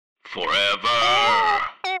Forever.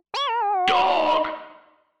 Dog.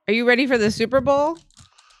 Are you ready for the Super Bowl?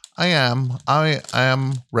 I am. I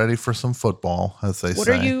am ready for some football, as they What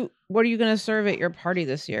say. are you going to serve at your party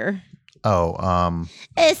this year? Oh,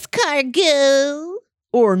 Escargot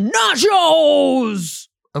or nachos?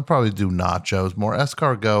 I'll probably do nachos. More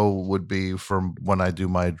escargot would be from when I do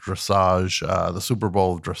my dressage, the Super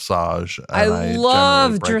Bowl of dressage. And I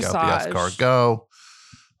love generally break dressage. out the escargot.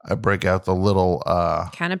 I break out the little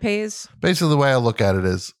Canapes. Basically, the way I look at it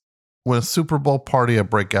is, when a Super Bowl party, I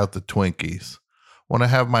break out the Twinkies. When I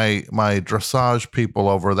have my dressage people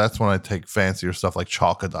over, that's when I take fancier stuff like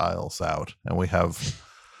chocodiles out, and we have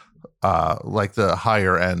like the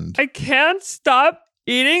higher end. I can't stop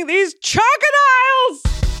eating these chocodiles.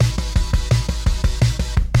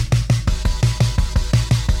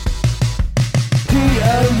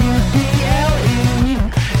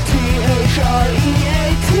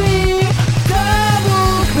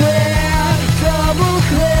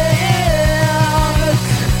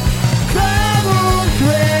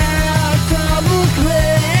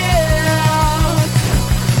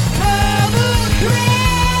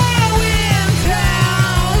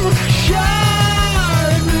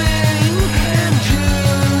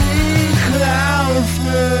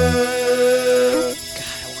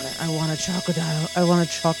 I want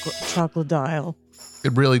a chocolate dial.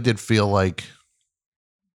 It really did feel like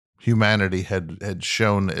humanity had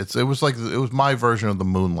shown it was my version of the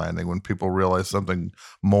moon landing, when people realized something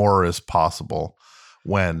more is possible.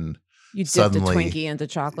 When You dipped suddenly a Twinkie into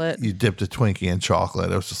chocolate. you dipped a Twinkie in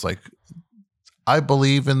chocolate. It was just like, I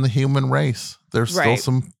believe in the human race. There's still Right.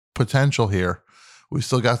 some potential here. We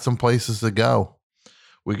still got some places to go.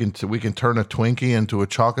 We can turn a Twinkie into a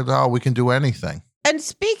chocolate doll. We can do anything. And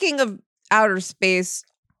speaking of outer space,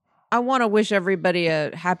 I want to wish everybody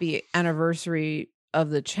a happy anniversary of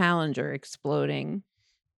the Challenger exploding.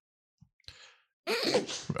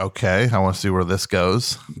 Okay, I want to see where this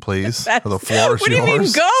goes, please. That's- The floor is what do you mean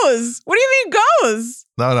yours. goes? What do you mean goes?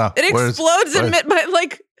 No. It Where's- explodes in where's-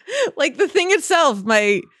 like the thing itself.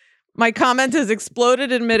 My comment has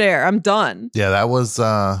exploded in midair. I'm done. Yeah, that was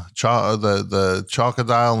the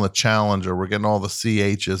Chocodile and the Challenger. We're getting all the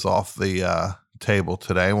CHs off the table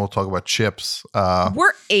today, and we'll talk about chips.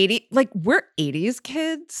 We're 80s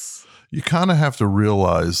kids. You kind of have to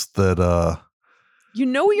realize that You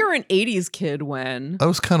know you're an 80s kid when I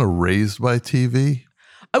was kind of raised by TV.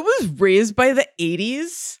 I was raised by the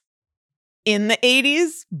 80s, in the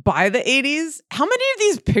 80s, by the 80s. How many of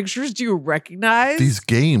these pictures do you recognize? These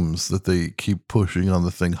games that they keep pushing on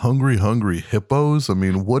the thing, Hungry Hippos. I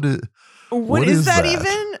mean, what is that that?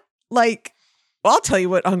 even? Like, well, I'll tell you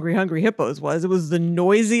what Hungry Hippos was. It was the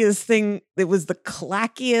noisiest thing. It was the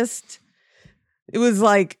clackiest. It was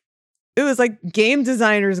like game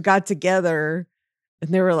designers got together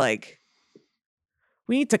and they were like,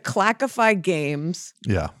 we need to clackify games.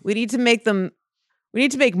 Yeah. We need to make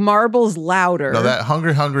marbles louder. No, that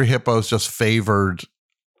Hungry Hippos just favored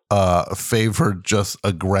just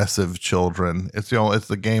aggressive children. It's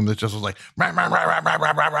the game that just was like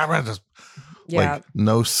just yeah. like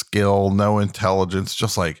no skill, no intelligence,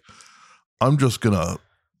 just like, I'm just gonna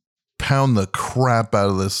pound the crap out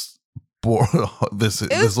of this board, this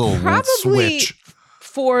little probably switch.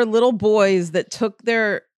 For little boys that took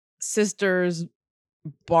their sister's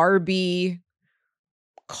Barbie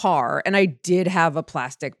car, and I did have a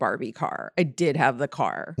plastic Barbie car. I did have the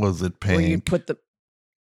car. Was it Where you pink? put it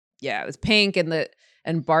was pink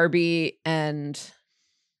and Barbie, and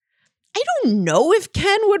I don't know if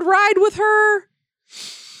Ken would ride with her.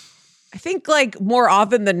 I think like more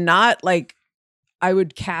often than not, like I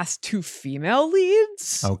would cast two female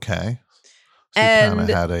leads. Okay. So you kind And- of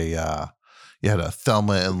had you had a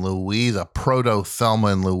Thelma and Louise, a proto Thelma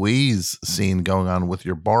and Louise scene going on with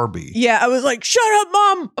your Barbie. Yeah, I was like, shut up,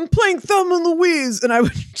 Mom. I'm playing Thelma and Louise. And I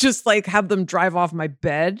would just like have them drive off my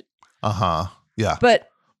bed. Uh-huh. Yeah. But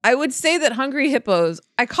I would say that Hungry Hippos,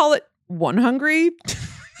 I call it One Hungry.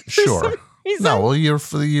 Sure. reason. No, well,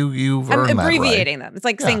 you've I'm earned that right. abbreviating them. It's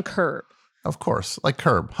like Yeah. saying curb. Of course. Like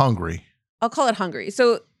Curb, Hungry. I'll call it Hungry.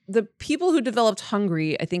 So the people who developed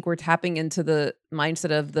Hungry, I think, were tapping into the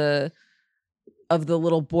mindset of the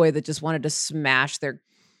little boy that just wanted to smash their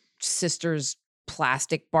sister's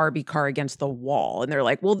plastic Barbie car against the wall. And they're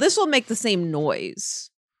like, well, this will make the same noise.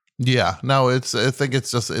 Yeah. No, I think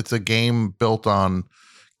it's a game built on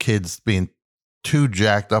kids being too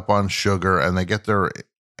jacked up on sugar, and they get their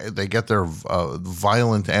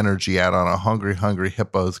violent energy out on a Hungry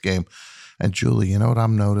Hippos game. And Julie, you know what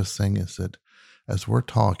I'm noticing is that as we're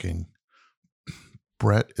talking,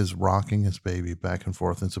 Brett is rocking his baby back and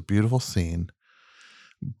forth. It's a beautiful scene.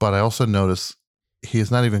 But I also notice he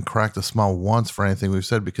has not even cracked a smile once for anything we've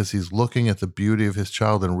said because he's looking at the beauty of his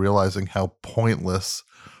child and realizing how pointless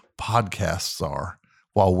podcasts are.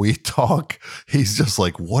 While we talk, he's just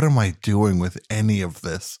like, what am I doing with any of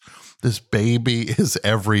this? This baby is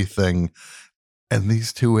everything. And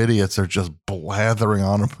these two idiots are just blathering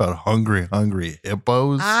on about hungry, hungry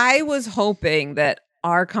hippos. I was hoping that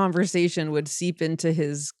our conversation would seep into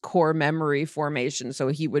his core memory formation so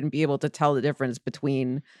he wouldn't be able to tell the difference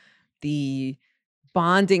between the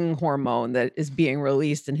bonding hormone that is being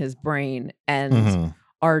released in his brain and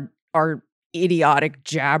our idiotic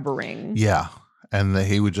jabbering. Yeah. And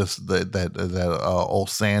he would just, old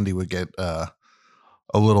Sandy would get the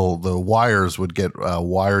wires would get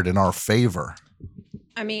wired in our favor.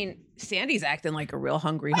 I mean, Sandy's acting like a real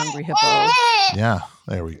hungry hippo. Yeah,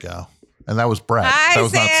 there we go. And that was Brett. Hi, that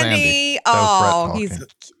was Sandy. not Sandy. That Oh, was Brett talking.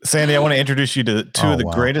 Sandy, I want to introduce you to two of the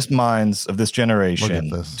greatest minds of this generation. Look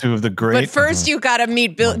at this. Two of the great. But first, you got to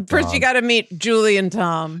meet Bill. My First, God. you got to meet Julie and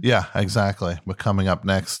Tom. Yeah, exactly. But coming up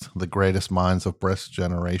next, the greatest minds of Brett's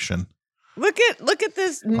generation. Look at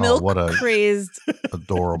this milk what a crazed,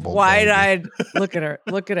 Adorable. wide-eyed. Look at her.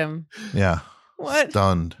 Look at him. baby. Yeah. What?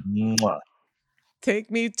 Stunned. Mwah. Take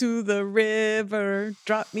me to the river,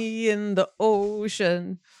 drop me in the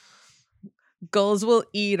ocean. Gulls will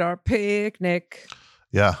eat our picnic.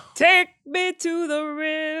 Yeah. Take me to the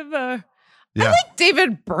river. Yeah. I like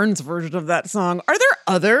David Byrne's version of that song. Are there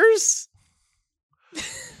others?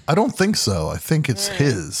 I don't think so. I think it's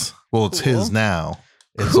his. Well, it's Cool. his now.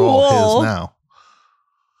 It's Cool. all his now.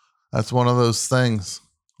 That's one of those things.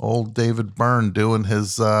 Old David Byrne doing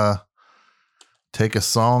his take a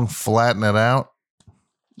song, flatten it out,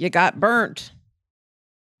 You got burnt.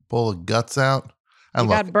 pull the guts out. And You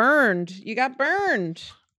look, got burned. You got burned.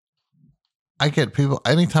 I get people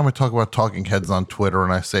anytime I talk about talking heads on Twitter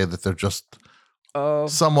and I say that they're just Oh,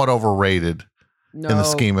 somewhat overrated no. in the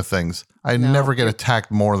scheme of things. I No. never get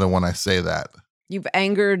attacked more than when I say that. You've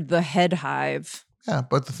angered the head hive. Yeah,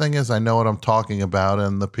 but the thing is, I know what I'm talking about,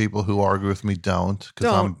 and the people who argue with me don't,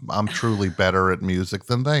 because Don't. I'm truly better at music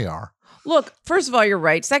than they are. Look, first of all, you're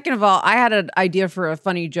right. Second of all, I had an idea for a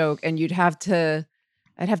funny joke, and I'd have to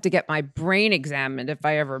get my brain examined if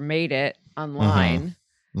I ever made it online,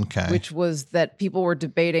 Okay. which was that people were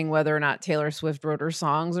debating whether or not Taylor Swift wrote her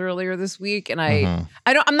songs earlier this week. And Mhm.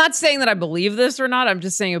 I'm not saying that I believe this or not. I'm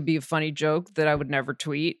just saying it would be a funny joke that I would never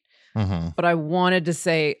tweet. Mhm. But I wanted to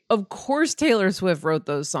say, of course, Taylor Swift wrote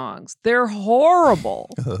those songs. They're horrible.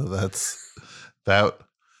 That's that.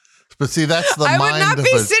 But see, that's the I mind would not of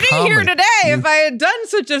be a sitting here comic. today You- if I had done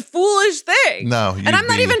such a foolish thing. No, And I'm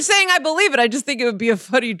not even saying I believe it. I just think it would be a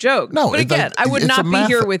funny joke. No, but it's again, like- I would it's not a be math-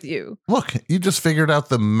 here with you. Look, you just figured out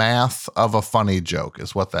the math of a funny joke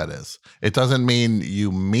is what that is. It doesn't mean you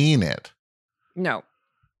mean it. No.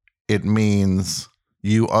 It means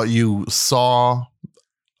you saw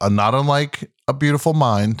not unlike A Beautiful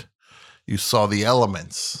Mind. You saw the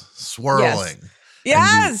elements swirling.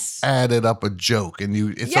 Yes. Added up a joke, and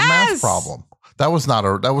it's a Yes. math problem. That was not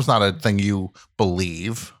a thing you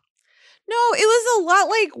believe. No, it was a lot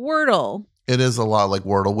like Wordle. It is a lot like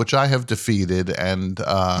Wordle, which I have defeated, and You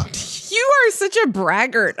are such a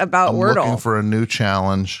braggart about I'm Wordle. looking for a new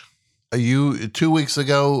challenge. 2 weeks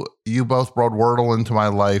ago, you both brought Wordle into my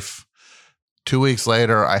life. 2 weeks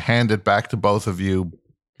later, I hand it back to both of you,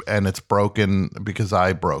 and it's broken because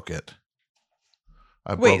I broke it.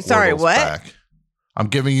 I Wait, broke sorry, Wordle's what? back. I'm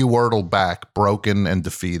giving you Wordle back, broken and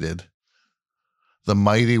defeated. The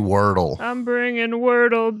mighty Wordle. I'm bringing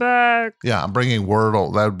Wordle back. Yeah, I'm bringing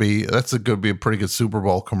Wordle. Could be a pretty good Super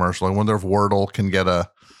Bowl commercial. I wonder if Wordle can get a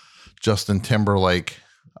Justin Timberlake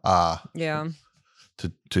Yeah.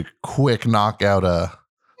 to quick knock out a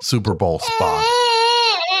Super Bowl spot.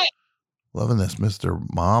 Loving this Mr.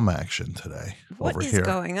 Mom action today What over is here.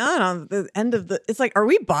 going on the end of the? It's like, are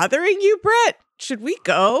we bothering you, Brett? Should we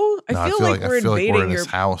go? No, I feel like we're invading we're in your. his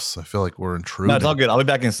house. I feel like we're intruding. No, it's all good. I'll be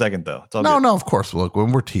back in a second, though. It's all No, good. no, of course. Look,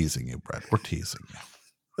 when we're teasing you, Brett, we're teasing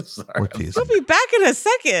you. Sorry. We're teasing. We'll be back in a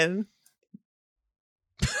second.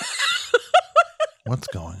 What's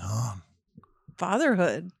going on?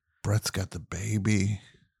 Fatherhood. Brett's got the baby.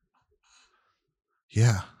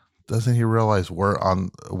 Yeah. Doesn't he realize we're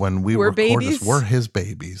when we We're record babies? this, we're his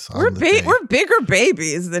babies. on We're the day- we're bigger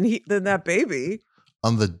babies than that baby.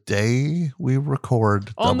 on the day we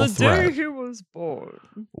record On Double the Threat, day he was born.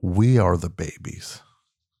 we are the babies.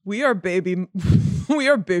 We are baby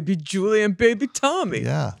Julie and baby Tommy.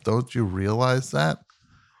 Yeah. Don't you realize that?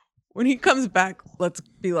 When he comes back, let's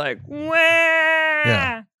be like, wah!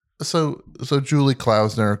 Yeah. So Julie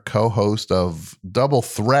Klausner, co-host of Double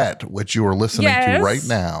Threat, which you are listening to Yes. right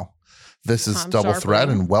now, This is Tom Double Threat,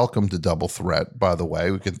 Sharpling. and welcome to Double Threat, by the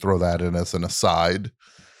way. We can throw that in as an aside.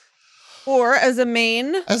 Or as a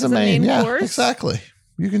main. As a main, yeah, course. exactly.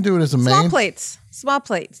 You can do it as a Small main. plates. Small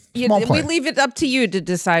plates. Small We plate. leave it up to you to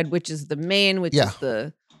decide which is the main, which is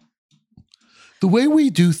the The way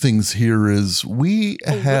we do things here is we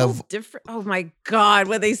have. little different. Oh my God.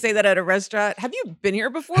 When they say that at a restaurant. Have you been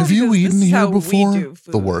here before? Have you Because this eaten is here how we before? do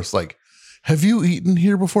food. The worst. Like, have you eaten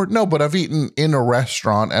here before? No, but I've eaten in a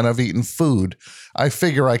restaurant and I've eaten food. I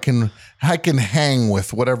figure I can hang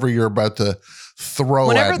with whatever you're about to throw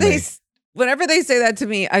Whenever at me. Whenever they say that to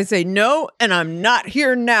me, I say no, and I'm not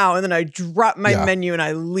here now. And then I drop my Yeah. menu and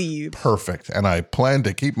I leave. Perfect. And I plan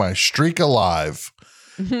to keep my streak alive.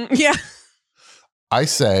 Yeah. I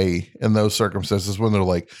say in those circumstances when they're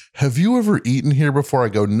like, have you ever eaten here before? I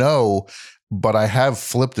go, no, but I have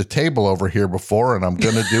flipped a table over here before and I'm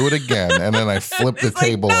going to do it again. And then I flip the It's like,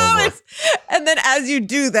 table no, over. it's- And then as you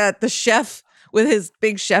do that, the chef with his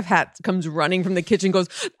big chef hat comes running from the kitchen, goes,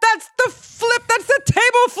 that's the flip, that's the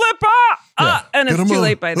table flipper. Yeah. And Get it's 'em too on.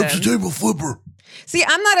 late by then. That's a table flipper. See,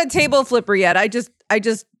 I'm not a table flipper yet. I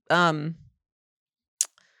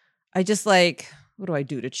just like, what do I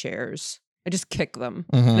do to chairs? I just kick them.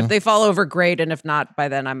 Mhm. And if they fall over, great. And if not, by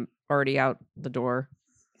then I'm already out the door.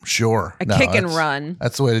 Sure. I No, kick and that's- run.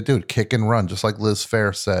 That's the way to do it. Kick and run, just like Liz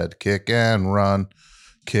Fair said. Kick and run.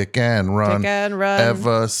 Kick and run. Kick and run.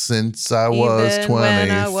 Ever since I was Even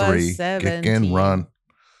when I was 23. Kick 17. and run.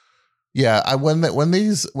 Yeah, when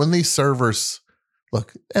these servers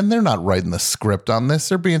look, and they're not writing the script on this,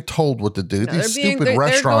 they're being told what to do. No, These stupid they're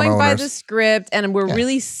restaurant going by owners. the script, and we're Yeah.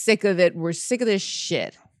 really sick of it. We're sick of this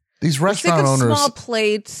shit. These We're sick restaurant of owners. small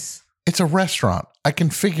plates. It's a restaurant. I can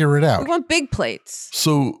figure it We out. want big plates.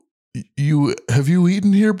 So have you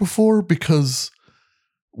eaten here before? Because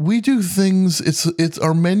we do things. It's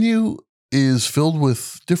our menu is filled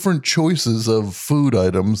with different choices of food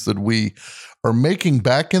items that we are making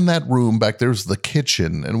back in that room. Back there's the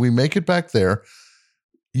kitchen, and we make it back there.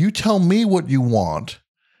 You tell me what you want,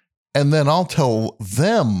 and then I'll tell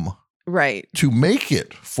them Right. to make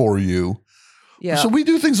it for you. Yeah. So we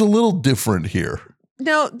do things a little different here.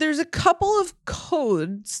 Now, there's a couple of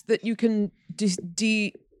codes that you can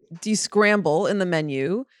descramble in the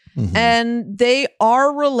menu, Mhm. and they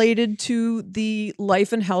are related to the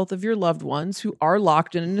life and health of your loved ones who are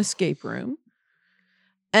locked in an escape room.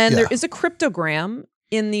 And there Yeah. is a cryptogram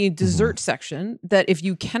in the dessert section that if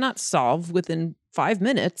you cannot solve within 5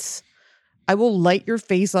 minutes, I will light your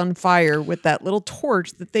face on fire with that little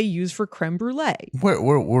torch that they use for creme brulee.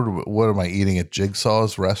 What am I eating at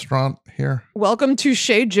Jigsaw's restaurant here? Welcome to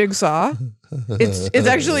Chez Jigsaw. It's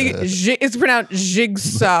actually it's pronounced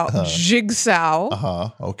Jigsaw.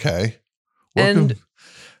 Jigsaw. Okay. And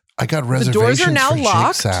I got the reservations doors are now for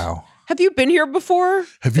locked. Jigsaw. Have you been here before?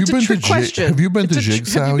 Have you It's a been to trick question. Have you been to It's a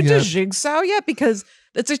Jigsaw Have you been yet? to Jigsaw yet? Because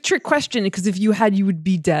it's a trick question. Because if you had, you would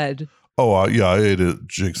be dead. Oh, yeah, I ate at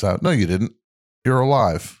Jigsaw. No, you didn't. You're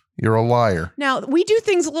alive. You're a liar. Now we do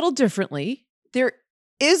things a little differently. There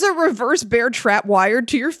is a reverse bear trap wired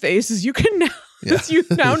to your face, as you can now. As you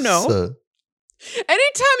now know. So,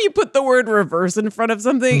 Anytime you put the word reverse in front of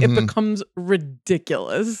something, Mhm. it becomes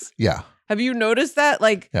ridiculous. yeah, Have you noticed that?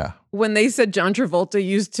 Like yeah. when they said John Travolta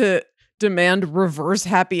used to demand reverse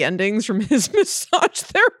happy endings from his massage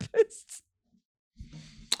therapists.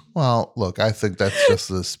 Well, look, I think that's just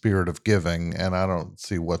the spirit of giving, and I don't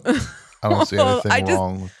see anything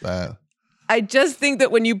wrong with that. I just think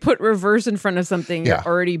that when you put reverse in front of something, Yeah.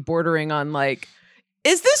 you're already bordering on like,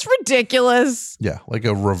 is this ridiculous? Yeah, like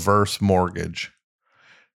a reverse mortgage.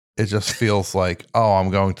 It just feels like,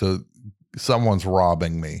 someone's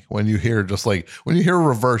robbing me. When you hear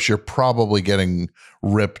reverse, you're probably getting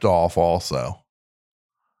ripped off also.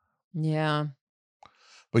 Yeah.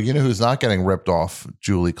 But you know who's not getting ripped off?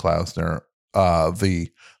 Julie Klausner, the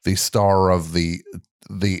star of the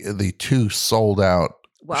 2 sold out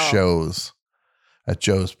Wow. shows at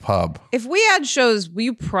Joe's Pub. If we had shows, will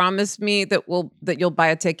you promise me that you'll buy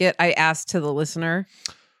a ticket? I asked to the listener.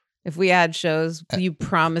 If we had shows, will you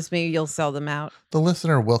promise me you'll sell them out? The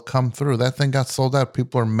listener will come through. That thing got sold out.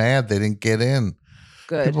 People are mad they didn't get in.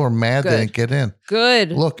 Good. People are mad Good. they didn't get in.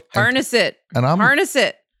 Good. Look, harness it. and Harness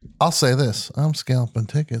it. I'll say this: I'm scalping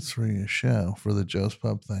tickets for your show for the Joe's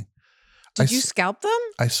Pub thing. Did you scalp them?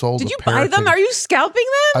 I sold. Did a you pair buy of them? tickets. Are you scalping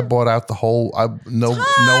them? I bought out the whole. No Tom,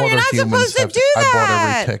 other you're not humans supposed to have. do I bought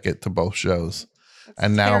that. every ticket to both shows, That's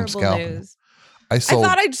and now I'm terrible scalping. news. I sold. I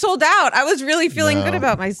thought I'd sold out. I was really feeling good No.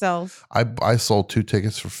 about myself. I sold 2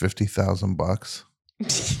 tickets for $50,000.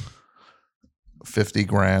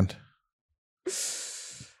 $50,000.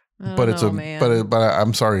 But it's but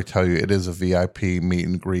I'm sorry to tell you, it is a VIP meet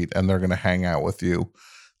and greet, and they're going to hang out with you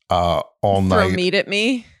all night. Throw meat at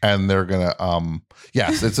me, and they're gonna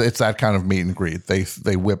yes, it's that kind of meet and greet.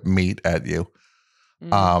 They whip meat at you.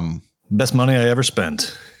 Best money I ever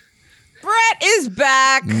spent. Brett is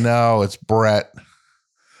back. No, it's Brett.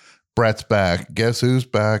 Brett's back. Guess who's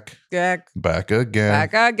back? Back again.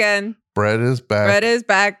 Back again. Brett is back. Brett is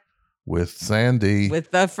back with Sandy.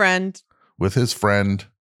 with the friend. With his friend.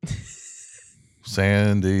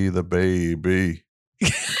 Sandy the baby.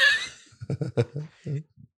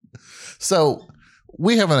 So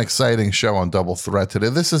we have an exciting show on Double Threat today.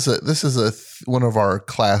 This is one of our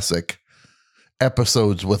classic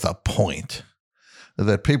episodes with a point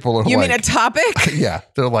that people are. You mean a topic? Yeah,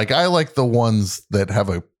 they're like, I like the ones that have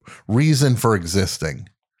a reason for existing.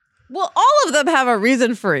 Well, all of them have a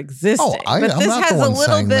reason for existing. I'm not the one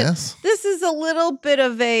saying this. This is a little bit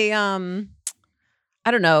of a I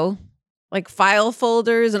don't know, like file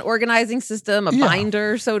folders, an organizing system, a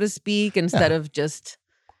binder, so to speak, instead of just,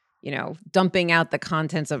 dumping out the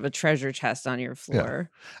contents of a treasure chest on your floor.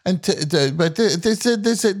 Yeah. And but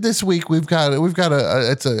this week we've got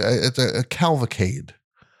it's a cavalcade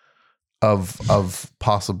of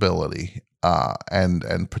possibility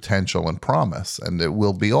and potential and promise, and it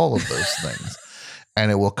will be all of those things,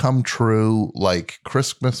 and it will come true like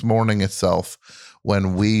Christmas morning itself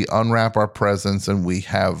when we unwrap our presents and we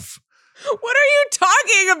have. What are you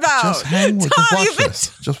talking about? Just hang with. Tom, just watch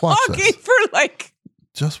this. Just watch this.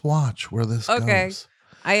 Just watch where this goes.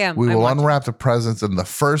 I am. We will unwrap the presents, and the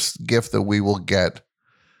first gift that we will get,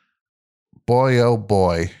 boy, oh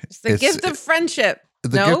boy. It's the gift of friendship.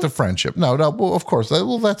 The gift of friendship. No, well, of course.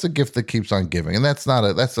 Well, that's a gift that keeps on giving. And that's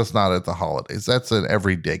just not at the holidays. That's an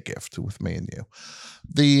everyday gift with me and you.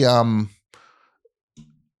 The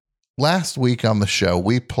last week on the show,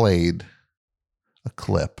 we played a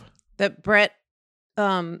clip that Brett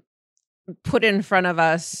put in front of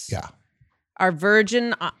us. Yeah. Our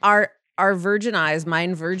virgin eyes,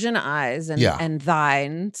 mine virgin eyes, and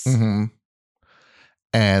thines. Mm-hmm.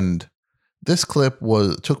 And this clip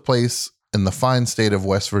took place in the fine state of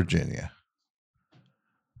West Virginia.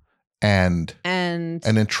 And an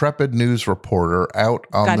intrepid news reporter out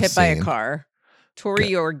on the scene. Got hit by a car. Tori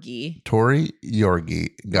Yorgi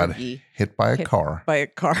got hit by a car. By a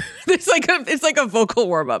car. It's like a vocal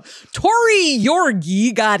warm-up. Tori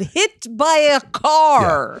Yorgi got hit by a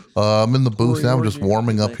car. Yeah. I'm in the booth now. I'm just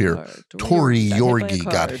warming up here. Tori Yorgi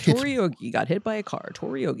got hit. Tori Yorgi got hit by a car.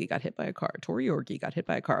 Tori Yorgi got hit by a car. Tori Yorgi got hit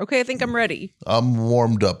by a car. Okay, I think I'm ready. I'm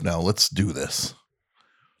warmed up now. Let's do this.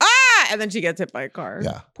 And then she gets hit by a car.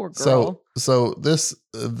 Yeah. Poor girl. So this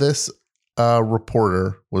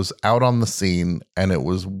reporter was out on the scene, and it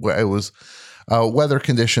was weather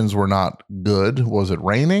conditions were not good. Was it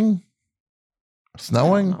raining?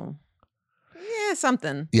 Snowing? Yeah,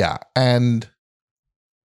 something. Yeah. And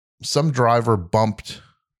some driver bumped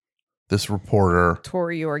this reporter,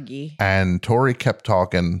 Tori Yorgi. And Tori kept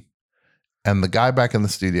talking. And the guy back in the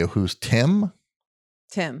studio, who's Tim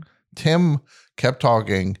kept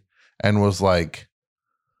talking and was like,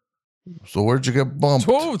 so where'd you get bumped?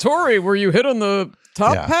 Tori, were you hit on the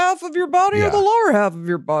top half of your body or the lower half of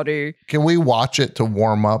your body? Can we watch it to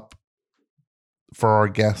warm up for our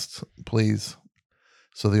guests, please?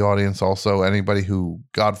 So the audience also, anybody who,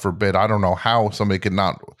 God forbid, I don't know how somebody could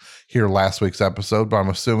not hear last week's episode, but I'm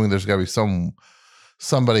assuming there's got to be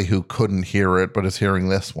somebody who couldn't hear it but is hearing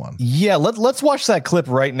this one. Yeah, let's watch that clip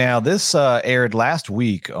right now. This aired last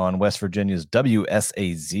week on West Virginia's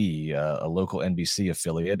WSAZ, a local NBC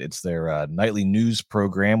affiliate. It's their nightly news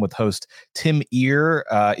program with host Tim Ear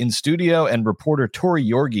in studio and reporter Tori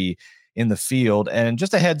Yorgi in the field. And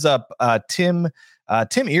just a heads up, Tim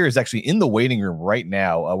Ear is actually in the waiting room right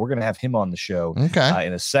now. We're going to have him on the show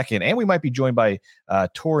in a second. And we might be joined by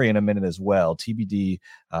Tori in a minute as well. TBD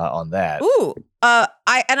on that. Ooh.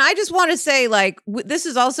 I just want to say, this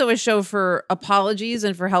is also a show for apologies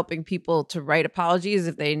and for helping people to write apologies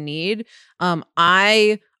if they need.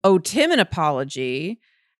 I owe Tim an apology.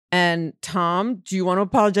 And Tom, do you want to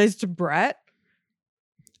apologize to Brett?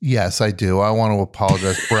 Yes, I do. I want to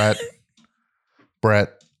apologize, Brett.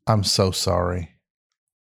 Brett, I'm so sorry.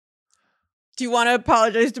 Do you want to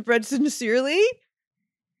apologize to Brett sincerely?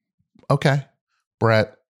 Okay.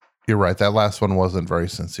 Brett, you're right. That last one wasn't very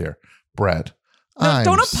sincere. Brett,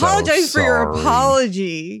 don't apologize for your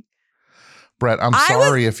apology. Brett, I'm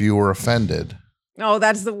sorry if you were offended. No,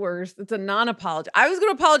 that's the worst. It's a non-apology. I was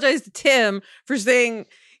going to apologize to Tim for saying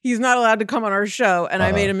he's not allowed to come on our show, and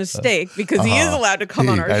I made a mistake because he is allowed to come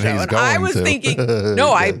on our show. And I was thinking,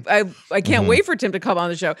 no, I can't wait for Tim to come on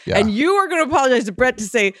the show. Yeah. And you are going to apologize to Brett to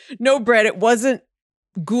say, no, Brett, it wasn't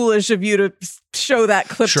ghoulish of you to show that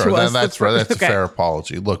clip Sure, to us. that's right. That's Okay. a fair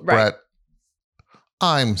apology. Look, Right. Brett,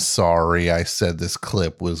 I'm sorry I said this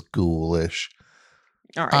clip was ghoulish.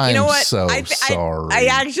 All right. You know I'm what? so I sorry.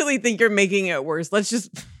 actually think you're making it worse. Let's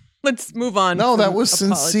move on. No, that from was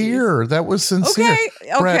apologies. sincere. That was sincere.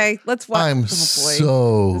 Okay. Brett, Let's watch. I'm Oh, boy.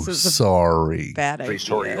 so This is a sorry. bad Trace idea.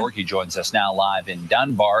 Tori Yorkie joins us now live in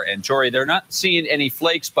Dunbar. And Tori, they're not seeing any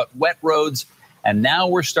flakes, but wet roads. And now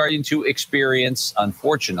we're starting to experience,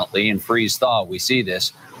 unfortunately, in freeze thaw, we see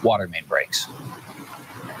this, water main breaks.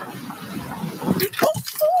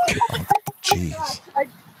 Jeez. I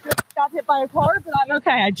just got hit by a car, but I'm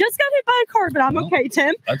okay. I just got hit by a car, but I'm okay,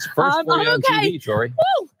 Tim. That's the first for you I'm on okay. TV, Tori.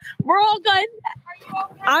 Woo! We're all good.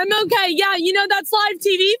 I'm okay. Yeah, that's live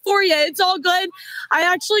TV for you. It's all good. I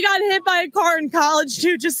actually got hit by a car in college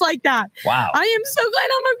too, just like that. Wow. I am so glad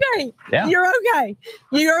I'm okay. Yeah. You're okay.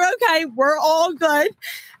 You're okay. We're all good.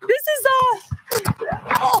 This is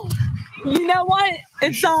oh, you know what?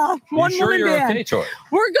 It's one you sure woman you're band. okay, Tori?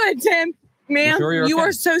 We're good, Tim. Man, sure you're you okay?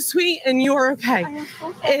 are so sweet and you're okay.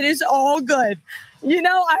 It is all good.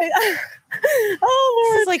 Oh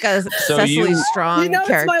This is Lord. like a So Cecily you- Strong It's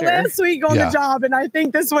character. my last week on Yeah. the job, and I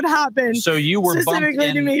think this would happen. So you were bumped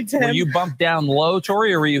Specifically to in, me, Tim. were you bumped down low,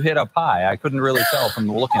 Tori, or were you hit up high? I couldn't really tell from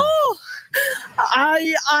the looking. Oh,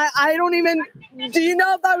 I don't even. Do you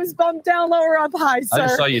know if I was bumped down low or up high, sir? I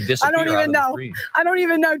just saw you disappear. I don't out even of the know. screen. I don't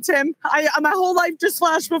even know, Tim. My whole life just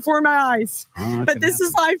flashed before my eyes. Oh, that But can this happen.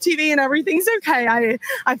 is live TV and everything's okay.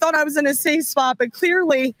 I thought I was in a safe spot, but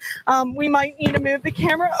clearly we might need to move the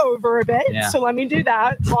camera over a bit. Yeah. So let me do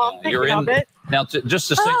that while I'm You're picking in- up it. Now, just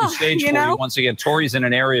to set the Oh, stage you for know? you, once again, Tori's in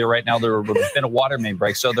an area right now. There's been a water main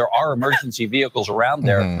break, so there are emergency vehicles around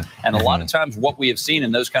there. Mhm. And a lot of times, what we have seen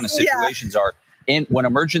in those kind of Yeah. situations are when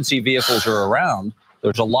emergency vehicles are around.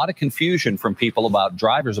 There's a lot of confusion from people about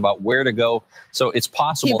drivers about where to go. So it's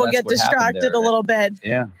possible People that's get what happened distracted there. a little bit.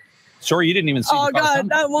 Yeah. Sorry, you didn't even see. Oh the car God,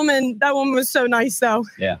 coming. that woman was so nice though.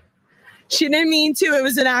 Yeah. She didn't mean to. It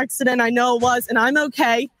was an accident. I know it was, and I'm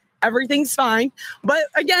okay. Everything's fine. But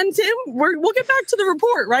again, Tim, we'll get back to the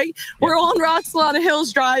report, right? We're on Roxalana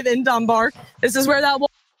Hills Drive in Dunbar. This is where that was.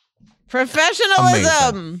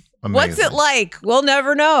 Professionalism. What's it Amazing. like? We'll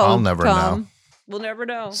never know. I'll never Tom. know. We'll never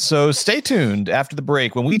know. So stay tuned after the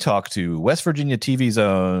break when we talk to West Virginia TV's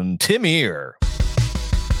own Tim Ear.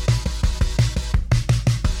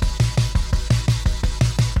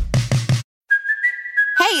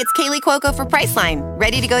 Hey, it's Kaylee Cuoco for Priceline.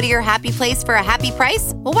 Ready to go to your happy place for a happy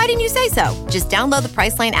price? Well, why didn't you say so? Just download the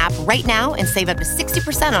Priceline app right now and save up to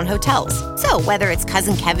 60% on hotels. So whether it's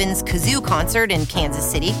Cousin Kevin's Kazoo concert in Kansas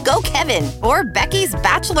City, go Kevin, or Becky's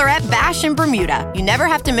Bachelorette Bash in Bermuda, you never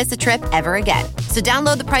have to miss a trip ever again. So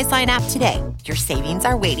download the Priceline app today. Your savings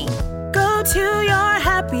are waiting. Go to your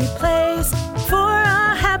happy place for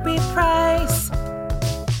a happy price.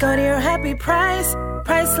 Go to your happy price,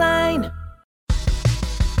 Priceline.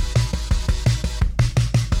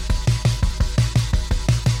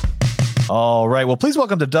 All right. Well, please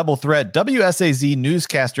welcome to Double Threat WSAZ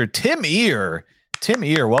newscaster Tim Ear. Tim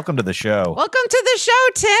Ear, welcome to the show. Welcome to the show,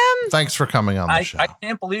 Tim. Thanks for coming on the I show.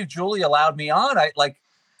 can't believe Julie allowed me on.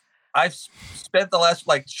 I've spent the last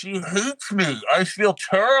she hates me. I feel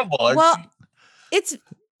terrible. Well, it's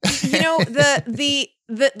the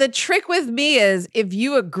trick with me is if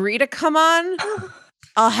you agree to come on,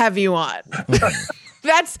 I'll have you on.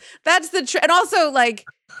 That's the trick. And also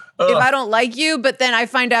if I don't like you, but then I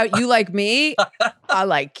find out you like me, I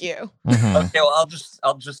like you. Mhm. Okay, well,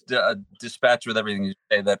 I'll just dispatch with everything you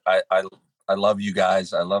say that I love you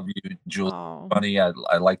guys. I love you, Julie. Oh. Funny. I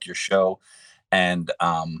like your show, and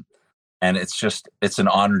it's an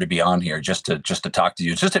honor to be on here just to talk to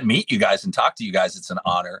you, just to meet you guys and talk to you guys. It's an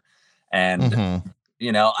honor, and Mhm.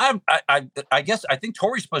 I guess I think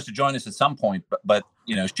Tori's supposed to join us at some point, but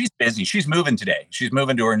she's busy. She's moving today. She's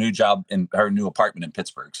moving to her new job in her new apartment in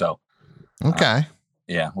Pittsburgh. So Okay.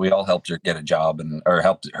 yeah, we all helped her get a job or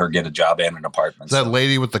helped her get a job and an apartment. Is that So-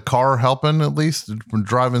 lady with the car helping at least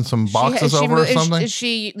driving some boxes over or something? Is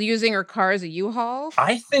she using her car as a U-Haul?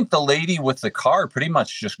 I think the lady with the car pretty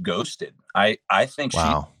much just ghosted. I think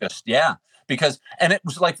Wow. she just, because, and it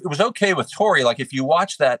was okay with Tori. Like if you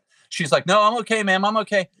watch that, she's like, no, I'm okay, ma'am. I'm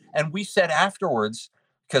okay. And we said afterwards,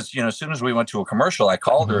 because, as soon as we went to a commercial, I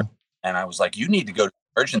called her and I was like, you need to go to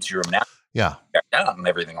the emergency room now. Yeah. Down and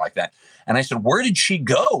everything like that. And I said, where did she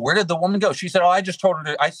go? Where did the woman go? She said, oh, I just told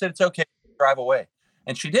her I said, it's okay. Drive away.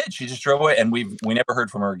 And she did. She just drove away. And we never heard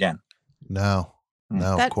from her again. No, of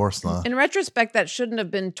That- course not. In retrospect, that shouldn't have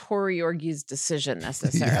been Tori Yorgie's decision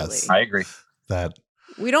necessarily. Yes. I agree. That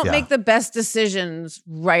We don't Yeah. make the best decisions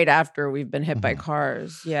right after we've been hit by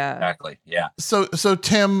cars. Yeah. Exactly. Yeah. So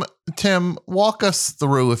Tim, walk us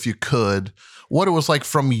through, if you could, what it was like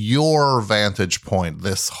from your vantage point,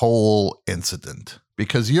 this whole incident,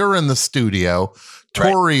 because you're in the studio.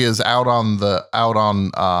 Right. Tori is out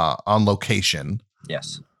on location.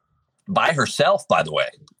 Yes. By herself, by the way.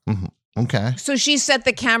 Okay. So she set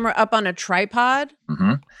the camera up on a tripod.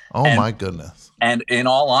 Mm-hmm. Oh And- my goodness. And in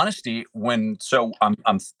all honesty, I'm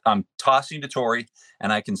tossing to Tori,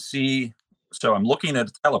 and I can see. So I'm looking at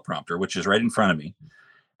a teleprompter, which is right in front of me,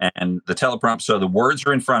 and the teleprompter. So the words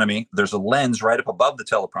are in front of me. There's a lens right up above the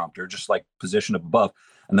teleprompter, just like positioned up above,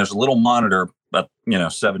 and there's a little monitor, about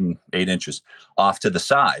 7-8 inches off to the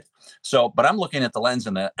side. So, but I'm looking at the lens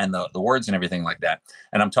and the words and everything like that,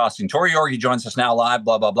 and I'm tossing. Tori Yorgi joins us now live.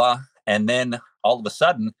 Blah blah blah, and then all of a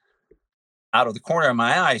sudden, out of the corner of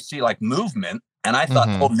my eye, I see like movement. And I thought,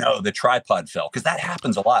 oh no, the tripod fell, because that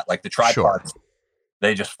happens a lot. Like the tripods,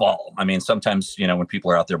 they just fall. I mean, sometimes, when people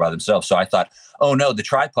are out there by themselves. So I thought, oh no, the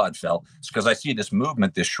tripod fell. It's because I see this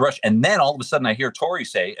movement, this rush. And then all of a sudden I hear Tori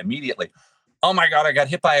say immediately, oh my God, I got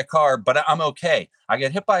hit by a car, but I'm okay. I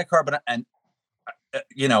got hit by a car, but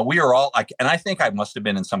we were all like, and I think I must have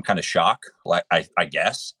been in some kind of shock. Like, I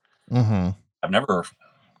guess. I've never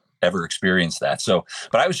ever experienced that. So,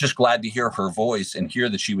 but I was just glad to hear her voice and hear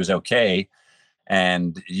that she was okay.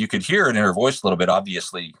 And you could hear it in her voice a little bit.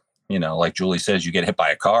 Obviously, like Julie says, you get hit by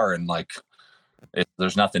a car and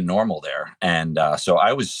there's nothing normal there. And so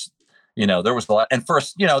I was, there was a lot. And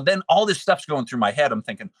first, then all this stuff's going through my head. I'm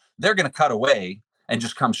thinking they're going to cut away and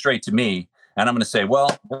just come straight to me. And I'm going to say,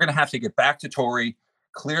 well, we're going to have to get back to Tori.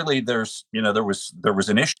 Clearly there's, there was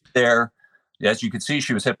an issue there. As you can see,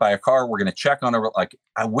 she was hit by a car. We're going to check on her. Like,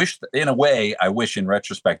 I wish in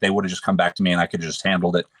retrospect, they would have just come back to me and I could have just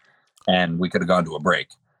handled it. And we could have gone to a break.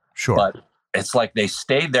 Sure. But it's like they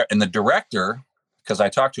stayed there. And the director, because I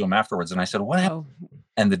talked to him afterwards and I said, what happened?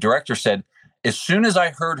 And the director said, as soon as I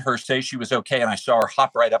heard her say she was okay and I saw her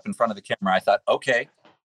hop right up in front of the camera, I thought, okay,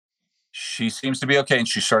 she seems to be okay. And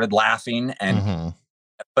she started laughing. And,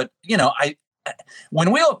 but,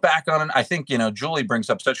 when we look back on it, I think, Julie brings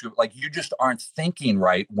up you just aren't thinking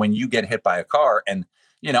right when you get hit by a car. And,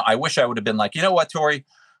 I wish I would have been like, you know what, Tori?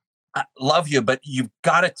 I love you, but you've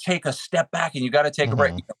got to take a step back and you got to take a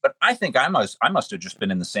break. But I think I must have just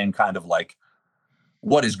been in the same kind of like,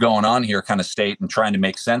 what is going on here kind of state and trying to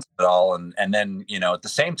make sense of it all. And then, at the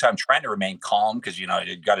same time, trying to remain calm because, you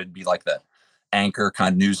got to be like the anchor,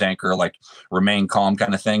 kind of news anchor, like remain calm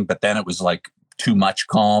kind of thing. But then it was like too much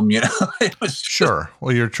calm, it was sure.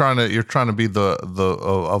 Well, you're trying to be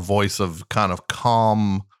a voice of kind of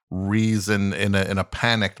calm reason in a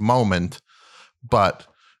panicked moment, but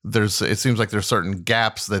it seems like there's certain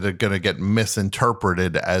gaps that are going to get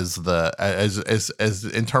misinterpreted as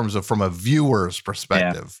in terms of from a viewer's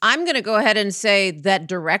perspective. Yeah. I'm going to go ahead and say that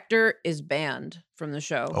director is banned from the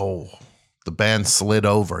show. Oh, the ban slid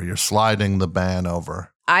over. You're sliding the ban over.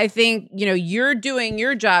 I think, you're doing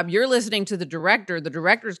your job. You're listening to the director. The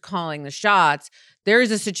director's calling the shots. There is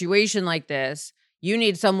a situation like this. You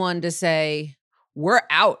need someone to say, we're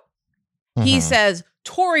out. He says,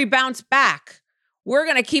 Tori, bounce back. We're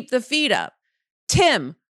going to keep the feet up.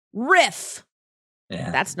 Tim, riff.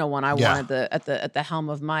 Yeah. That's no one I wanted at the helm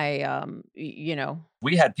of my,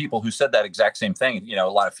 We had people who said that exact same thing, a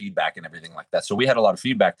lot of feedback and everything like that. So we had a lot of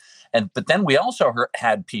feedback. But then we also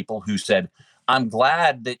had people who said, I'm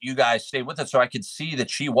glad that you guys stayed with it so I could see that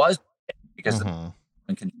she was, because and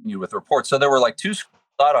continued with the report. So there were like two schools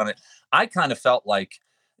of thought on it. I kind of felt like,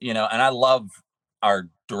 and I love our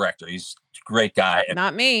director. He's a great guy.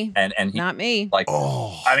 Not me. And he, not me. Like,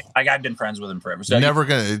 I've been friends with him forever. So you're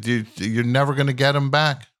never gonna get him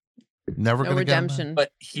back. Never no gonna redemption. Get him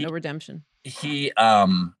back. But no redemption.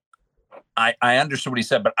 I understood what he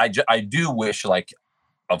said, but I do wish, like,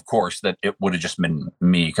 of course, that it would have just been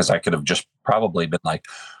me, because I could have just probably been like,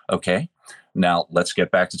 okay, now let's get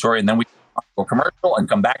back to Tori. And then we go commercial and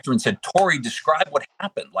come back to her and said, Tori, describe what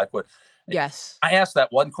happened. Like what? Yes. I asked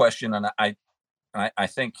that one question and I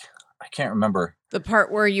think, I can't remember. The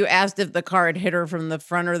part where you asked if the car had hit her from the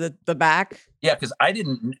front or the back? Yeah, because I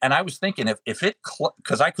didn't, and I was thinking if it,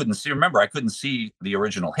 because I couldn't see, remember, I couldn't see the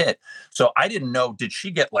original hit. So I didn't know, did she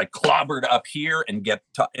get like clobbered up here and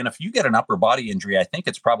and if you get an upper body injury, I think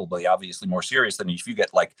it's probably obviously more serious than if you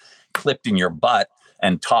get like clipped in your butt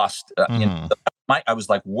and tossed. I was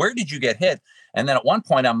like, where did you get hit? And then at one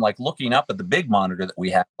point I'm like looking up at the big monitor that we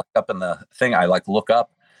have up in the thing. I like look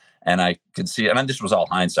up and I could see it. And this was all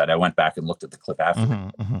hindsight. I went back and looked at the clip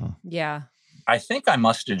after. Yeah. I think I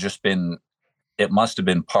must have just been, it must have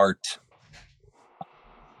been part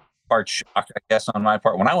part shock, I guess, on my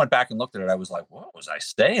part. When I went back and looked at it, I was like, what was I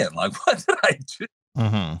saying? Like, what did I do?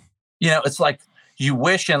 Mm-hmm. You know, it's like you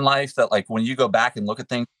wish in life that, like, when you go back and look at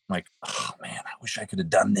things, like, oh man, I wish I could have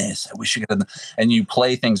done this. I wish I could have, and you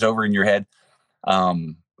play things over in your head.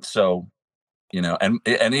 So, you know, and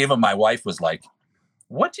even my wife was like,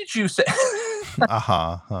 what did you say?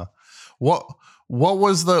 What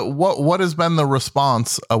has been the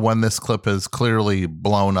response when this clip has clearly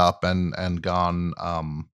blown up and gone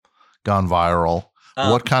viral?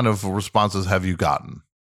 What kind of responses have you gotten?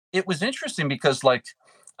 It was interesting because, like,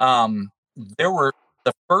 there were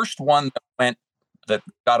the first one that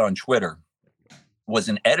got on Twitter was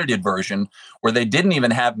an edited version where they didn't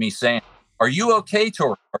even have me saying, "Are you okay,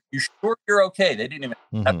 Tori? Are you sure you're okay?" They didn't even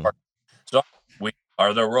have that part. So we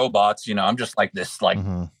are the robots, you know. I'm just like this, like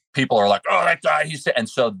people are like, "Oh, that guy," he said, and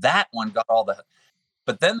so that one got all the.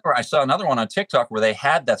 But then I saw another one on TikTok where they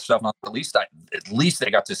had that stuff on. At least they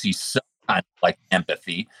got to see some kind of like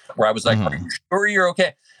empathy. Where I was like, "Are you sure you're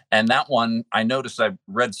okay?" And that one, I noticed I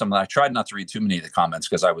read some. I tried not to read too many of the comments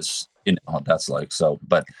because I was, you know, that's like so.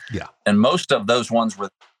 But yeah, and most of those ones were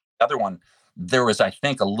the other one. There was, I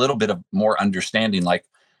think, a little bit of more understanding. Like,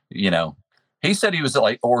 you know, he said he was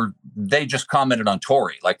like, or they just commented on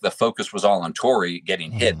Tori. Like the focus was all on Tori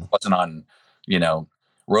getting hit, wasn't on, you know,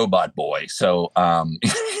 Robot Boy. So, you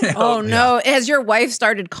know, oh no, has your wife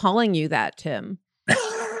started calling you that, Tim?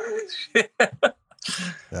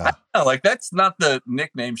 Yeah. I don't know, like that's not the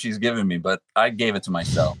nickname she's given me, but I gave it to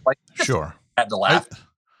myself. Like, sure, had to laugh.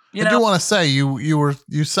 I do want to say you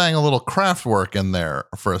sang a little craft work in there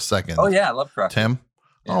for a second. Oh yeah, I love craft. Tim.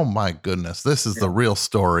 Yeah. Oh my goodness, this is the real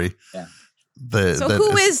story. Yeah.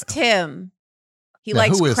 Who is Tim? He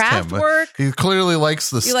likes craft work. He clearly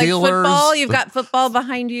likes the Steelers. You like football. You've got football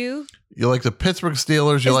behind you. You like the Pittsburgh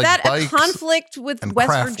Steelers. You is like that bikes a conflict with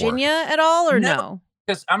West Virginia at all, or no?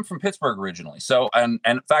 Because I'm from Pittsburgh originally. So, and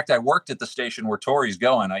in fact, I worked at the station where Tori's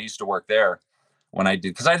going. I used to work there when I did,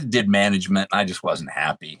 because I did management. And I just wasn't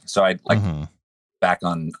happy. So I like back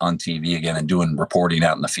on TV again and doing reporting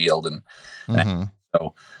out in the field. And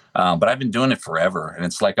so, but I've been doing it forever. And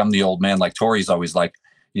it's like, I'm the old man. Like Tori's always like,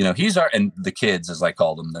 you know, he's and the kids, as I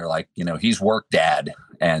call them, they're like, you know, he's work dad.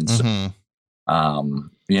 And so,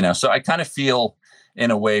 you know, so I kind of feel in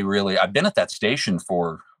a way, really, I've been at that station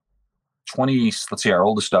for let's see, our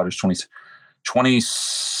oldest daughter's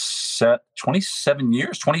 27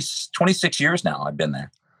 years, 26 years now. I've been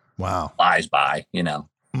there. Wow. Flies by, you know.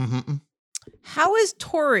 How is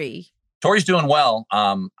Tori? Tori's doing well.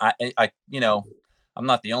 I, you know, I'm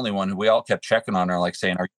not the only one. We all kept checking on her, like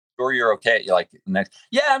saying, "Are you sure you're okay?" You're like,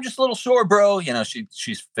 yeah, I'm just a little sore, bro. You know,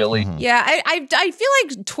 she's Philly. Yeah, I feel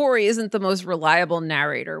like Tori isn't the most reliable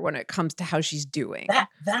narrator when it comes to how she's doing.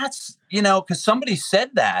 That's, you know, because somebody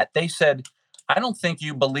said that. They said, "I don't think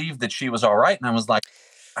you believe that she was all right," and I was like,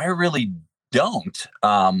 I really don't.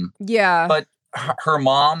 Yeah, but her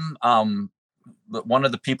mom, one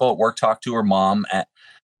of the people at work talked to her mom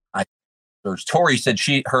Tori said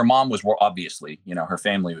her mom was obviously, you know, her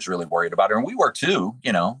family was really worried about her. And we were too,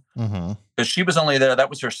 you know, because she was only there. That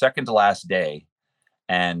was her second to last day.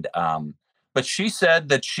 And, but she said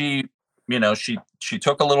that she, you know, she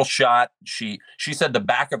took a little shot. She said the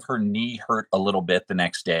back of her knee hurt a little bit the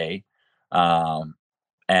next day. And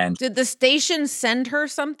did the station send her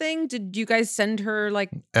something? Did you guys send her like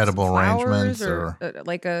edible arrangements or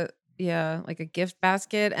like a gift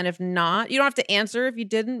basket? And if not, you don't have to answer if you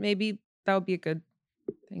didn't. Maybe that would be a good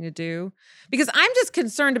thing to do, because I'm just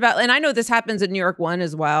concerned about, and I know this happens at New York One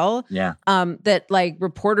as well. Yeah. That like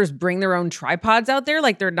reporters bring their own tripods out there,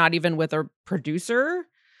 like they're not even with a producer,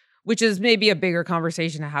 which is maybe a bigger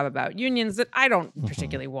conversation to have about unions that I don't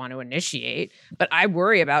particularly want to initiate, but I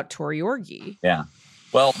worry about Tori Yorgi. Yeah.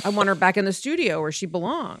 Well, I want her back in the studio where she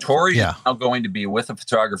belongs. Tori is now going to be with a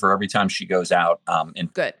photographer every time she goes out in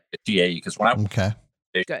good TA, because when I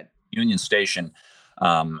good Union Station,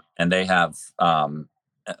 and they have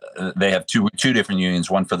two different unions,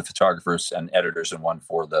 one for the photographers and editors, and one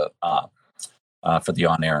for the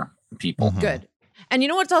on-air people. Good. And you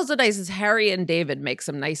know what's also nice is Harry and David make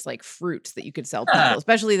some nice like fruits that you could sell people,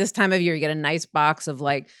 especially this time of year. You get a nice box of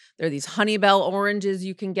like, there are these Honeybell oranges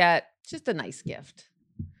you can get. Just a nice gift.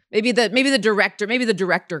 Maybe the director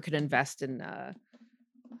could invest in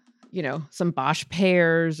you know, some Bosch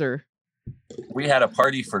pears. Or we had a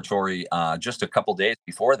party for Tori just a couple days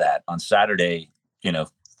before that on Saturday, you know,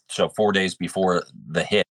 so 4 days before the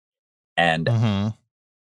hit. And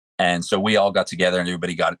and so we all got together and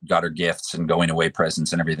everybody got her gifts and going away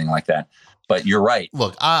presents and everything like that. But you're right.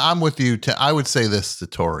 Look, I'm with you. I would say this to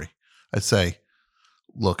Tori. I'd say,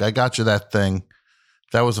 look, I got you that thing.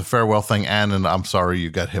 That was a farewell thing and an I'm sorry you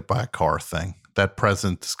got hit by a car thing. That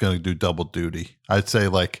present is going to do double duty. I'd say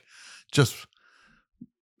like just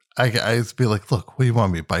I'd be like, look, what do you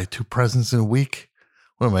want me to buy 2 presents in a week?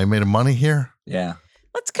 What am I made of money here? Yeah.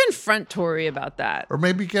 Let's confront Tori about that. Or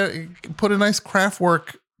maybe put a nice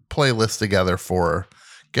Kraftwerk playlist together for her.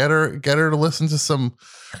 Get her to listen to some.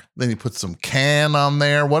 Then you put some Can on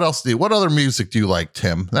there. What else what other music do you like,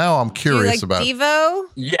 Tim? Now I'm curious about Devo.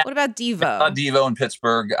 Yeah. What about Devo? I saw Devo in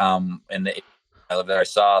Pittsburgh. And I lived there. I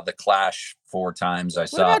saw The Clash 4 times.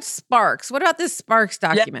 What about Sparks? What about this Sparks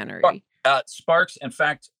documentary? Sparks. In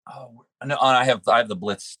fact, no, I have the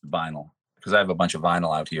Blitz vinyl because I have a bunch of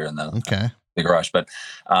vinyl out here in the garage. But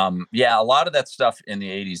yeah, a lot of that stuff in the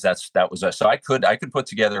 80s. That was so I could put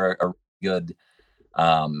together a good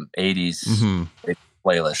 80s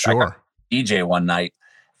playlist. Sure. I got DJ one night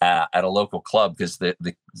at a local club because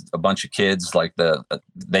a bunch of kids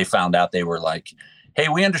they found out, they were like, hey,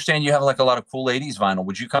 we understand you have like a lot of cool 80s vinyl.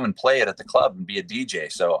 Would you come and play it at the club and be a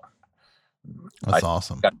DJ? So that's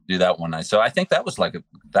awesome. Got to do that one night. So I think that was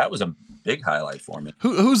a big highlight for me.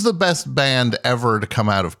 Who's the best band ever to come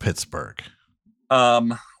out of Pittsburgh?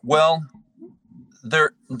 Well,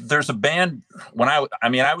 there's a band when I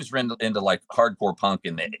was into like hardcore punk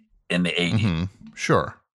in the 80s.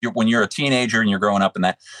 Sure. When you're a teenager and you're growing up in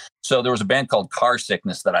that. So there was a band called Car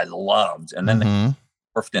Sickness that I loved. And then they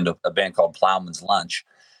morphed into a band called Plowman's Lunch,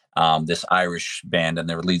 this Irish band, and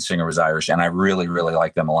their lead singer was Irish. And I really, really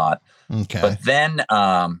liked them a lot. Okay. But then,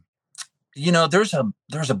 there's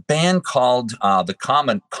a band called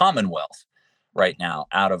the Commonwealth right now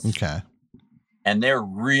out of, and they're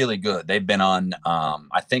really good. They've been on,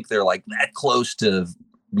 I think they're like that close to,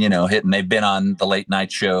 hitting. They've been on the late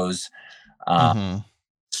night shows.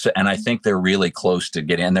 So, and I think they're really close to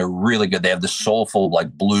getting in. They're really good. They have the soulful,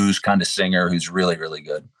 like blues kind of singer who's really, really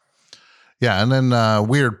good. Yeah. And then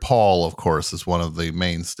Weird Paul, of course, is one of the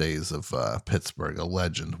mainstays of Pittsburgh, a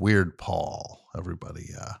legend. Weird Paul,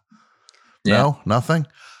 everybody. No, nothing.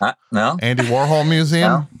 No. Andy Warhol Museum.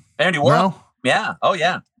 No. Andy Warhol. No? Yeah. Oh,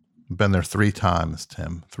 yeah. Been there 3 times,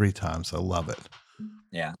 Tim. 3 times. I love it.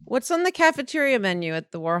 Yeah. What's on the cafeteria menu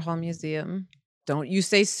at the Warhol Museum? Don't you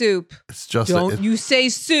say soup. It's just you say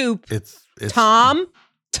soup. It's Tom.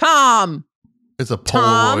 It's a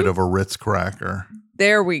Polaroid of a Ritz cracker.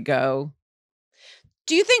 There we go.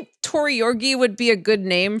 Do you think Tori Yorgi would be a good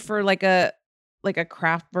name for like a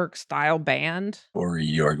Kraftwerk style band? Tori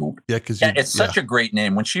Yorgi. Yeah, because it's such a great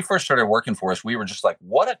name. When she first started working for us, we were just like,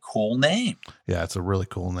 what a cool name. Yeah, it's a really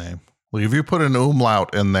cool name. Well, if you put an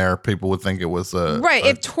umlaut in there, people would think it was right.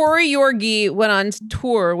 If Tori Yorgi went on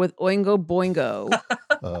tour with Oingo Boingo,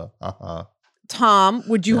 Tom,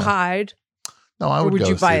 would you hide? No, I would. Or would go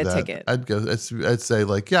you buy see a that. ticket? I'd go. I'd say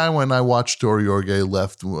like, yeah, when I watched Tori Yorgi,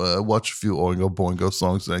 left, watched a few Oingo Boingo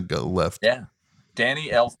songs, and I'd go left. Yeah, Danny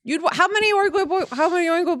Elfman. How many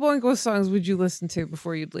Oingo Boingo songs would you listen to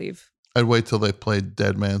before you'd leave? I'd wait till they played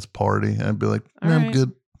Dead Man's Party, and I'd be like, All I'm right.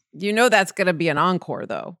 good. You know that's going to be an encore,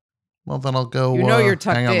 though. Well, then I'll go. You're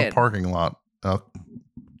tucked hang out in in the parking lot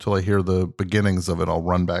till I hear the beginnings of it. I'll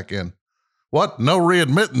run back in. What? No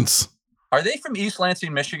readmittance. Are they from East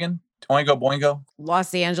Lansing, Michigan? Oingo Boingo?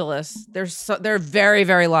 Los Angeles. They're very,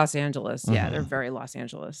 very Los Angeles. Yeah, they're very Los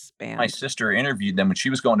Angeles band. My sister interviewed them when she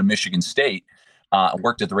was going to Michigan State.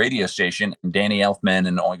 Worked at the radio station, and Danny Elfman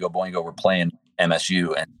and Oingo Boingo were playing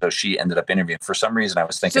MSU, and so she ended up interviewing. For some reason, I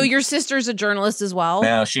was thinking. So your sister's a journalist as well?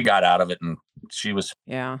 No, she got out of it, and she was.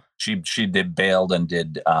 Yeah. She bailed and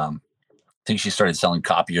did. I think she started selling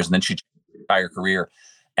copiers, and then she changed her entire career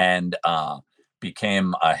and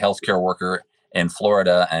became a healthcare worker in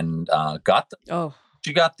Florida, and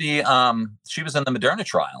she got the she was in the Moderna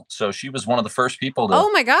trial, so she was one of the first people to.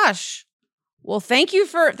 Oh my gosh. Well, thank you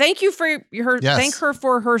for her. Yes. Thank her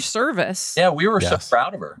for her service. Yeah, we were so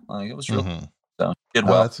proud of her. Like, it was really so did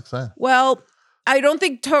well. That's exciting. Well, I don't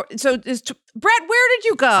think Brett. Where did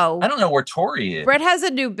you go? I don't know where Tori is. Brett has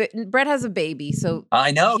a baby, so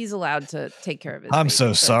I know he's allowed to take care of his. I'm baby,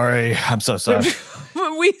 so sorry. I'm so sorry.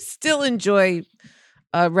 We still enjoy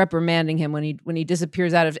reprimanding him when he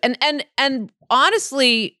disappears out of and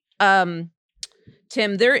honestly,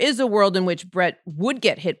 Tim, there is a world in which Brett would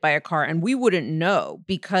get hit by a car and we wouldn't know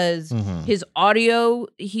because his audio,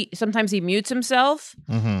 sometimes he mutes himself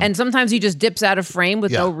and sometimes he just dips out of frame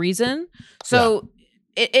with no reason. So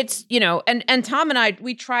it's, and Tom and I,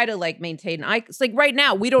 we try to maintain. It's like right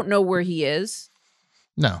now, we don't know where he is.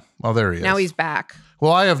 No. Well, there he is. Now he's back.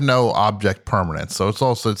 Well, I have no object permanence, so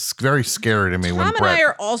it's very scary to me Tom when and Brett. I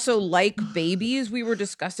are also like babies. We were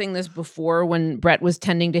discussing this before when Brett was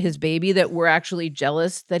tending to his baby, that we're actually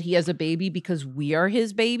jealous that he has a baby because we are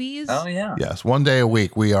his babies. Oh yeah. Yes, one day a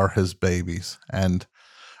week we are his babies, and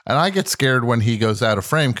I get scared when he goes out of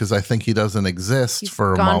frame because I think he doesn't exist He's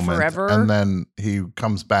for a gone moment, forever. and then he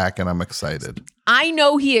comes back, and I'm excited. I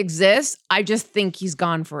know he exists. I just think he's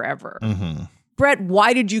gone forever. Mm-hmm. Brett,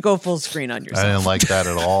 why did you go full screen on I yourself? didn't like that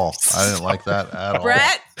at all. I didn't like that at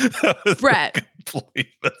all.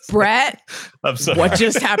 Brett, I'm sorry. What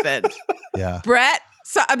just happened? Yeah, Brett,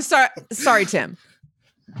 I'm sorry, Tim.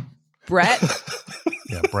 Brett,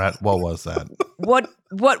 yeah, Brett. What was that?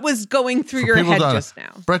 what was going through For your people head don't- just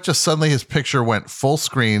now? Brett just suddenly his picture went full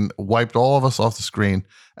screen, wiped all of us off the screen,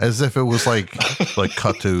 as if it was like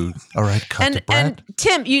cut to Brett. And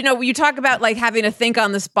Tim, you talk about like having to think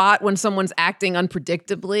on the spot when someone's acting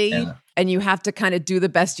unpredictably, Yeah. and you have to kind of do the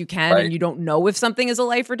best you can, Right. and you don't know if something is a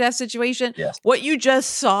life or death situation. Yes. What you just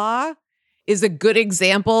saw is a good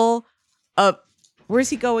example of where's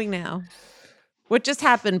he going now? What just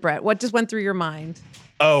happened, Brett? What just went through your mind?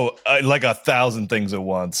 Oh, like 1,000 things at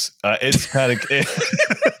once. It's kind of.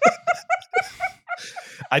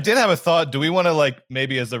 I did have a thought. Do we want to like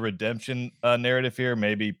maybe as a redemption narrative here,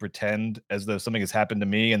 maybe pretend as though something has happened to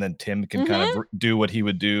me, and then Tim can kind of do what he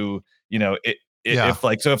would do. Yeah. If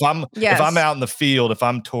like so, if I'm out in the field, if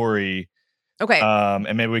I'm Tori, Okay.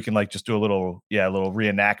 and maybe we can like just do a little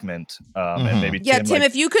reenactment, and maybe Yeah, Tim, like,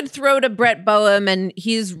 if you could throw to Brett Boehm, and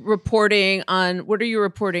he's reporting on, what are you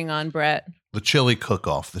reporting on, Brett? The chili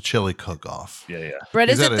cook-off. yeah. Brett,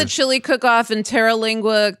 Is is that it the chili cook-off in Terra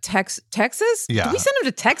Lingua, Texas? Yeah. Did we send him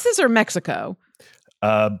to Texas or Mexico?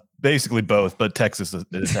 Basically both, but Texas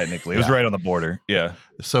is technically. It was right on the border. Yeah.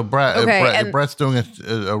 So Brett, Okay, Brett's doing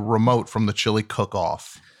a remote from the chili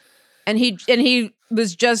cook-off. And he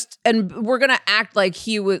was just, and we're gonna act like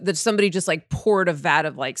that somebody just like poured a vat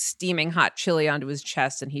of like steaming hot chili onto his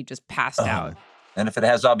chest, and he just passed out. And if it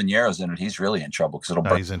has habaneros in it, he's really in trouble because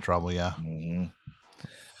it'll He's in trouble. Yeah. Mm-hmm.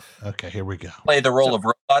 Okay, here we go. play the role of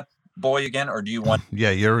robot boy again, or do you want? Yeah,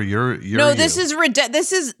 you're. No, this is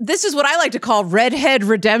what I like to call redhead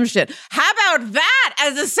redemption. How about that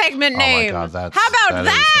as a segment name? Oh my God, How about that?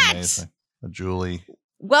 that? Is amazing. Julie,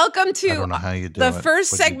 Welcome I to don't know how you do the it,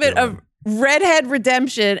 first but you segment do of it. Redhead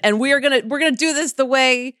Redemption, and we're gonna do this the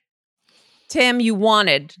way Tim you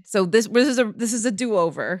wanted. So this is a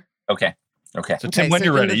do-over. Okay. So Tim, when so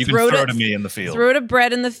you're then ready, you can throw throw to- to me in the field. Throw to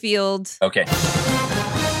Brett in the field. Okay.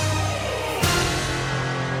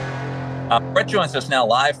 Brett joins us now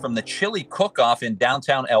live from the Chili Cook-Off in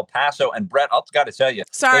downtown El Paso. And Brett, I've got to tell you.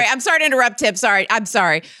 Sorry, I'm sorry to interrupt, Tim. I'm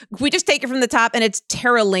sorry. Can we just take it from the top? And it's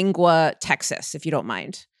Terra Lingua, Texas, if you don't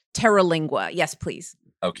mind. Terra Lingua. Yes, please.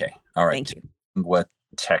 Okay. All right. Thank you. What,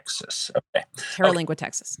 Texas? Okay. Terra Lingua,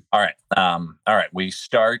 Texas. All right. All right. We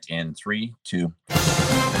start in 3, 2.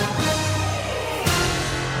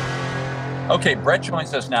 Okay, Brett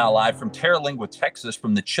joins us now live from Terra Lingua, Texas,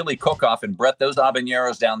 from the Chili Cook-Off. And Brett, those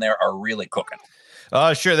habaneros down there are really cooking.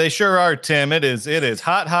 Sure, they sure are, Tim. It is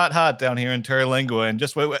hot down here in Terra Lingua. And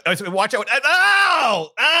just wait, watch out! Ow!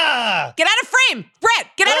 Ah! Get out of frame, Brett.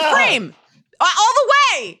 Get out of frame. All the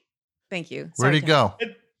way. Thank you. Where'd he go?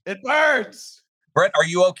 It burns. Brett, are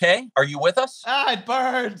you okay? Are you with us? It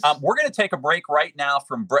burns. We're going to take a break right now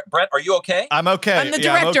from Brett. Brett, are you okay? I'm okay. I'm the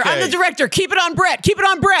Yeah, director. I'm the director. Keep it on Brett. Keep it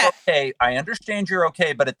on Brett. Okay, I understand you're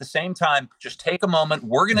okay, but at the same time, just take a moment.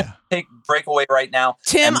 We're going to take breakaway right now.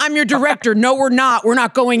 Tim, And- I'm your director. No, we're not. We're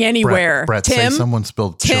not going anywhere. Brett, Tim, say someone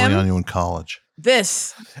spilled chili Tim? on you in college.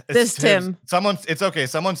 this Tim. It's okay.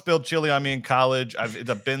 Someone spilled chili on me in college.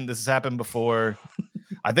 This has happened before.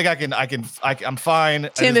 I think I'm fine.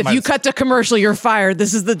 Tim, if you cut to commercial, you're fired.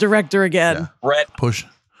 This is the director again. Yeah. Brett,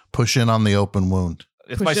 Push in on the open wound.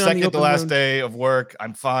 it's push my it on the second to open last wound. day of work.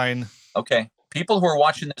 I'm fine. okay. People who are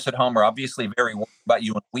watching this at home are obviously very worried about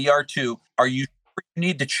you, and we are too. Are you sure you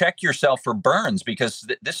need to check yourself for burns? Because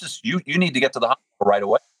this is you need to get to the hospital right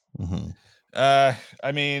away. Mm-hmm.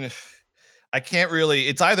 I mean, I can't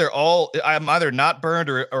really. I'm either not burned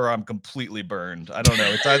or I'm completely burned. I don't know.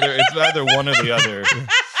 It's either one or the other.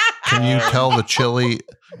 Can you tell the chili?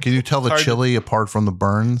 Can you tell the Hard to- chili apart from the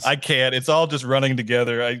burns? I can't. It's all just running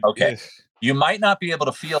together. Okay. You might not be able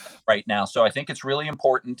to feel it right now, so I think it's really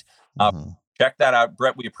important. Mhm. Check that out,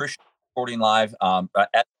 Brett. We appreciate reporting live.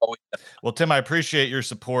 As always, Well, Tim, I appreciate your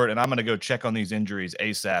support, and I'm going to go check on these injuries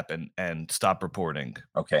ASAP and stop reporting.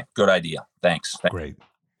 okay, good idea. Thanks. Great.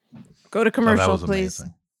 Go to Oh, that commercial, was please.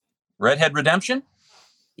 amazing. Redhead Redemption.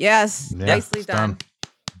 Yes. Yeah, Nicely it's done.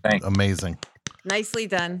 Thanks. Amazing. Nicely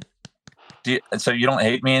done. So you don't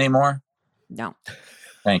hate me anymore? No.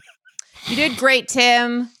 Thank You did great,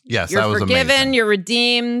 Tim. Yes, You're that was forgiven. amazing. You're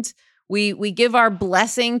redeemed. We give our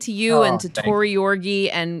blessing to you and to thank Tori Yorgi,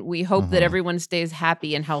 and we hope that Mhm. everyone stays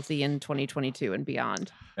happy and healthy in 2022 and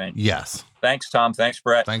beyond. Yes. Thanks, Tom. Thanks,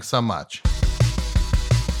 Brett. Thanks so much.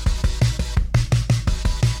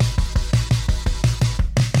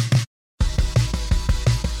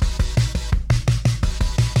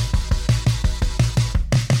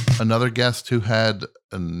 Another guest who had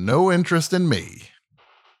no interest in me.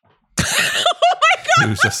 He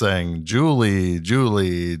was just saying, Julie,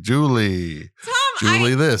 Julie, Julie, Tom,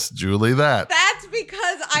 Julie this, Julie that. That's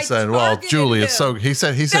because He said, "Well, Julie, it's so." He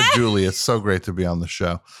said, "Julie, it's so great to be on the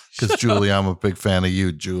show because Julie, I'm a big fan of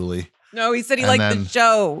you, Julie." No, he said he And liked then- the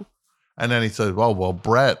show. And then he said, "Well,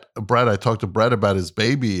 Brett, I talked to Brett about his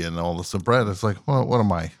baby and all this." And Brett, it's like, well, what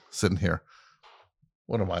am I sitting here?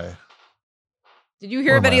 What am I? Did you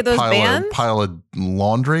hear of any of those bands? Pile of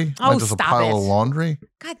laundry? Am I Oh, just stop a pile it. of laundry?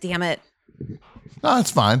 God damn it. No,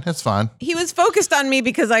 it's fine. It's fine. He was focused on me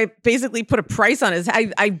because I basically put a price on his.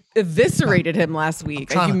 I eviscerated him last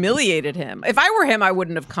week. I trying to- humiliated him. If I were him, I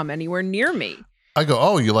wouldn't have come anywhere near me. I go,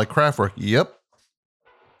 "Oh, you like Kraftwerk?" Yep.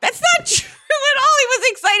 That's not true at all. He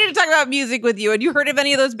was excited to talk about music with you. Had you heard of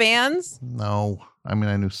any of those bands? No, I mean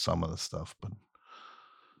I knew some of the stuff, but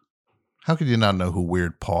how could you not know who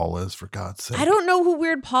Weird Paul is? For God's sake! I don't know who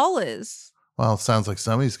Weird Paul is. Well, it sounds like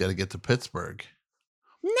somebody's got to get to Pittsburgh.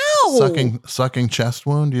 No. Sucking chest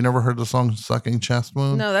wound. You never heard the song "Sucking Chest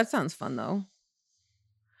Wound"? No, that sounds fun though.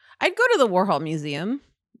 I'd go to the Warhol Museum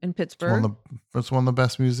in Pittsburgh. It's one of the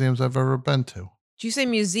best museums I've ever been to. Do you say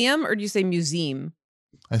museum or do you say museum?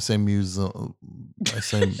 I say museum.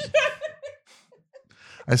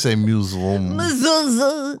 I say museum.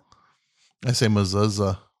 I say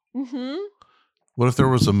mezuzah. Mm-hmm. What if there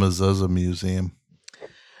was a mezuzah museum?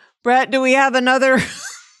 Brett, do we have another?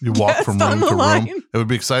 You walk Guest from on room the to line. room. It would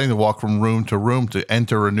be exciting to walk from room to room to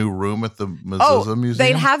enter a new room at the mezuzah museum.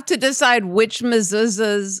 They'd have to decide which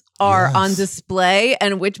mezuzahs are on Yes. display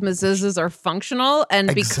and which mezuzahs are functional. And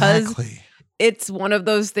because Exactly. it's one of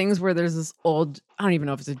those things where there's this old, I don't even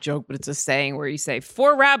know if it's a joke, but it's a saying where you say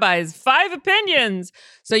 4 rabbis, 5 opinions.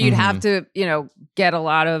 So you'd have to, get a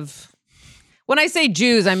lot of, when I say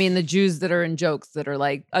Jews, I mean the Jews that are in jokes that are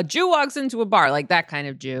like, a Jew walks into a bar, like that kind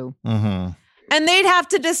of Jew. Mm-hmm. And they'd have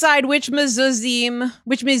to decide which mezuzot,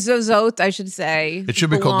 I should say. It should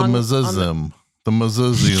be called the belong on mezuzim. The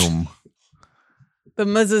mezuzim. The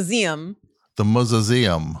mezuzim. The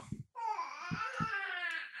mezuzim.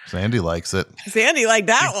 Sandy likes it. Sandy liked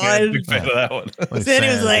that one. Big fan of that one. Like Sandy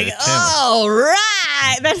was like, all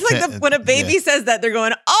right. That's like when a baby says that, they're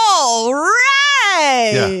going, all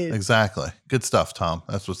right. Yeah, exactly. Good stuff, Tom.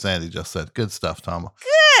 That's what Sandy just said. Good stuff, Tom.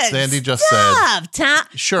 Good Sandy just stuff, Tom.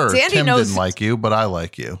 Sure, Sandy Tim knows- didn't like you, but I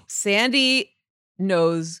like you. Sandy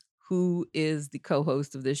knows who is the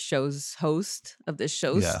co-host of this show's host of this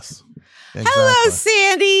show. Yes. Hello, Exactly.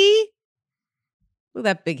 Sandy. Look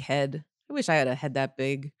at that big head. I wish I had a head that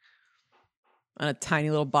big on a tiny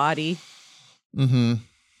little body. Mm-hmm.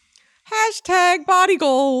 Hashtag body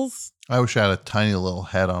goals. I wish I had a tiny little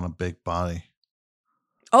head on a big body.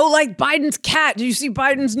 Oh, like Biden's cat. Did you see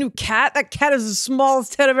Biden's new cat? That cat is the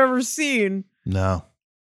smallest head I've ever seen. No.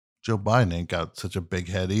 Joe Biden ain't got such a big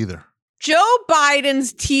head either. Joe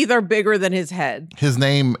Biden's teeth are bigger than his head. His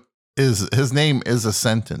name is a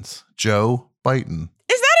sentence. Joe Biden.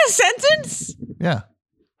 Is that a sentence? Yeah,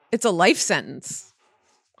 It's a life sentence.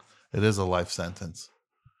 it is a life sentence.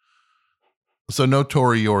 So no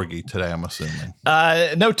Tori Yorgi today, I'm assuming.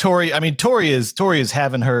 No, Tori. I mean, Tori is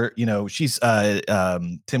having her, she's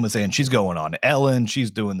Tim was saying she's going on Ellen.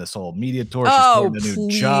 She's doing this whole media tour. She's Oh, starting a new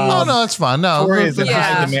please. job. Oh no, that's fine. No, Tori is in Yeah.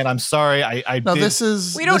 high demand. I'm sorry. I no, did- this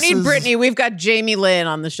is We don't this need is- Brittany. We've got Jamie Lynn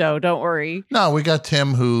on the show. Don't worry. No, we got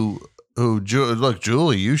Tim who look,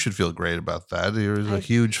 Julie, you should feel great about that. He's a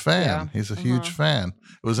huge fan. yeah. He's a huge fan.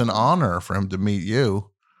 It was an honor for him to meet you.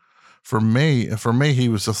 For me, he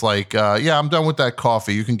was just like, yeah, I'm done with that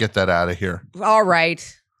coffee. You can get that out of here. All right.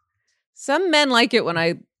 Some men like it when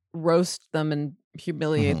I roast them and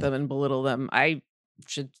humiliate them and belittle them. I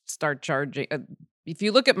should start charging. If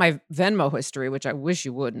you look at my Venmo history, which I wish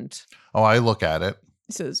you wouldn't, Oh, I look at it.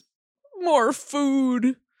 it says more food.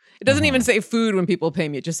 It doesn't even say food when people pay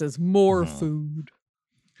me. It just says more food.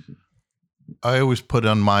 I always put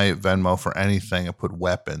on my Venmo for anything. I put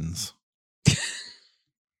weapons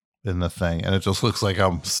in the thing, and it just looks like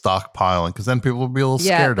I'm stockpiling because then people will be a little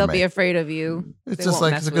Yeah, scared they'll of me. be afraid of you. It's They just won't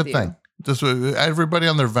like mess it's a with good you. thing. Just everybody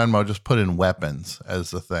on their Venmo just put in weapons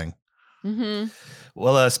as the thing. Mm-hmm.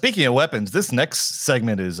 Well, speaking of weapons, this next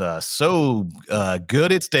segment is so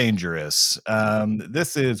good it's dangerous.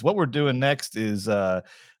 This is what we're doing next is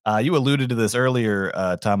you alluded to this earlier,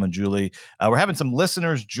 Tom and Julie. We're having some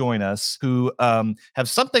listeners join us who have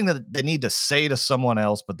something that they need to say to someone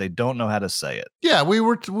else, but they don't know how to say it. Yeah, we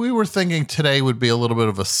were thinking today would be a little bit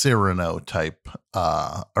of a Cyrano type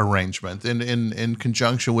arrangement in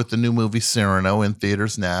conjunction with the new movie Cyrano in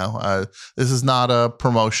theaters now. This is not a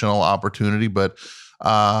promotional opportunity, but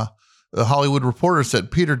the Hollywood Reporter said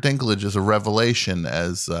Peter Dinklage is a revelation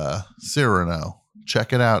as Cyrano.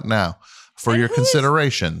 Check it out now for your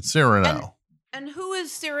consideration. Cyrano. And who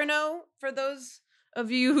is Cyrano for those of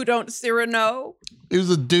you who don't Cyrano? He was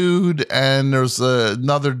a dude, and there's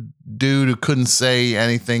another dude who couldn't say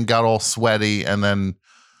anything, got all sweaty, and then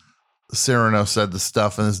Cyrano said the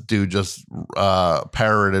stuff, and this dude just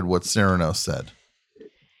parroted what Cyrano said.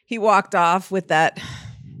 He walked off with that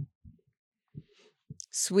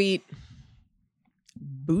sweet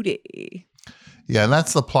booty. Yeah, and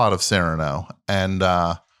that's the plot of Cyrano. And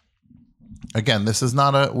again, this is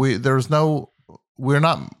not no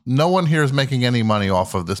one here is making any money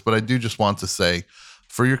off of this, but I do just want to say,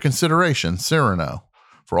 for your consideration, Cyrano,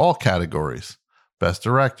 for all categories: Best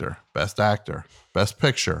Director, Best Actor, Best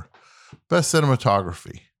Picture, Best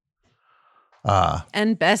Cinematography,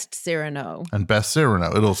 and Best Cyrano. And Best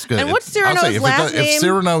Cyrano. And what's Cyrano's last name? If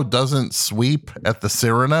Cyrano doesn't sweep at the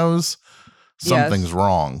Cyranos, something's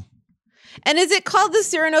wrong. And is it called the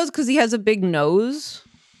Cyranos because he has a big nose?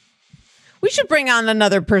 We should bring on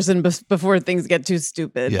another person before things get too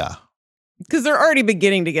stupid. Yeah. Because they're already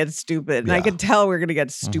beginning to get stupid. And I Yeah. could tell we're going to get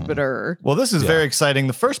stupider. Well, this is very exciting.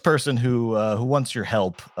 The first person who wants your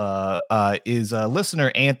help is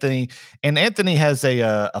listener Anthony, and Anthony has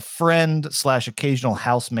a friend / occasional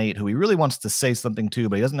housemate who he really wants to say something to,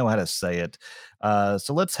 but he doesn't know how to say it.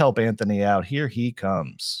 So let's help Anthony out. Here he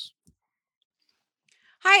comes.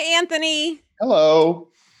 Hi, Anthony. Hello.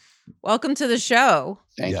 Welcome to the show.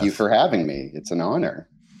 Thank you for having me. It's an honor.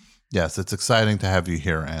 Yes, it's exciting to have you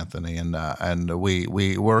here, Anthony, and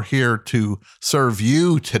we're here to serve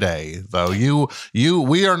you today. Though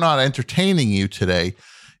we are not entertaining you today.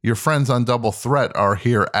 Your friends on Double Threat are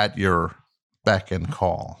here at your beck and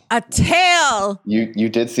call. A tail. You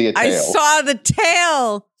did see a tail. I saw the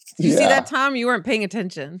tail. Did you see Yeah. that, Tom? You weren't paying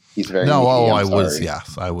attention. He's very No, needy. I I'm was. sorry.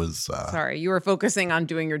 Yes, I was. Sorry, you were focusing on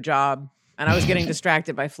doing your job. And I was getting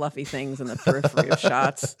distracted by fluffy things in the periphery of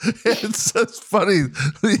shots. It's just funny.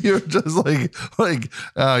 You're just like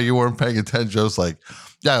you weren't paying attention. I was like,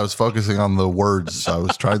 yeah, I was focusing on the words I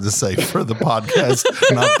was trying to say for the podcast,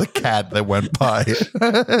 not the cat that went by.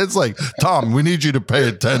 It's like, Tom, we need you to pay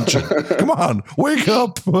attention. Come on, wake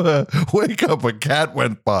up. Wake up. A cat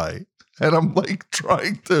went by. And I'm like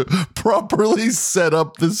trying to properly set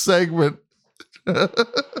up the segment.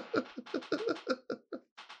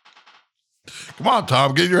 Come on,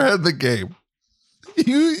 Tom, get your head in the game.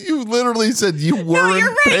 You literally said you weren't You're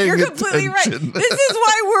right. paying You're completely attention. right. This is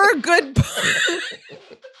why we're a good.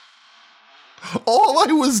 All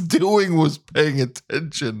I was doing was paying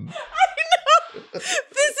attention. This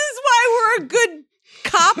is why we're a good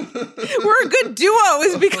cop. We're a good duo,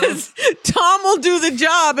 is because Tom will do the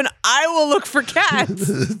job and I will look for cats.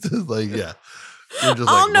 It's just like, yeah. You're just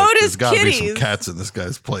I'll like, look, notice there's gotta be kitties. some cats in this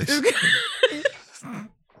guy's place.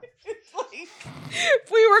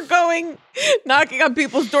 If we were going knocking on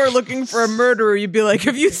people's door looking for a murderer, you'd be like,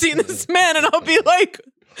 "Have you seen this man?" And I'll be like,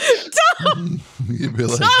 "Tom, You'd be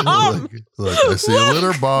like, Tom, look, I see a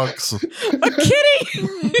litter box. a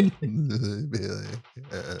kitty."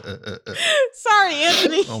 Sorry,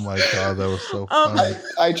 Anthony. Oh my God, that was so funny.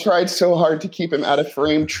 I tried so hard to keep him out of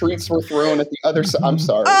frame. Treats were thrown at the other side. I'm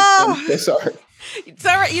sorry. Oh. I'm so sorry. It's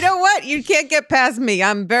all right. You know what? You can't get past me.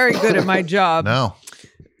 I'm very good at my job. No.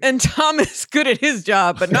 And Tom is good at his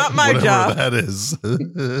job, but not my Whatever job. that is.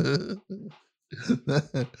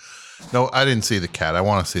 No, I didn't see the cat. I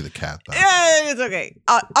want to see the cat though. Yeah, it's okay.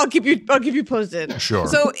 I'll keep you posted. Sure.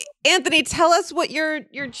 So, Anthony, tell us what you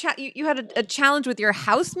had a challenge with your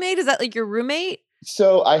housemate. Is that like your roommate?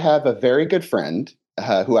 So I have a very good friend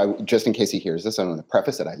who just in case he hears this, I want to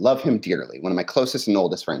preface that I love him dearly. One of my closest and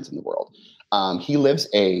oldest friends in the world. He lives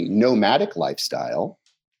a nomadic lifestyle.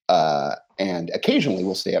 And occasionally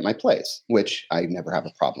will stay at my place, which I never have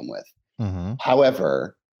a problem with. Mm-hmm.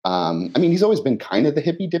 However, he's always been kind of the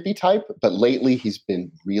hippy dippy type, but lately he's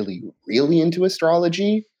been really, really into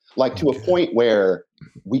astrology, like to a point where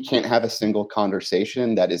we can't have a single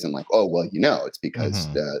conversation that isn't like, oh, well, it's because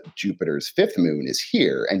Jupiter's fifth moon is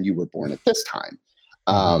here and you were born at this time,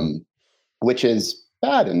 which is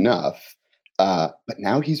bad enough. But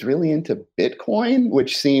now he's really into Bitcoin,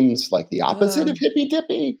 which seems like the opposite of hippy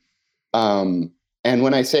dippy. And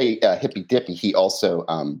when I say hippy dippy, he also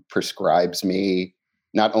prescribes me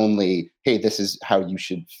not only, hey, this is how you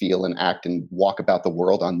should feel and act and walk about the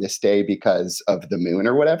world on this day because of the moon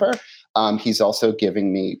or whatever. He's also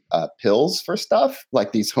giving me pills for stuff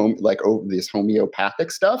like this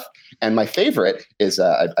homeopathic stuff. And my favorite is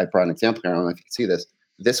I brought an example here. I don't know if you can see this.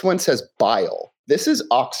 This one says bile. This is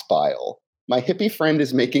ox bile. My hippie friend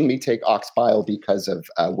is making me take ox bile because of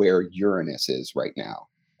where Uranus is right now.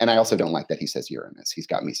 And I also don't like that he says Uranus. He's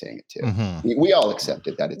got me saying it too. Mm-hmm. We all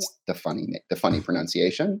accepted that it's the funny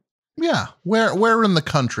pronunciation. Yeah. Where in the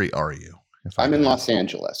country are you? I'm in Los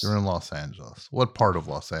Angeles. You're in Los Angeles. What part of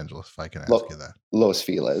Los Angeles, if I can ask you that? Los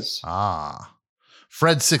Feliz. Ah.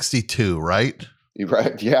 Fred 62, right?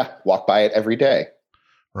 Right. Yeah. Walk by it every day.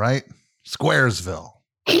 Right? Squaresville.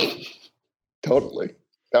 Totally.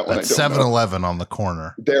 That one. That's 7-Eleven on the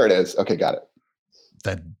corner. There it is. Okay, got it.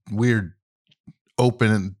 That weird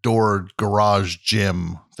open door garage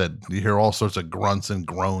gym that you hear all sorts of grunts and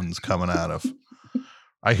groans coming out of.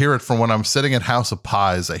 I hear it from when I'm sitting at House of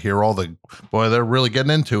Pies. I hear they're really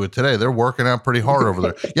getting into it today. They're working out pretty hard over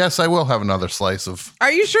there. Yes, I will have another slice of.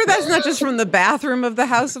 Are you sure that's not just from the bathroom of the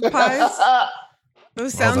House of Pies?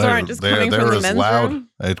 Those sounds aren't just coming from the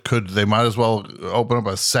men's room. They might as well open up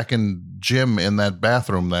a second gym in that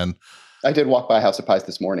bathroom then. I did walk by House of Pies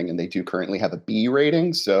this morning, and they do currently have a B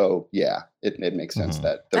rating. So yeah, it makes sense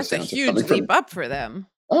that that's a huge leap up for them.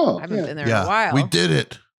 Oh, I haven't been there in a while. We did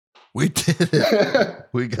it. We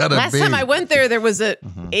got a Last B. time I went there was a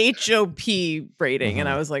HOP rating, and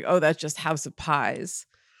I was like, oh, that's just House of Pies.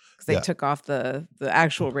 Because they took off the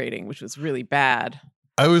actual rating, which was really bad.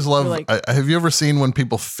 I always love, have you ever seen when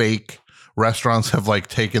people fake restaurants have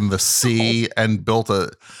taken the C and built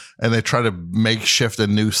and they try to makeshift a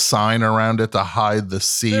new sign around it to hide the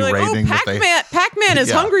C rating? Pac-Man is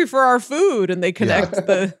hungry for our food, and they connect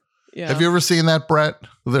the... Yeah. Have you ever seen that, Brett?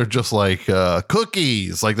 They're just like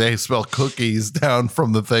cookies. Like they spell cookies down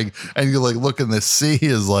from the thing. And you look and the C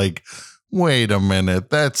is wait a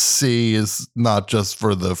minute. That C is not just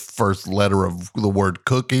for the first letter of the word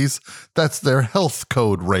cookies. That's their health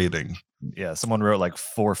code rating. Yeah, someone wrote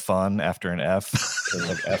for fun after an F.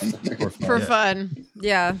 F for fun. For fun.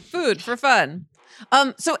 Yeah, food for fun.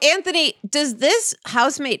 So Anthony, does this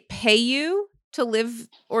housemate pay you to live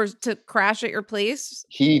or to crash at your place?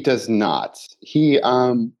 He does not.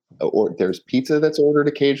 Or there's pizza that's ordered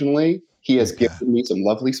occasionally. He has given me some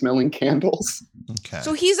lovely smelling candles. Okay.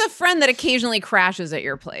 So he's a friend that occasionally crashes at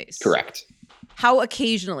your place. Correct. How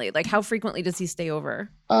occasionally? How frequently does he stay over?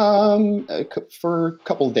 For a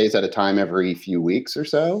couple of days at a time, every few weeks or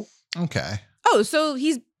so. Okay. Oh, so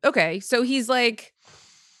he's okay. So he's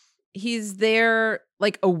he's there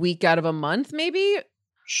a week out of a month, maybe.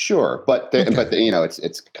 Sure, but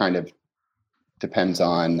it's kind of depends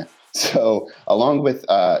on. So along with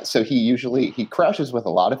so he crashes with a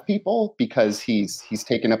lot of people because he's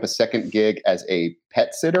taken up a second gig as a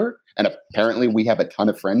pet sitter, and apparently we have a ton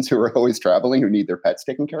of friends who are always traveling who need their pets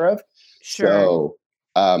taken care of. Sure. So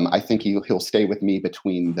I think he'll stay with me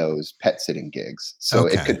between those pet sitting gigs. So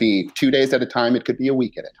it could be 2 days at a time. It could be a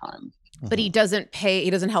week at a time. But he doesn't pay. He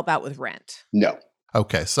doesn't help out with rent. No.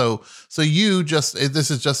 Okay, so you this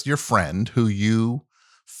is just your friend who you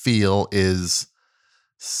feel is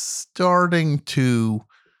starting to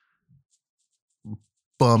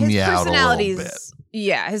bum you out a little bit.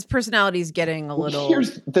 Yeah, his personality's getting a little.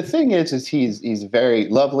 Here's the thing: is he's very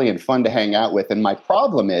lovely and fun to hang out with, and my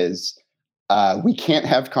problem is we can't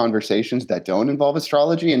have conversations that don't involve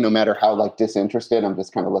astrology. And no matter how disinterested, I'm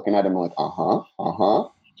just kind of looking at him like,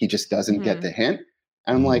 He just doesn't get the hint,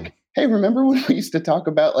 and I'm like, hey, remember when we used to talk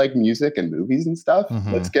about music and movies and stuff?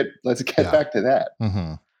 Let's get back to that.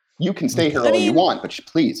 You can stay here all you want, but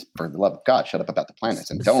please, for the love of God, shut up about the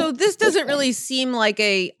planets and don't. So this doesn't really seem like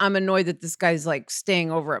I'm annoyed that this guy's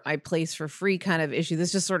staying over at my place for free kind of issue.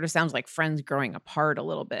 This just sort of sounds like friends growing apart a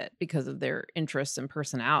little bit because of their interests and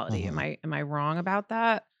personality. Am I wrong about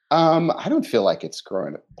that? I don't feel like it's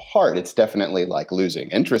growing apart. It's definitely losing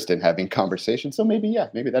interest in having conversations. So maybe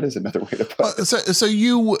that is another way to put it. So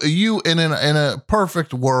you in a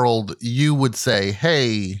perfect world, you would say,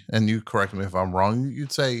 hey, and you correct me if I'm wrong.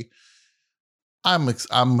 You'd say,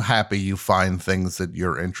 I'm happy you find things that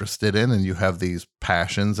you're interested in and you have these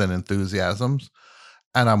passions and enthusiasms,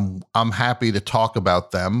 and I'm happy to talk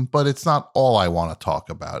about them, but it's not all I want to talk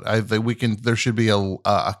about. I think there should be a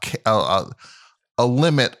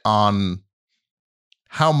limit on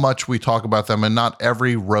how much we talk about them, and not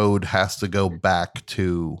every road has to go back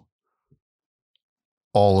to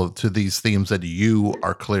these themes that you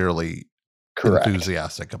are clearly Correct.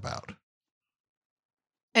 enthusiastic about.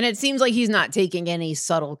 And it seems like he's not taking any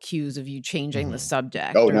subtle cues of you changing the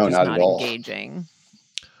subject. Oh, or no, just not at all. engaging.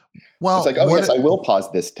 Well, It's like, oh, yes, I will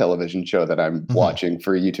pause this television show that I'm Mhm. watching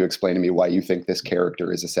for you to explain to me why you think this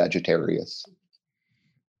character is a Sagittarius.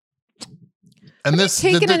 and this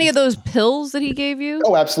Taken any of those pills that he gave you?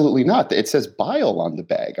 Oh, absolutely not. It says bile on the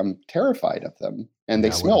bag. I'm terrified of them, and they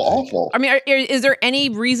Yeah, I smell wouldn't take awful. I mean, is there any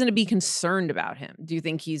reason to be concerned about him? Do you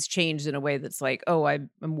think he's changed in a way that's like, oh, I'm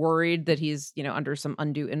worried that he's, under some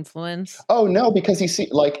undue influence? Oh no, because he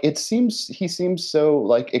seems so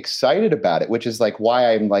like excited about it, which is like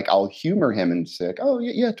why I'm like I'll humor him and say, like, oh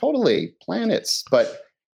yeah, totally planets, but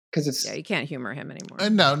because it's Yeah, you can't humor him anymore.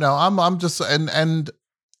 no, I'm just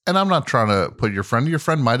and I'm not trying to put your friend. Your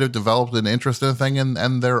friend might have developed an interest in a thing,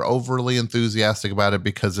 and they're overly enthusiastic about it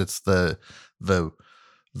because it's the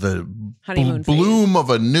Honeymoon phase. bloom of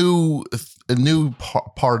a new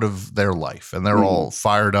part of their life, and they're all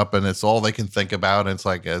fired up, and it's all they can think about. And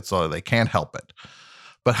it's all they can't help it.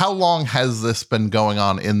 But how long has this been going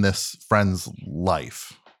on in this friend's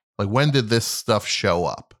life? Like, when did this stuff show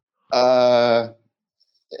up?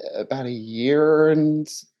 about a year and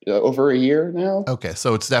over a year now. Okay,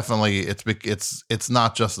 so it's definitely it's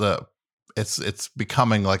not just it's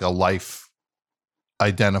becoming like a life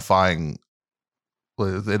identifying.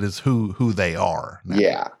 It is who they are now.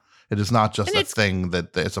 Yeah, it is not just And a it's- thing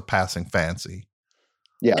that it's a passing fancy.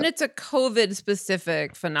 yeah. And it's a COVID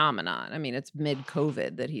specific phenomenon. I mean, it's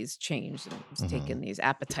mid-COVID that he's changed and he's taken these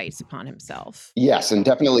appetites upon himself. Yes, and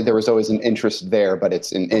definitely there was always an interest there, but it's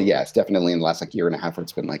definitely in the last like year and a half where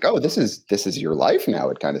it's been like, oh, this is your life now.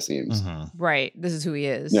 It kind of seems. Right. This is who he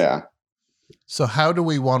is. Yeah. So how do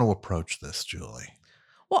we want to approach this, Julie?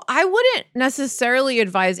 Well, I wouldn't necessarily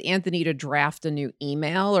advise Anthony to draft a new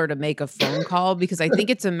email or to make a phone call because I think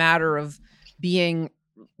it's a matter of being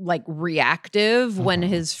like reactive when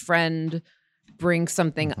his friend brings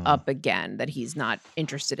something up again that he's not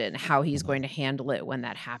interested in, how he's going to handle it when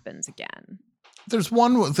that happens again. There's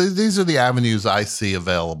one. These are the avenues I see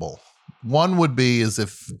available. One would be is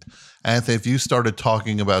if Anthony, if you started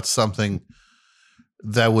talking about something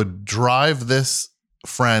that would drive this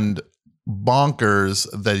friend bonkers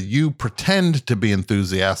that you pretend to be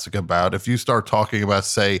enthusiastic about. If you start talking about,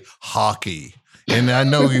 say, hockey, and I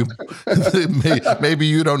know you maybe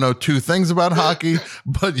you don't know two things about hockey,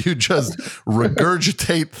 but you just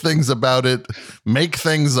regurgitate things about it, make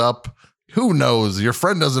things up. Who knows? Your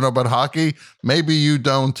friend doesn't know about hockey. Maybe you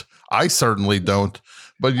don't. I certainly don't.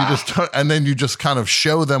 But you just and then you just kind of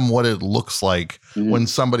show them what it looks like when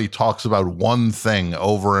somebody talks about one thing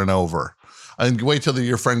over and over. And wait till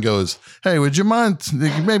your friend goes, hey, would you mind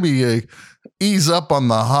maybe ease up on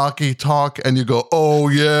the hockey talk? And you go, oh,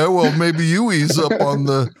 yeah, well, maybe you ease up on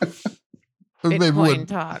the Bitcoin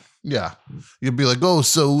talk. Yeah. You'd be like, oh,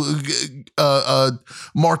 so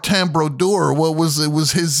Martin Brodeur, what was it?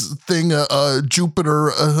 Was his thing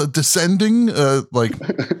Jupiter descending?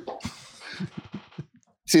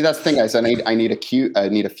 See, that's the thing, guys. I need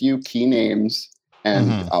a few key names,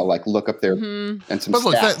 and I'll like look up their and some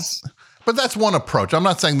stats. But that's one approach. I'm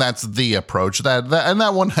not saying that's the approach. That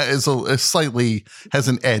one has has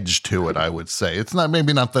an edge to it. I would say it's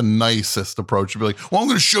maybe not the nicest approach to be like, well, I'm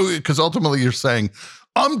going to show you because ultimately you're saying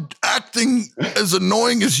I'm acting as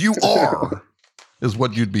annoying as you are, is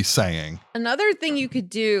what you'd be saying. Another thing you could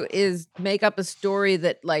do is make up a story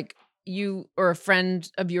that like you or a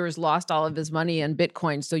friend of yours lost all of his money in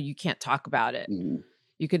Bitcoin, so you can't talk about it.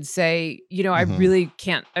 You could say, I really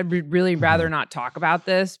can't, I'd really rather not talk about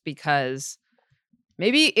this because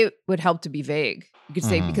maybe it would help to be vague. You could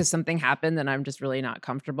say because something happened and I'm just really not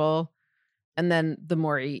comfortable. And then the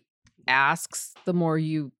more he asks, the more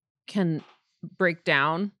you can break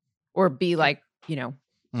down or be like,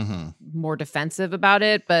 more defensive about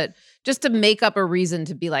it. But just to make up a reason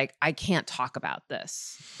to be like, I can't talk about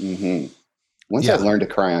this. Once I learn to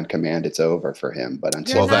cry on command, it's over for him. But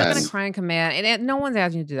until You're not then, going to cry on command. And no one's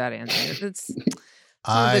asking you to do that, Anthony. It's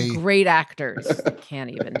some of the great actors can't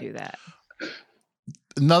even do that.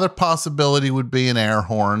 Another possibility would be an air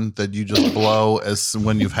horn that you just blow as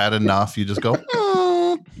when you've had enough. You just go,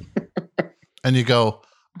 and you go,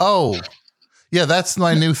 oh, yeah, that's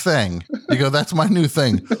my new thing. You go, that's my new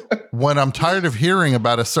thing. When I'm tired of hearing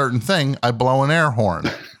about a certain thing, I blow an air horn.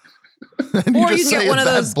 And or you get one of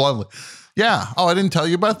those bluntly. Yeah. Oh, I didn't tell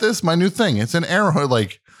you about this. My new thing. It's an air horn.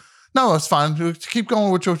 Like, no, it's fine. Keep going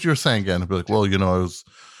with what you were saying again. I'd be like, well, I was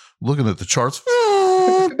looking at the charts.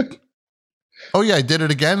 Oh yeah, I did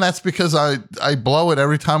it again. That's because I blow it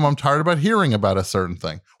every time I'm tired about hearing about a certain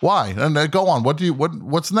thing. Why? And go on.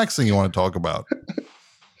 What's the next thing you want to talk about?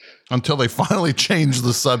 until they finally change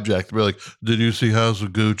the subject. Be like, did you see House of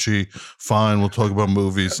Gucci? Fine, we'll talk about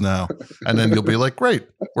movies now. And then you'll be like, great,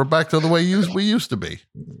 we're back to the way we used to be.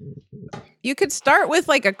 You could start with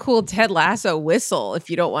like a cool Ted Lasso whistle if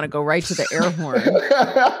you don't want to go right to the air horn.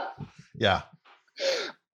 Yeah.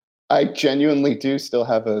 I genuinely do still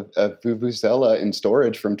have a Vuvuzela in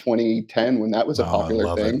storage from 2010 when that was a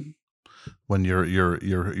popular thing. It. When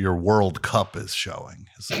your World Cup is showing,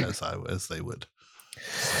 as they would.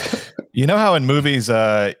 You know how in movies,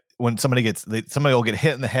 when somebody will get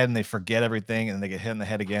hit in the head and they forget everything, and they get hit in the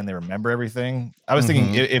head again, they remember everything. I was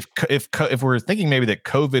thinking if we're thinking maybe that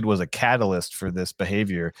COVID was a catalyst for this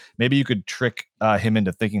behavior, maybe you could trick him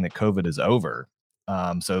into thinking that COVID is over.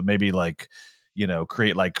 So maybe like,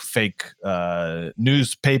 create like fake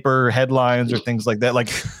newspaper headlines or things like that. Like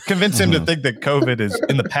convince him to think that COVID is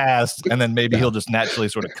in the past, and then maybe he'll just naturally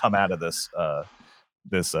sort of come out of this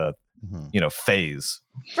phase.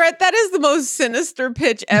 Brett, that is the most sinister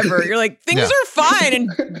pitch ever. You're like, things are fine,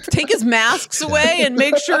 and take his masks away and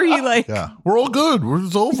make sure he we're all good.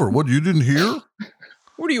 It's over. What, you didn't hear?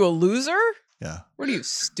 What are you, a loser? Yeah. What are you,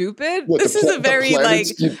 stupid? What, this is a very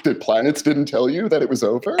the planets didn't tell you that it was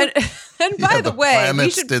over? And by the way,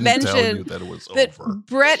 we should mention that it was that over.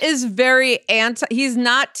 Brett is very he's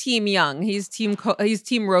not Team Young. He's Team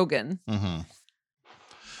Rogan. Mm-hmm.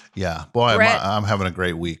 Yeah. Boy, Brett, I'm having a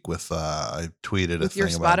great week with I tweeted with a your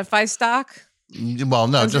thing Spotify stock? Well,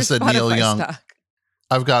 no, How's just your that Neil Spotify Young. stock?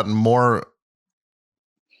 I've gotten more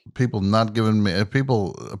people not giving me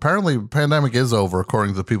apparently pandemic is over,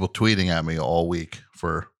 according to people tweeting at me all week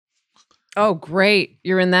for. Oh, great.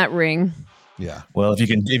 You're in that ring. Yeah. Well, if you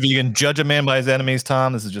can judge a man by his enemies,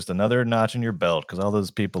 Tom, this is just another notch in your belt, because all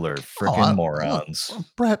those people are freaking morons. Look,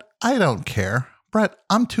 Brett, I don't care. Brett,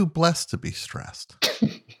 I'm too blessed to be stressed.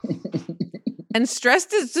 And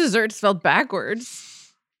stressed is dessert spelled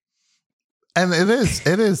backwards. And it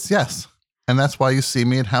is, yes. And that's why you see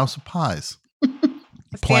me at House of Pies.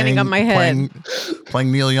 Standing on my head.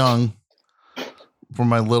 Playing Neil Young for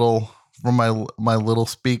my little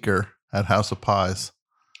speaker at House of Pies.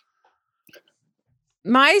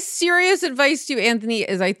 My serious advice to you, Anthony,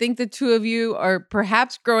 is I think the two of you are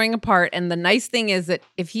perhaps growing apart. And the nice thing is that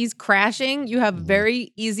if he's crashing, you have a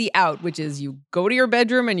very easy out, which is you go to your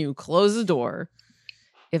bedroom and you close the door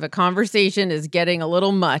if a conversation is getting a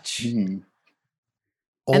little much. Mm-hmm.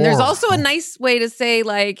 And there's also a nice way to say,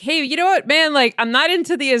 like, hey, you know what, man? Like, I'm not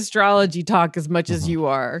into the astrology talk as much as you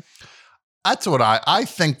are. That's what I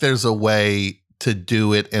think there's a way to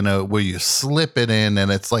do it where you slip it in,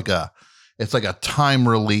 and it's like a time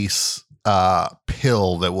release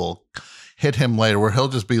pill that will hit him later, where he'll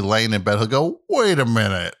just be laying in bed. He'll go, wait a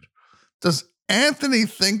minute. Does Anthony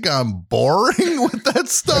think I'm boring with that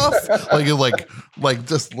stuff?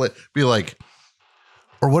 Be like,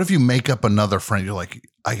 or what if you make up another friend? You're like,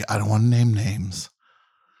 I don't want to name names,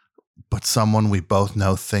 but someone we both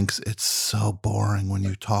know thinks it's so boring when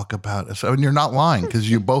you talk about it. So, and you're not lying, because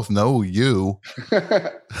you both know you.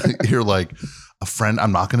 You're like, a friend,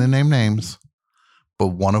 I'm not going to name names, but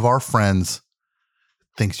one of our friends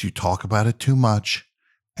thinks you talk about it too much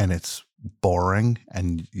and it's boring,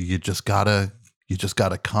 and you just gotta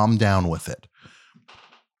calm down with it.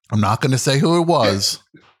 I'm not going to say who it was.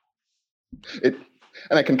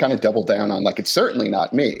 And I can kind of double down on, like, it's certainly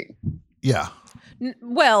not me. Yeah.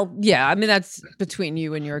 Well, yeah. I mean, that's between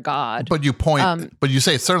you and your God. But you point, but you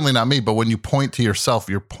say it's certainly not me. But when you point to yourself,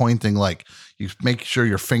 you're pointing, like, you make sure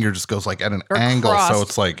your finger just goes like at an angle. So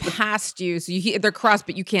it's like past you. So they're crossed,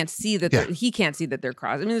 but you can't see that. He can't see that they're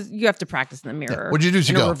crossed. I mean, you have to practice in the mirror. What'd you do?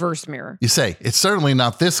 You go reverse mirror. You say it's certainly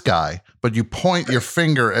not this guy, but you point your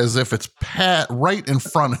finger as if it's right in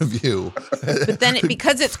front of you. But then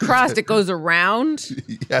because it's crossed, it goes around.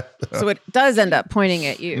 Yeah. So it does end up pointing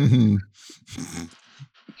at you. Mm-hmm.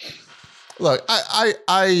 Look,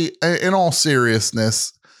 I, in all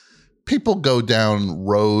seriousness, people go down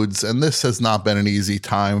roads, and this has not been an easy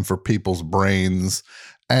time for people's brains,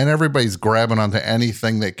 and everybody's grabbing onto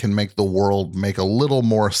anything that can make the world make a little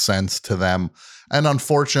more sense to them. And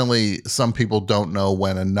unfortunately, some people don't know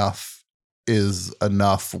when enough is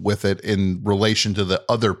enough with it in relation to the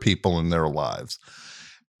other people in their lives.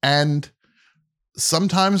 And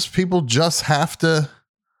sometimes people just have to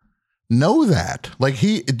know that. Like,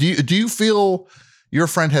 do you feel your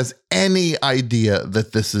friend has any idea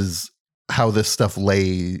that this is how this stuff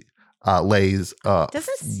lays?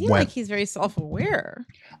 Doesn't seem like he's very self-aware.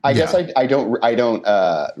 I guess I don't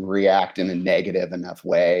react in a negative enough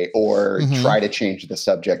way, or try to change the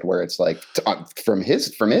subject where it's like from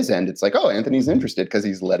his end, it's like, oh, Anthony's interested because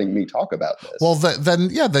he's letting me talk about this. Well, then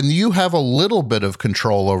you have a little bit of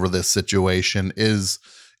control over this situation. Is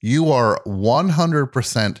You are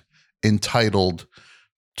 100% entitled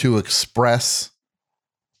to express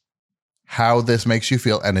how this makes you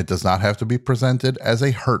feel, and it does not have to be presented as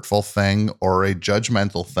a hurtful thing or a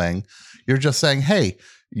judgmental thing. You're just saying, hey,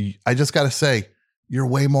 I just got to say, you're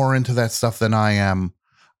way more into that stuff than I am.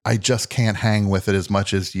 I just can't hang with it as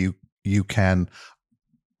much as you can.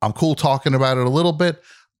 I'm cool talking about it a little bit.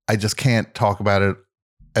 I just can't talk about it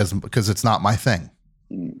because it's not my thing.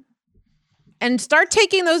 And start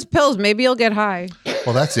taking those pills. Maybe you'll get high.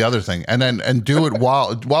 Well, that's the other thing. And do it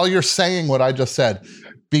while you're saying what I just said.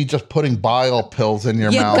 Be just putting bile pills in your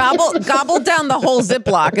mouth. Gobble down the whole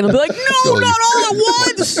Ziploc, and it'll be like, no, not all at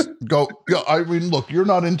once. I mean, look, you're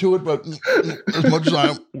not into it, but as much as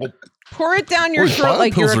I am. Well, pour it down your throat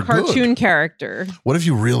like you're a cartoon character. What if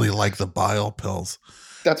you really like the bile pills?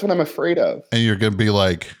 That's what I'm afraid of. And you're gonna be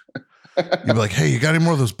like, hey, you got any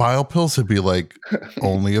more of those bile pills? It'd be like,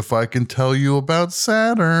 only if I can tell you about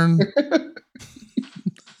Saturn.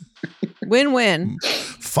 Win-win.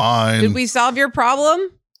 Fine. Did we solve your problem?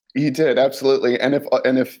 You did, absolutely. And if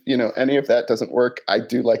any of that doesn't work, I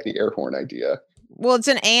do like the air horn idea. Well, it's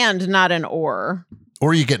an and, not an or.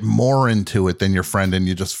 Or you get more into it than your friend and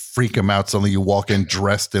you just freak him out. Suddenly you walk in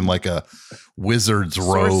dressed in like a wizard's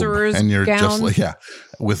robe and you're just like,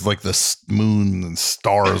 with like the moon and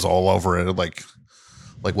stars all over it. Like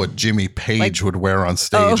what Jimmy Page would wear on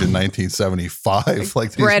stage in 1975.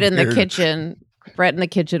 Like Brett in the kitchen. Brett in the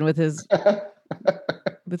kitchen with his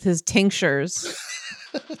tinctures.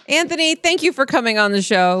 Anthony, thank you for coming on the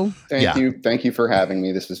show. Thank you for having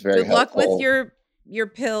me. This was very helpful. Good luck with your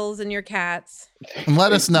pills and your cats. And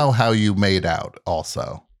let us know how you made out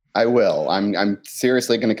also. I will. I'm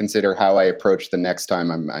seriously going to consider how I approach the next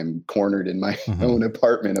time I'm cornered in my own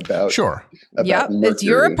apartment about. Sure. It's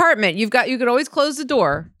your apartment. You could always close the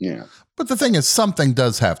door. Yeah. But the thing is, something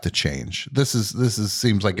does have to change. This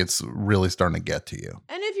seems like it's really starting to get to you.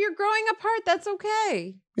 And if you're growing apart, that's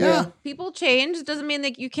okay. Yeah. People change. It doesn't mean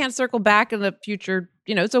that you can't circle back in the future.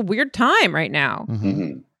 It's a weird time right now.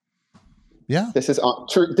 Mm-hmm. Yeah. This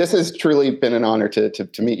has truly been an honor to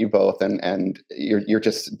meet you both, and you're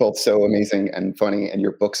just both so amazing and funny, and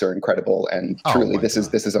your books are incredible, and truly this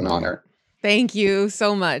is an honor. Thank you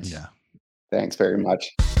so much. Yeah. Thanks very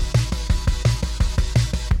much.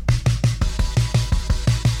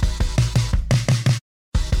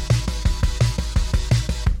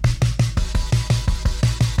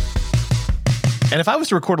 And if I was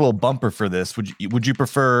to record a little bumper for this, would you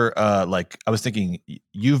prefer I was thinking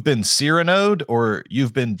you've been Cyrano'd or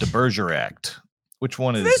you've been de Bergerac? Which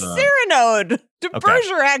one is the Cyrano'd? De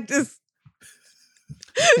Bergerac is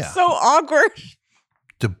so awkward.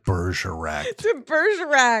 De Bergerac. De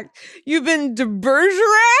Bergerac. You've been de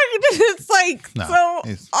Bergerac? It's like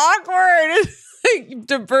awkward. It's like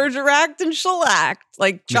de Bergerac and shellacked,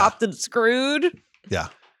 like chopped and screwed. Yeah.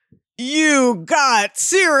 You got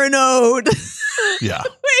Cyrano'd. Yeah.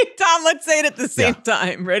 Wait, Tom, let's say it at the same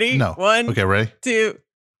time. Ready? No. 1, okay, ready? 2,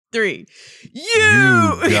 3.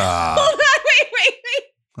 You got. Hold on,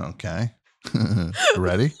 wait. Okay.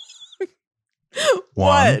 Ready?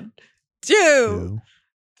 1, 2,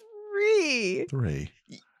 3.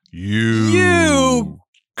 You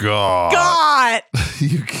got.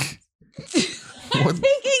 I'm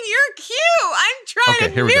thinking you're cute. I'm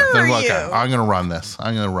trying to mirror you. Okay, I'm going to run this.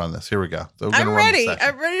 Here we go. I'm ready.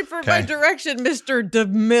 I'm ready for my direction, Mr.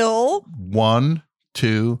 DeMille. 1,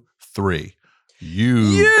 2, 3.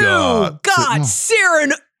 You got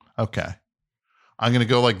Cyrano. Okay. I'm going to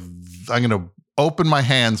go I'm going to open my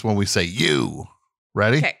hands when we say you.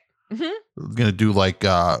 Ready? Okay. Mm-hmm. I'm going to do like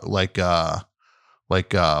what's Roy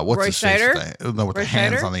the Scheider? thing? No, with Roy the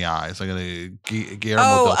hands Scheider? on the eyes. I'm going to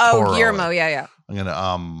Guillermo del Toro. Guillermo, yeah. I'm going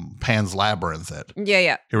to Pan's Labyrinth it.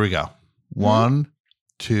 Yeah. Here we go. 1,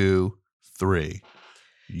 2, 3.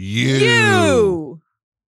 You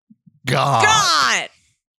got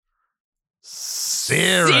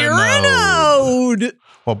Cyrano'd.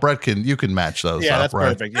 Well, Brett, you can match those up, that's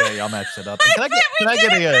right? perfect. Yeah, I'll match it up. Can I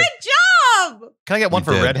get a good job? Can I get one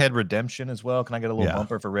for Redhead Redemption as well? Can I get a little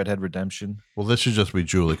bumper for Redhead Redemption? Well, this should just be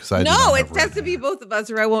Julie because it has to be both of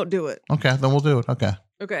us, or I won't do it. Okay, then we'll do it. Okay.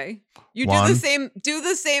 You do the same. Do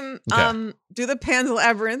the same. Okay. Do the Pan's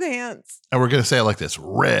Labyrinth hands. And we're gonna say it like this: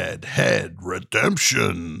 Redhead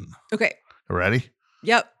Redemption. Okay. Ready?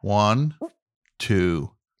 Yep. 1,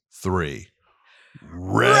 2, 3.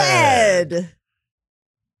 Red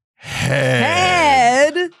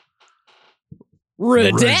Head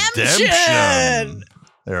Redemption.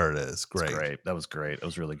 There it is. Great. That's great. That was great. That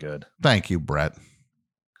was really good. Thank you, Brett.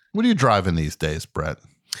 What are you driving these days, Brett?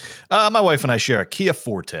 My wife and I share a Kia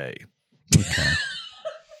Forte. Okay. I don't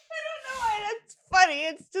know why that's funny.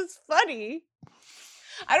 It's just funny.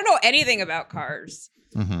 I don't know anything about cars.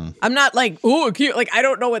 Mm-hmm. I'm not like, oh, cute. Like, I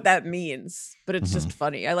don't know what that means, but it's just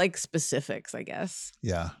funny. I like specifics, I guess.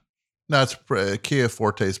 Yeah. No, it's Kia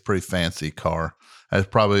Forte is a pretty fancy car. It's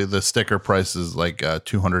probably the sticker price is like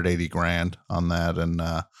 $280,000 on that, and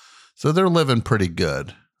so they're living pretty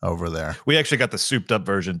good over there. We actually got the souped up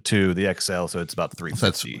version too, the XL, so it's about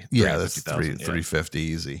 350. That's 350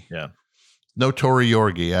 easy. Yeah. No Tori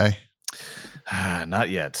Yorgi, eh? Not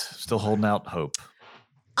yet. Still holding out hope.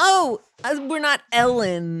 Oh, we're not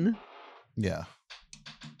Ellen. Yeah.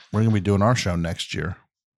 We're gonna be doing our show next year.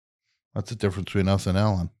 That's the difference between us and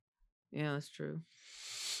Ellen. Yeah, that's true.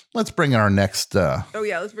 Let's bring our next Oh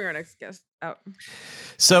yeah, let's bring our next guest out.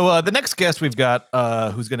 So the next guest we've got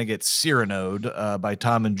who's going to get Cyranoed by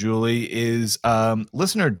Tom and Julie is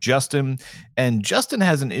listener Justin. And Justin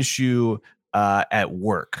has an issue at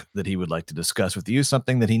work that he would like to discuss with you,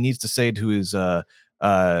 something that he needs to say to his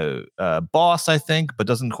boss, I think, but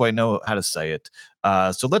doesn't quite know how to say it.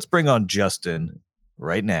 So let's bring on Justin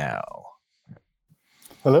right now.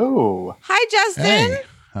 Hello. Hi, Justin. Hey,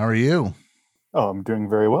 how are you? Oh, I'm doing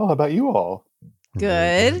very well. How about you all?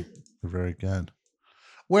 Good. Very good.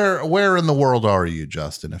 Where in the world are you,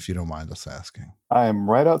 Justin, if you don't mind us asking? I'm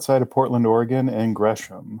right outside of Portland, Oregon, in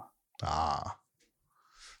Gresham.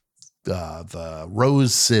 The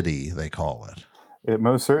Rose City, they call it. It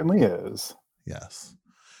most certainly is. Yes.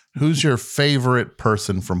 Who's your favorite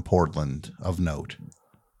person from Portland of note?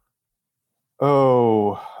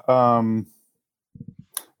 Oh,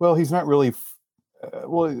 well, he's not really,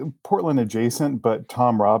 Portland adjacent, but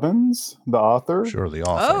Tom Robbins, the author. Sure, the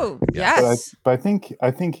author. Oh, yes. But I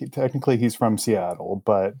think technically he's from Seattle,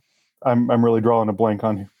 but I'm really drawing a blank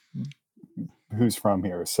on who's from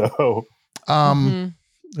here. So,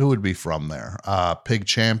 who would be from there? Pig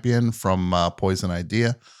Champion from Poison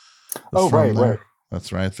Idea. Oh, right, there. right.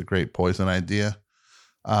 That's right. It's a great Poison Idea.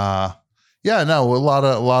 Yeah, no, a lot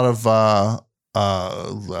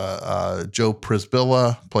of Joe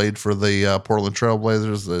Prisbilla played for the Portland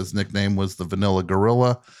Trailblazers. His nickname was the Vanilla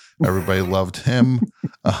Gorilla. Everybody loved him.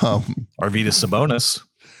 Arvydas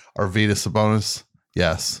Sabonis.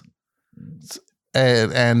 Yes.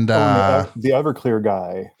 And the Everclear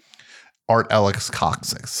guy. Art Alex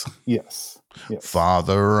Coccyx. Yes.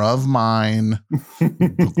 Father of mine. Do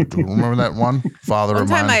you remember that one? Father of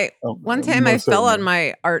mine. One time I fell on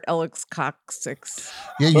my Art Alex Coccyx.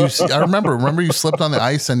 Yeah, I remember. Remember you slipped on the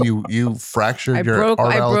ice and you fractured your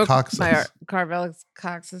Art Alex Coccyx. My Art Alex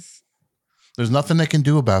Coccyx. There's nothing they can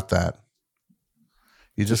do about that.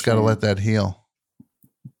 You just got to let that heal.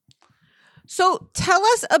 So tell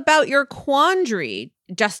us about your quandary,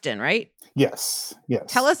 Justin, right? Yes.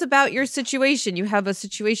 Tell us about your situation. You have a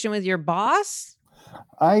situation with your boss?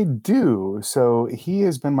 I do. So he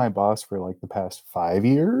has been my boss for like the past 5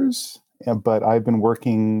 years, but I've been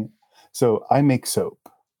working. So I make soap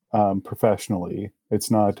professionally. It's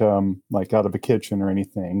not like out of a kitchen or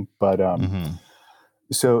anything, but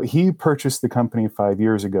so he purchased the company 5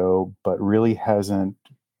 years ago, but really hasn't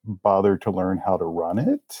bothered to learn how to run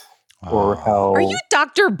it or how. Are you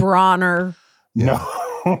Dr. Bronner? No.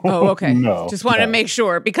 Oh, okay. No. Just wanted to make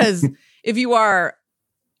sure, because if you are,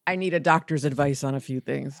 I need a doctor's advice on a few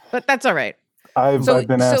things, but that's all right. I've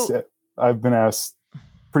been asked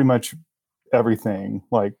pretty much everything.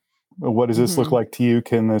 Like, what does this look like to you?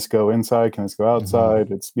 Can this go inside? Can this go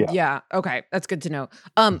outside? It's Yeah. Okay. That's good to know.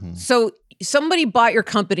 So somebody bought your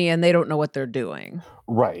company and they don't know what they're doing.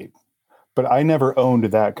 Right. But I never owned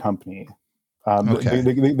that company.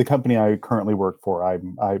 The company I currently work for, I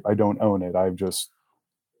don't own it. I've just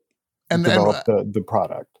developed the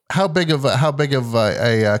product. How big of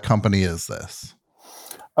a company is this?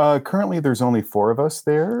 Currently, there's only 4 of us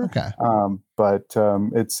there. Okay, but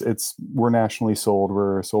we're nationally sold.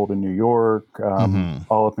 We're sold in New York,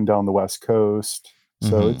 all up and down the West Coast.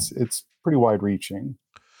 So it's pretty wide reaching.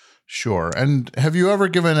 Sure. And have you ever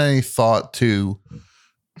given any thought to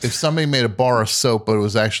if somebody made a bar of soap, but it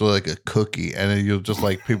was actually like a cookie, and then you're just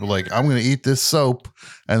like, people like, I'm going to eat this soap.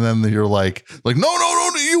 And then you're like, no,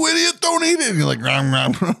 you idiot, don't eat it. And you're like,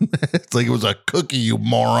 it's like it was a cookie, you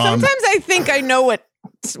moron. Sometimes I think I know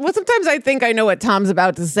what Tom's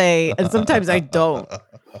about to say, and sometimes I don't.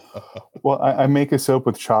 Well, I make a soap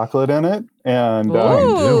with chocolate in it, and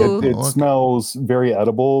it smells very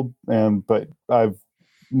edible. But I've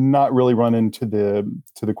not really run into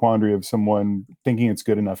the quandary of someone thinking it's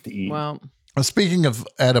good enough to eat. Well, speaking of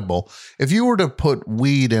edible, if you were to put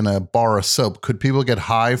weed in a bar of soap, could people get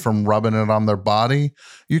high from rubbing it on their body?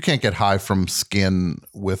 You can't get high from skin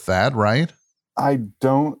with that, right? I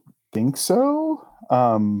don't think so.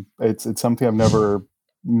 It's something I've never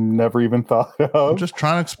never even thought of. I'm just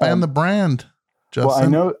trying to expand the brand.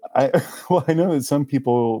 Justin. Well, I know that some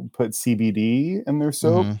people put CBD in their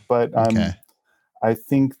soap, but I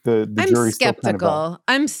think the jury's skeptical. Still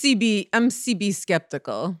kind of I'm CB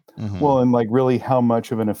skeptical. Well, and like really, how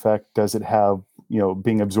much of an effect does it have?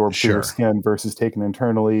 Being absorbed through your skin versus taken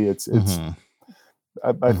internally. It's.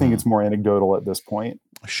 I think it's more anecdotal at this point.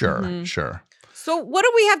 Sure. So, what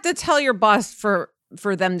do we have to tell your boss for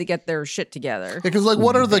them to get their shit together? Because, like,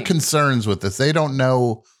 what are the concerns with this? They don't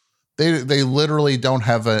know. They literally don't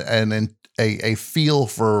have a feel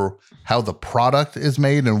for how the product is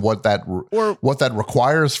made and what that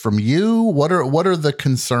requires from you. What are the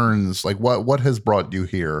concerns? Like, what has brought you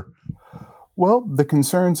here? Well, the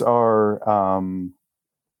concerns are.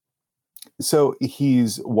 So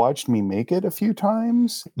he's watched me make it a few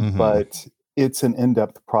times, but it's an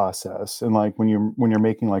in-depth process. And like when you're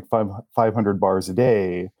making like 500 bars a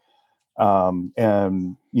day,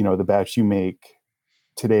 and the batch you make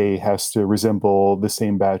today has to resemble the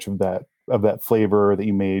same batch of that flavor that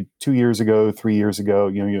you made 2 years ago, 3 years ago.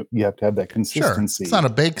 You have to have that consistency. Sure. It's not a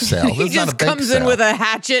bake sale. He just comes in with a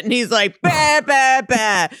hatchet and he's like, bah, bah,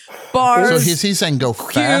 bah. Bars. So he's saying go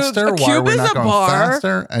faster. Why are we not going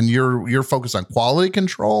faster? And you're focused on quality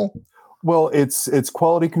control. Well, it's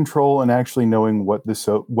quality control and actually knowing what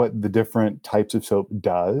the different types of soap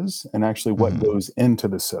does, and actually what goes into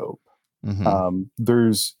the soap.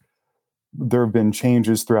 There have been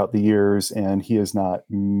changes throughout the years, and he has not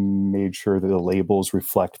made sure that the labels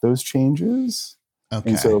reflect those changes.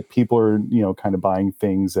 Okay. And so people are, kind of buying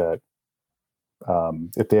things that,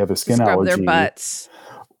 if they have a skin allergy, their butts,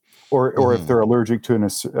 or if they're allergic to a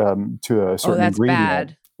certain that's ingredient,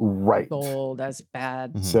 bad. Right? Oh, that's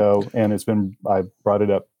bad. So, and I've brought it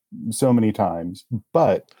up so many times,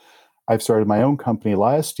 but I've started my own company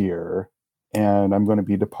last year, and I'm going to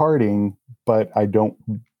be departing, but I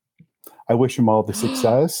wish him all the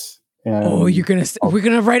success. And we're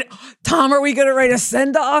gonna write, Tom, are we gonna write a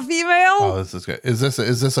send off email? Oh, this is good. Is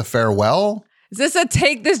this a farewell? Is this a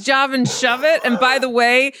take this job and shove it? And by the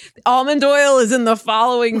way, almond oil is in the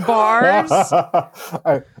following bars.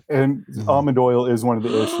 Almond oil is one of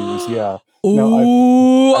the issues. Yeah.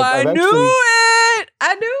 Ooh, I knew it.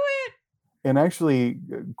 And actually,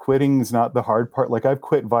 quitting is not the hard part. Like I've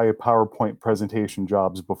quit via PowerPoint presentation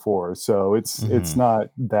jobs before, so it's not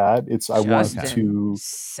that. It's I want to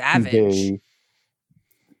savage.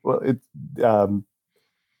 But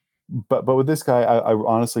with this guy, I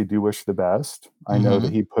honestly do wish the best. I know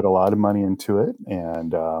that he put a lot of money into it,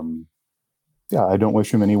 and I don't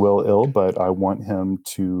wish him any ill, but I want him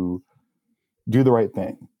to do the right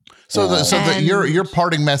thing. So your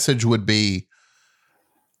parting message would be.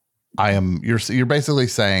 You're basically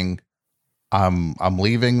saying I'm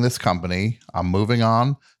leaving this company. I'm moving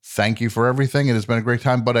on. Thank you for everything. It has been a great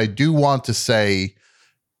time. But I do want to say,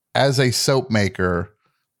 as a soap maker,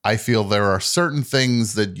 I feel there are certain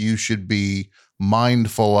things that you should be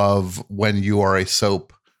mindful of when you are a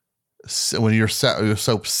soap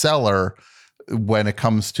seller, when it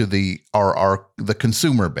comes to the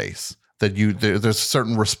consumer base, that there's a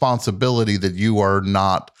certain responsibility that you are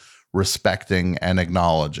not respecting and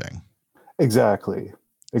acknowledging. Exactly.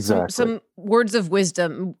 Some words of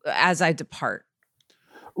wisdom as I depart.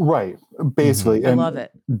 Right. Basically. I love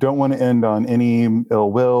it. Don't want to end on any ill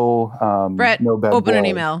will. Brett, no bad open blood. an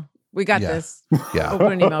email. We got this. Yeah.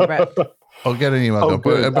 Open an email, Brett. I'll get an email.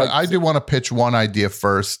 Good. But I do want to pitch one idea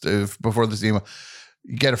first before this email.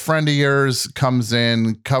 You get a friend of yours comes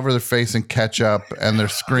in, cover their face in ketchup, and they're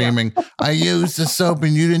screaming, I used the soap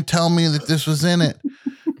and you didn't tell me that this was in it.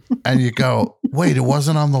 And you go, wait, it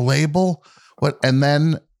wasn't on the label? What? And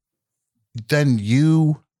then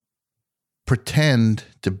you pretend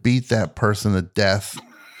to beat that person to death,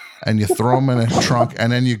 and you throw them in a trunk,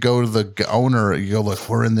 and then you go to the owner, you go, look,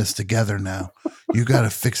 we're in this together now. You got to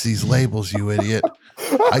fix these labels, you idiot.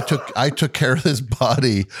 I took care of this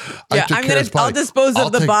body. Yeah, I'll dispose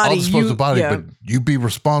of the body. I'll dispose of the body, but you be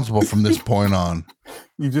responsible from this point on.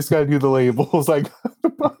 You just got to do the labels. Like,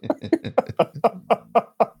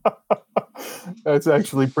 that's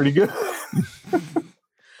actually pretty good.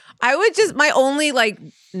 I would my only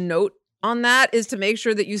note on that is to make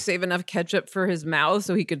sure that you save enough ketchup for his mouth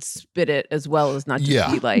so he could spit it as well as not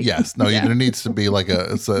just be like. Yes. No, there needs to be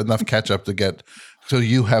enough ketchup to get, so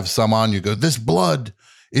you have some on, you go, this blood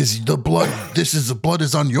is the blood. The blood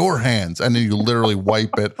is on your hands. And then you literally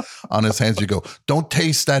wipe it on his hands. You go, don't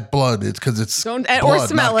taste that blood. It's because it's blood, or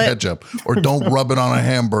smell not it. Ketchup. Or don't rub it on a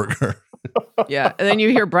hamburger. Yeah. And then you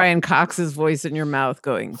hear Brian Cox's voice in your mouth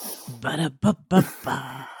going,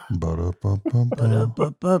 ba-da-ba-ba-ba.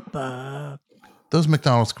 Those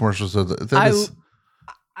McDonald's commercials are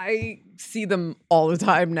I see them all the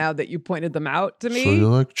time now that you pointed them out to me. So you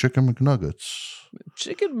like chicken McNuggets?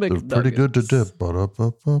 Chicken They're McNuggets. pretty good to dip.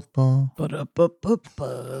 Ba-da-ba-ba-ba.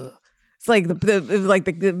 Ba-da-ba-ba-ba. It's like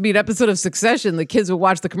the episode of Succession. The kids would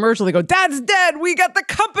watch the commercial. They go, "Dad's dead. We got the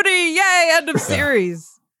company. Yay!" End of series.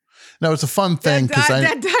 No, it's a fun thing because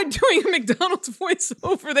Dad doing a McDonald's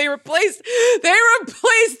voiceover. They replaced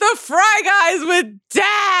the Fry Guys with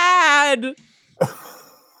Dad.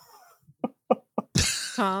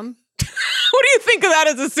 Tom, what do you think of that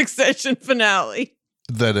as a Succession finale?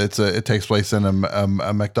 that it takes place in a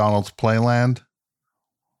McDonald's playland.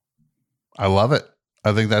 I love it.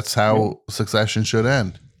 I think that's how Succession should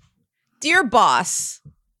end. Dear boss.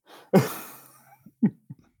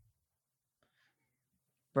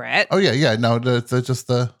 Brett. Oh yeah. No, that's just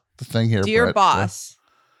the thing here. Dear Brett. boss.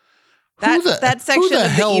 That section Who the of the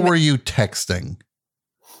hell email- were you texting?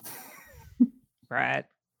 Brett.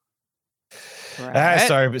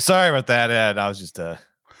 Sorry about that, Ed. I was just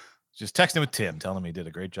texting with Tim, telling him he did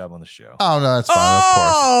a great job on the show. Oh no, that's fine. Of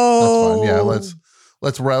course, that's fine.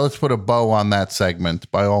 Yeah, let's put a bow on that segment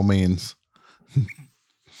by all means.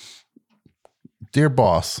 Dear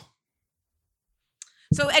boss.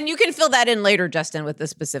 So, and you can fill that in later, Justin, with the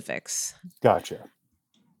specifics. Gotcha.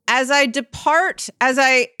 As I depart, as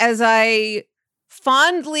I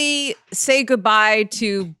fondly say goodbye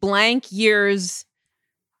to blank years,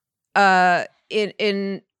 as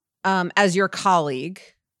your colleague,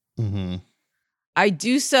 Mm-hmm. I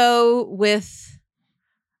do so with,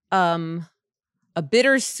 a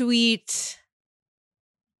bittersweet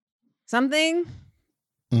something.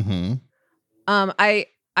 Mm-hmm. I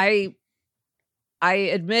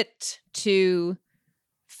admit to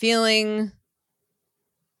feeling.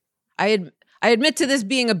 I admit to this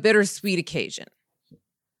being a bittersweet occasion.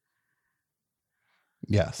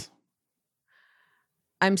 Yes.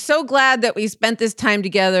 I'm so glad that we spent this time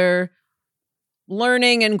together,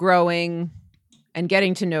 learning and growing and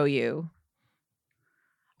getting to know you.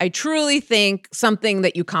 I truly think something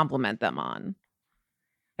that you compliment them on.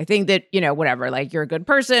 I think that, whatever, like you're a good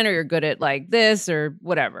person or you're good at like this or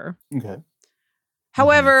whatever. Okay.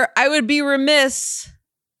 However, I would be remiss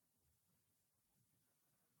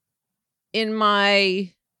in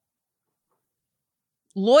my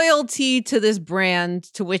loyalty to this brand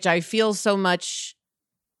to which I feel so much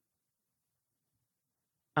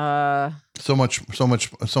So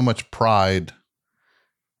much pride.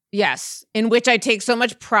 yes, in which I take so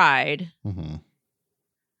much pride. Mm-hmm.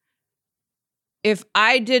 If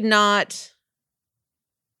I did not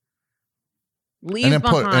leave And then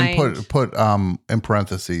behind put in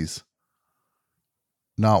parentheses,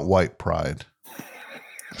 not white pride.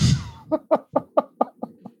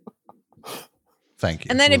 Thank you.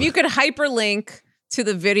 and then if you could hyperlink to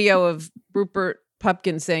the video of Rupert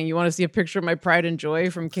Pupkin saying, "You want to see a picture of my pride and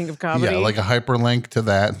joy from King of Comedy?" Yeah, like a hyperlink to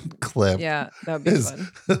that clip. Yeah, that would be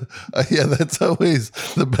fun. Yeah, that's always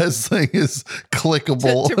the best thing is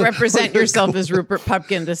clickable. To represent yourself as Rupert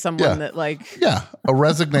Pupkin to someone that Yeah, a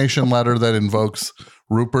resignation letter that invokes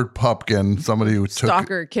Rupert Pupkin, somebody who took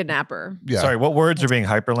stalker, kidnapper. Yeah. Sorry, what words are being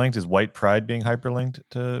hyperlinked? Is white pride being hyperlinked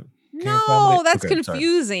to King of No, Comedy? that's Okay, sorry.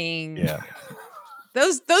 confusing. Yeah.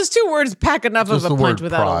 Those two words pack enough Just of a the punch word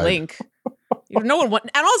without pride. a link. No one want,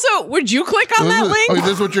 and also, would you click on that link? Oh,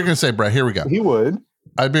 this is what you're going to say, Brett. Here we go. He would.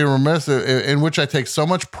 I'd be remiss in which I take so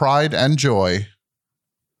much pride and joy.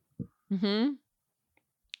 Mm-hmm.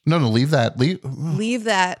 No, leave that. Leave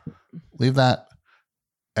that. Leave that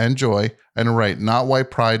and joy. And right, not white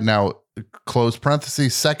pride. Now, close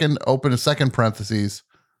parentheses, open a second parentheses.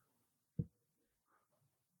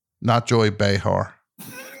 Not Joy Behar.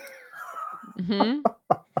 Mm-hmm.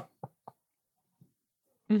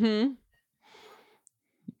 Mm-hmm.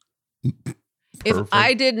 If Perfect.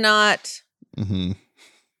 I did not Mm-hmm.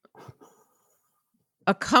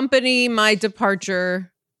 accompany my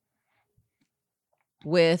departure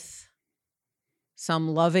with some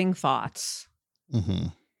loving thoughts, Mm-hmm.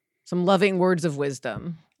 some loving words of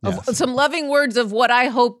wisdom, Yes. some loving words of what I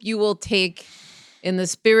hope you will take in the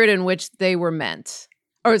spirit in which they were meant,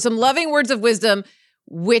 or some loving words of wisdom,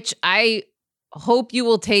 which I hope you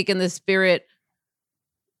will take in the spirit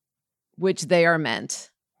which they are meant,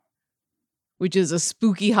 which is a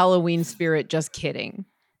spooky Halloween spirit. Just kidding.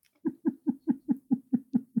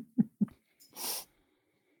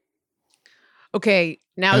 Okay,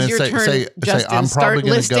 now's your turn, Justin. I'm Start probably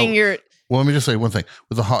gonna listing go- your. Well, let me just say one thing.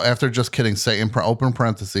 With the after just kidding, say in open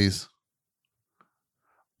parentheses.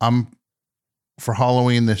 For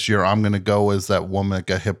Halloween this year, I'm going to go as that woman that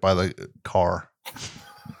got hit by the car.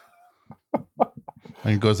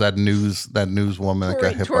 And it goes that news woman that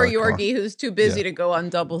got hit Tori by the car. Yorkie, who's too busy Yeah. to go on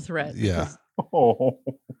Double Threat. Yeah. Oh,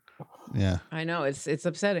 Yeah. I know it's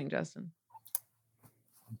upsetting, Justin.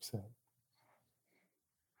 upset.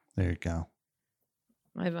 There you go.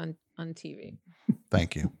 Live on TV.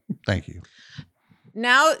 Thank you. Thank you.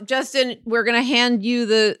 Now, Justin, we're gonna hand you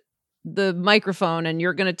the microphone, and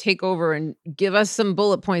you're gonna take over and give us some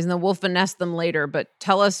bullet points, and then we'll finesse them later. But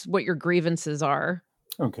tell us what your grievances are.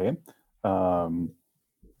 Okay.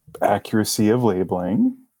 Accuracy of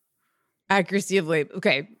labeling. Accuracy of label.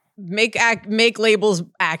 Okay, make labels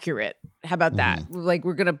accurate. How about that? Like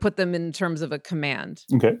we're gonna put them in terms of a command.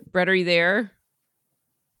 Okay. Brett, are you there?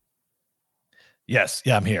 Yes.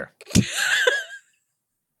 Yeah, I'm here.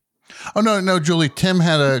 Oh no, Julie. Tim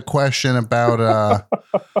had a question about About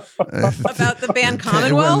the band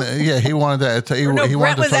Commonwealth. he wanted to. He Brett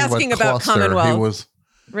wanted to was talk asking about Cluster. Commonwealth. He was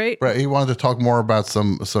Right. Brett. He wanted to talk more about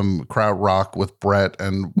some crowd rock with Brett,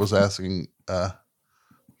 and was asking.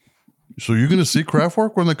 So you're going to see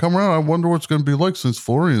Kraftwerk when they come around? I wonder what it's going to be like since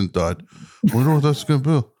Florian died. Wonder what that's going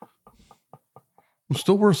to be. It's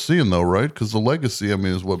still worth seeing though, right? Because the legacy, I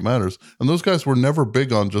mean, is what matters. And those guys were never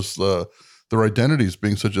big on just their identities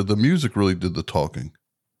being such a. The music really did the talking.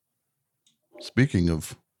 Speaking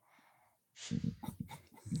of,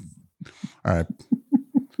 all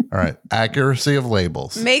right, accuracy of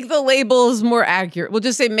labels. Make the labels more accurate. We'll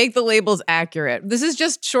just say make the labels accurate. This is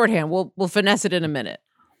just shorthand. We'll finesse it in a minute.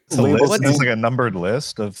 So Labels it's and- like a numbered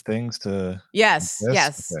list of things to. Yes.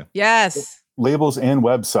 Yes? Okay. Yes. Labels and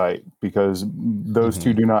website, because those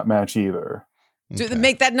two do not match either. To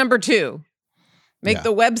make that number 2. Make Yeah.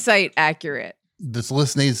 the website accurate. This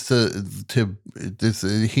list needs to this.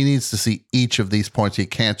 He needs to see each of these points. He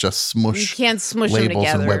can't just You smush can't smush them labels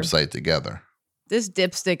and together. website together. This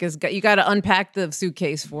dipstick is you got to unpack the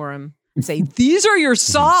suitcase for him and say, "These are your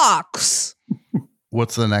socks.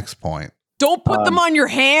 What's the next point? Don't put them on your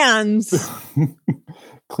hands."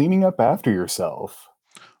 Cleaning up after yourself.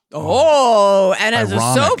 Oh, and as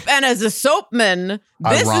Ironic. a soapman, this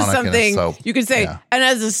Ironic is in a something soap. you can say. Yeah. And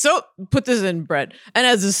as a soap, put this in, Brett. And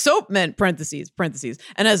as a soapman, parentheses.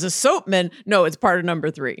 And as a soapman, no, it's part of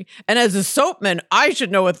number 3. And as a soapman, I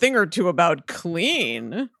should know a thing or two about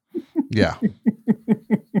clean. Yeah.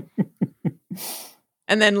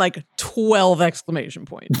 And then like 12 exclamation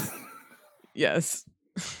points. Yes.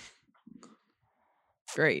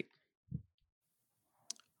 Great.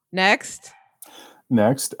 Next.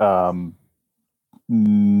 Next, know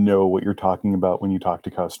what you're talking about when you talk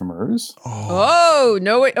to customers. Oh,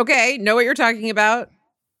 know what you're talking about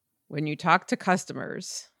when you talk to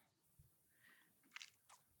customers.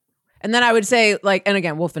 And then I would say, like, and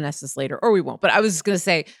again, we'll finesse this later, or we won't, but I was just going to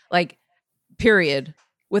say, like, period.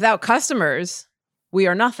 Without customers, we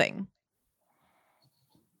are nothing.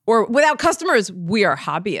 Or without customers, we are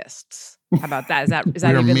hobbyists. How about that? Is that we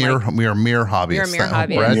even we are mere hobbyists. We are mere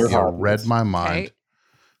hobbyists. Brett, Mere you hobbyists. read my mind.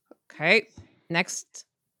 Okay. Next.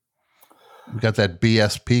 We got that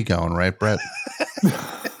BSP going, right, Brett?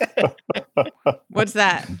 What's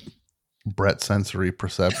that? Brett sensory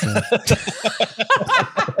perception.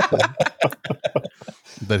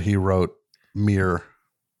 That he wrote mere.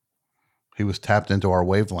 He was tapped into our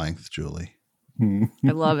wavelength, Julie. I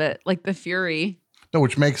love it. Like the fury. No,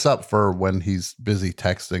 which makes up for when he's busy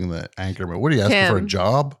texting the anchorman. What are you asking for a Tim.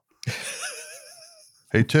 job?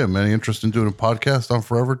 Hey Tim, any interest in doing a podcast on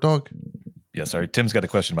Forever Dog? Yeah, sorry. Tim's got a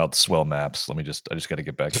question about swell maps. I just got to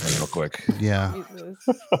get back to him real quick. Yeah. Jesus.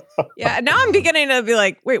 Yeah. Now I'm beginning to be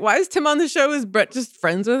like, wait, why is Tim on the show? Is Brett just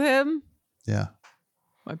friends with him? Yeah.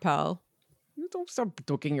 My pal. Don't start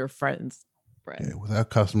booking your friends, Brett. Yeah, without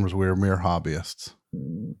customers, we are mere hobbyists.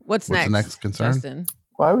 What's the next concern? Justin?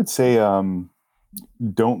 Well, I would say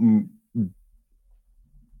don't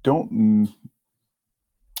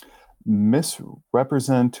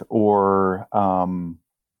misrepresent or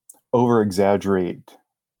over exaggerate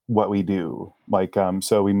what we do. Like,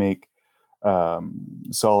 so we make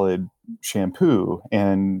solid shampoo,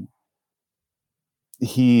 and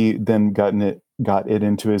he then got it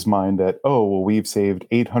into his mind that, oh, well, we've saved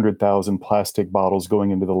 800,000 plastic bottles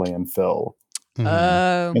going into the landfill.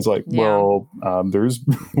 It's like, yeah. well, there's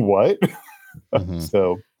what? Mhm.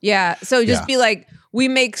 So Yeah. So just Yeah. be like, we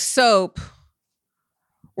make soap.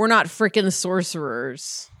 We're not freaking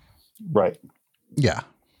sorcerers. right. Yeah.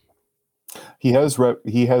 He has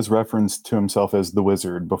referenced to himself as the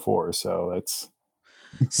wizard before, so that's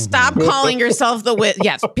Stop calling yourself the wizard.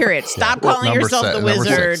 Yes, period. Stop calling Number yourself se- the number 6,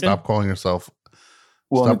 wizard. stop calling yourself.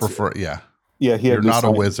 well. Stop it's- referring. Yeah. Yeah, he had You're the not a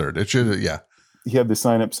sign- wizard. It should. Yeah. He had the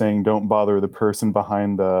sign up saying, "Don't bother the person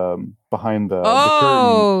behind the curtain."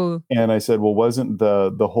 Oh, And I said, "Well, wasn't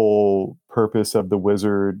the whole purpose of the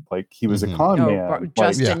wizard. Like he was a con No, man.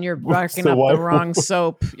 Justin, you're barking up the wrong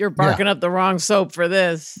soap. You're barking up the wrong soap for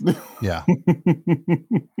this. Yeah.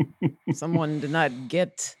 Someone did not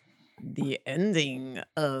get the ending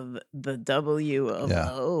of the W of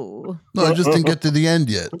O. No, I just didn't get to the end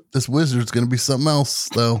yet. This wizard's going to be something else,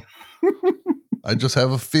 though. I just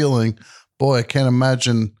have a feeling. Boy, I can't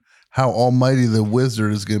imagine how almighty the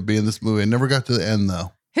wizard is going to be in this movie. I never got to the end,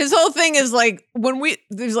 though. His whole thing is like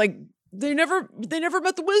there's like they never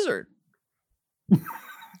met the wizard.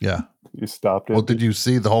 Yeah. You stopped it. Well, did you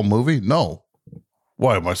see the whole movie? No.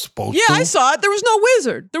 Why am I supposed to? Yeah, I saw it. There was no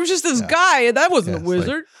wizard. There was just this guy, and that wasn't a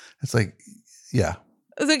wizard. It's like, yeah.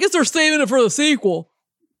 I guess they're saving it for the sequel.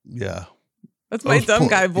 Yeah. That's my dumb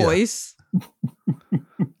guy voice.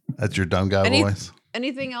 That's your dumb guy voice.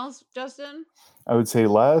 Anything else, Justin? I would say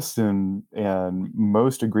last and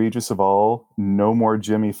most egregious of all, no more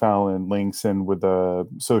Jimmy Fallon links in with the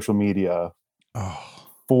social media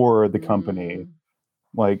for the company.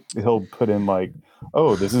 Like he'll put in like,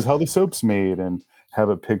 oh, this is how the soap's made, and have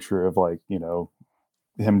a picture of like, you know,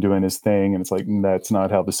 him doing his thing, and it's like, that's not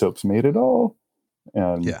how the soap's made at all.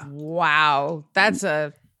 And wow, that's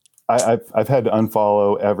a. I've had to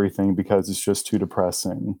unfollow everything because it's just too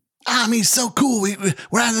depressing. I mean, so cool.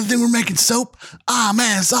 We're out of the thing. We're making soap.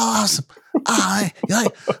 Man, it's awesome. I'm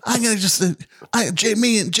gonna just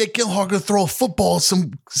me and Jake Gyllenhaal gonna throw a football at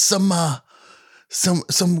some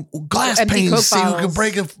glass Empty panes. Coke See who can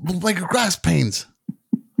bottles. break a glass panes.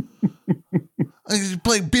 I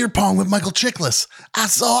play beer pong with Michael Chiklis.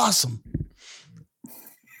 That's so awesome.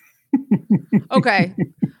 Okay.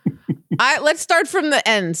 Let's start from the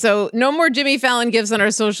end. So no more Jimmy Fallon gifts on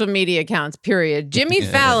our social media accounts, period. Jimmy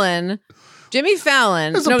Fallon.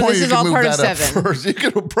 There's a No, point this you is can all move part of that up 7. first. You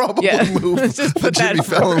could probably move Let's just put that Jimmy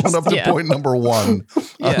Fallon one up to first. point number 1.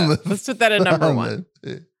 Yeah, let's put that at number on 1.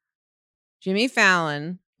 Jimmy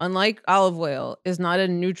Fallon, unlike olive oil, is not a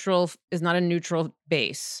neutral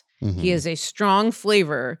base. He is a strong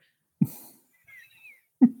flavor.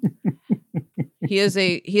 He is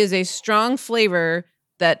a strong flavor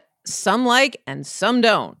that some like and some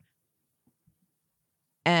don't.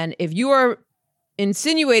 And if you are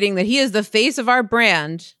insinuating that he is the face of our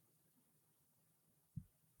brand,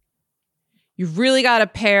 you've really got a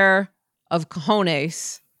pair of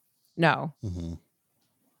cojones. No. And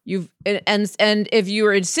if you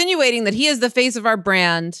are insinuating that he is the face of our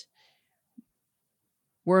brand,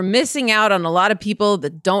 we're missing out on a lot of people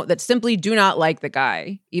that simply do not like the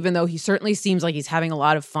guy, even though he certainly seems like he's having a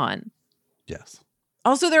lot of fun. Yes.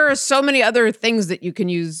 Also, there are so many other things that you can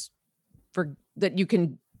use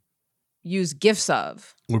gifts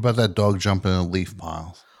of. What about that dog jumping in leaf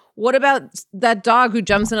piles? What about that dog who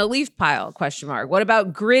jumps in a leaf pile? ? What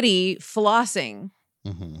about Gritty flossing?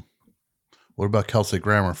 What about Kelsey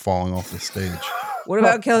Grammer falling off the stage? What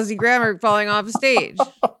about Kelsey Grammer falling off a stage?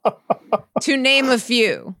 To name a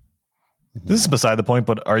few. This is beside the point,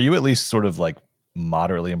 but are you at least sort of like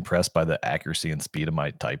moderately impressed by the accuracy and speed of my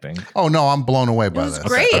typing? Oh no, I'm blown away by this.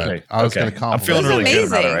 Great. Okay. I was going to compliment. I'm feeling really good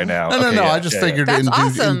about it right now. No. I just figured That's in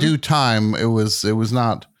awesome. due time it was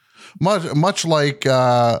not much like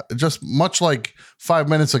 5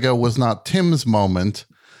 minutes ago was not Tim's moment.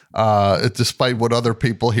 Despite what other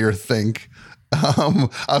people here think. I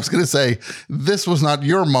was going to say this was not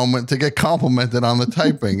your moment to get complimented on the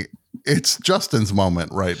typing. It's Justin's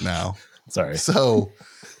moment right now. Sorry. So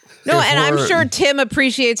No, and I'm sure Tim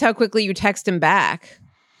appreciates how quickly you text him back.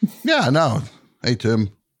 Yeah, no. Hey Tim,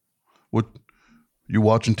 what you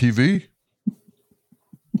watching TV?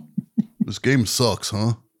 This game sucks,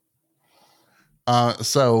 huh?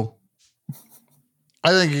 So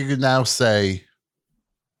I think you could now say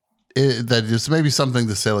that it's maybe something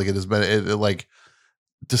to say like it has been like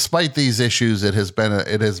despite these issues it has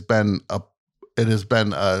been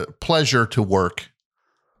a pleasure to work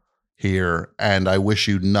here, and I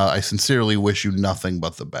sincerely wish you nothing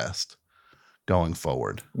but the best going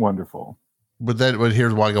forward. Wonderful. But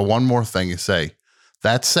here's why I go one more thing. You say,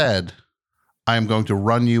 that said, I am going to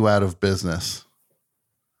run you out of business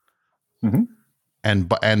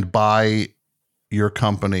and buy your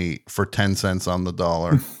company for 10 cents on the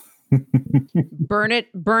dollar. Burn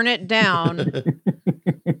it down,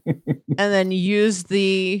 and then use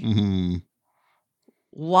the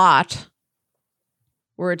lot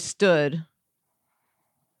where it stood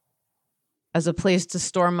as a place to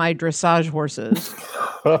store my dressage horses.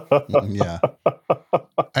 Yeah.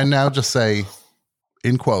 And now just say,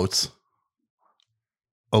 in quotes,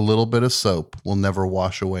 a little bit of soap will never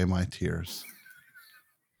wash away my tears.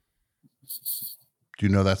 Do you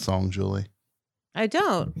know that song, Julie? I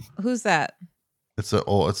don't. Who's that? It's a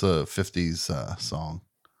 50s song.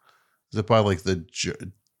 Is it by like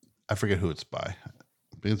I forget who it's by.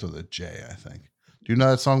 It begins with a J, I think. Do you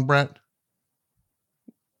know that song, Brett?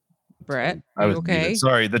 Brett, I was okay? muted.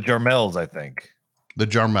 Sorry, the Jarmels, I think. The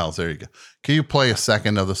Jarmels. There you go. Can you play a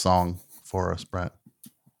second of the song for us, Brett?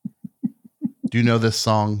 Do you know this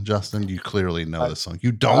song, Justin? You clearly know this song.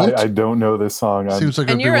 You don't? I don't know this song. Seems like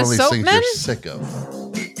it'd be one of these things you're sick of.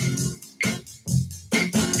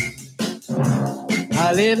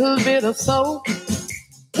 A little bit of soap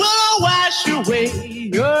will wash away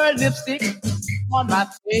your lipstick on my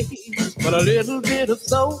face. But a little bit of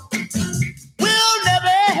soap will never,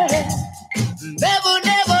 ever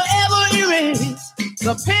erase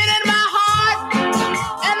the pain in my heart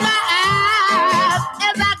and my eyes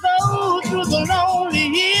as I go through the lonely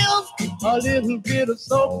hills. A little bit of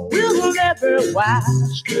soap will never wash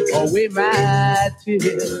away my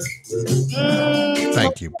tears.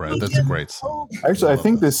 Thank you, Brett. That's a great song. Actually, I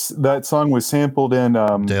think that song was sampled in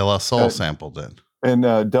De La Soul sampled it. And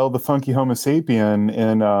Del the Funky Homo Sapien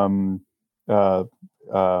in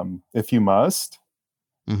If You Must.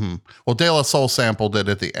 Mm-hmm. Well, De La Soul sampled it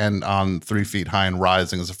at the end on 3 Feet High and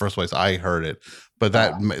Rising is the first place I heard it, but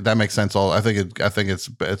that makes sense. I think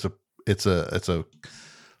it's a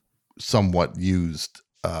somewhat used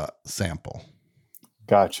sample.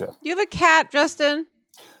 Gotcha. You have a cat, Justin?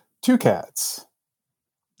 2 cats.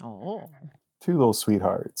 Oh. 2 little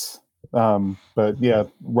sweethearts. But yeah,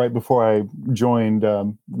 right before I joined,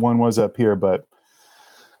 one was up here, but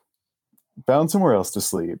found somewhere else to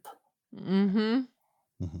sleep. Mm-hmm.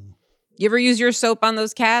 You ever use your soap on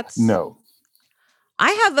those cats? No.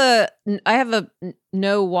 I have a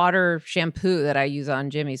no water shampoo that I use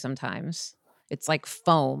on Jimmy sometimes. It's like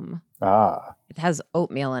foam. It has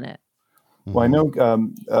oatmeal in it. Well, I know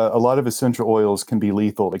a lot of essential oils can be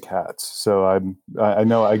lethal to cats, so I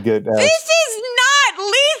know I get. This is not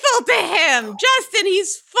lethal to him, Justin.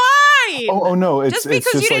 He's fine. Oh no! Just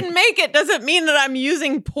because you didn't make it doesn't mean that I'm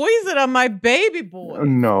using poison on my baby boy.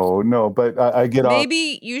 No, but I get.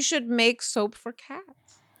 Maybe you should make soap for cats.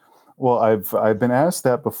 Well, I've been asked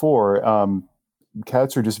that before.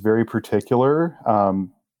 Cats are just very particular.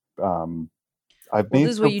 This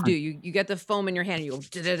is what you do. You get the foam in your hand, and you go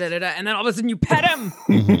da-da-da-da-da, and then all of a sudden you pet him.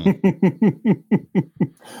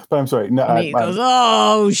 But I'm sorry. No, and he goes,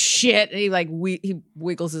 "Oh shit!" And he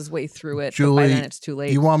wiggles his way through it. Julie, but by then it's too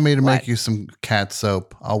late. You want me to make you some cat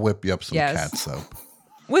soap? I'll whip you up some cat soap.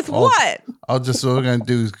 With what? What we're gonna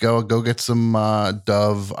do is go get some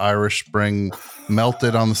Dove Irish Spring, melt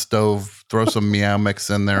it on the stove, throw some Meow Mix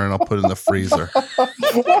in there, and I'll put it in the freezer.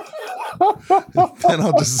 Then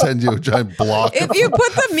I'll just send you a giant block. If you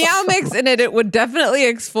put the Meow Mix in it would definitely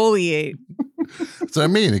exfoliate. That's what I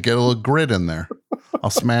mean. Get a little grit in there. I'll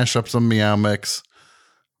smash up some Meow Mix,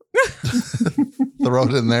 throw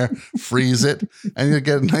it in there, freeze it, and you'll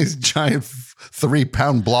get a nice giant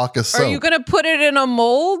 3-pound block of soap. Are you going to put it in a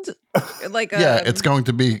mold? It's going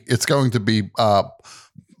to be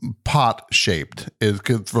pot shaped.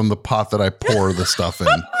 From the pot that I pour the stuff in.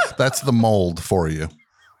 That's the mold for you.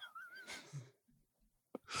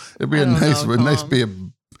 It'd be and I'm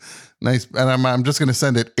just going to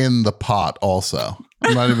send it in the pot also.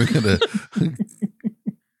 I'm not even going to.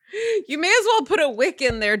 You may as well put a wick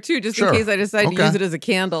in there too, just in case I decide to use it as a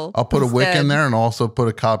candle. I'll put a wick in there and also put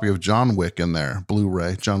a copy of John Wick in there,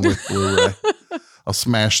 Blu-ray, John Wick Blu-ray. I'll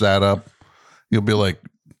smash that up. You'll be like,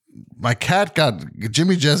 my cat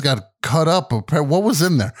Jimmy Jazz got cut up. What was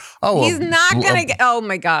in there? Oh, he's not going to get, oh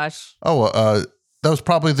my gosh. That was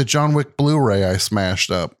probably the John Wick Blu-ray I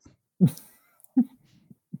smashed up.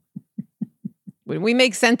 When we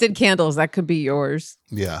make scented candles, that could be yours.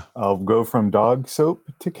 Yeah. I'll go from dog soap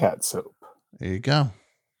to cat soap. There you go.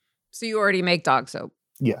 So you already make dog soap?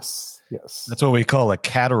 Yes. That's what we call a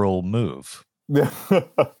catteral move.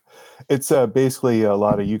 It's basically a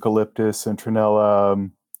lot of eucalyptus and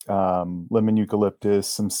citronella, lemon eucalyptus,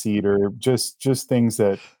 some cedar, just things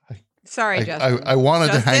that... Sorry, Justin. I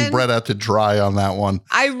wanted to hang Brett out to dry on that one.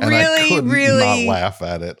 I couldn't not laugh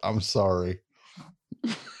at it. I'm sorry.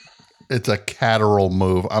 It's a catteral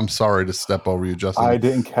move. I'm sorry to step over you, Justin. I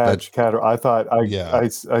didn't catch catteral. I thought I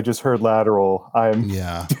just heard lateral. Didn't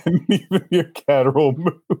even hear catteral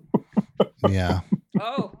move. Yeah.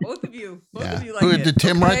 Oh, both of you. Both of you like Who, it. did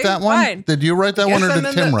Tim write that one? Fine. Did you write that one, or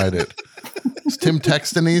did Tim write it? Is Tim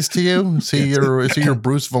texting these to you? Is he your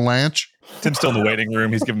Bruce Valanche? Tim's still in the waiting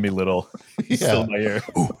room. He's giving me little. He's still in my ear.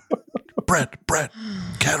 Ooh, Brett,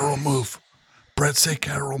 catteral move. Brett, say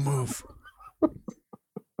catteral move.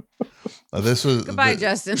 This was goodbye,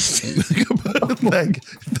 Justin. Yes,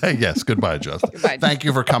 goodbye, Justin. Goodbye, Thank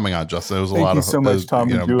you for coming on, Justin. It was Thank you so much, Tom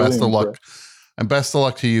and Julie. Best of luck, and best of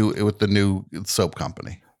luck to you with the new soap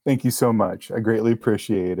company. Thank you so much. I greatly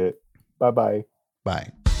appreciate it. Bye-bye. Bye.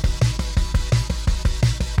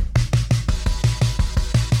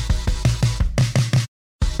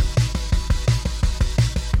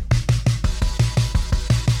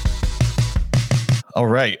 All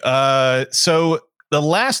right. So the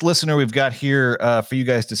last listener we've got here for you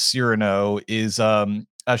guys to see or know is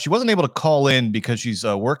she wasn't able to call in because she's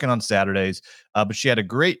working on Saturdays, but she had a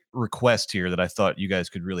great request here that I thought you guys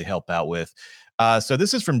could really help out with. So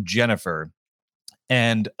this is from Jennifer.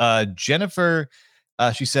 And Jennifer,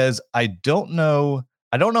 she says, I don't know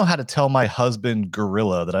how to tell my husband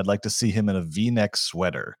Gorilla that I'd like to see him in a V-neck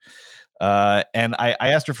sweater. And I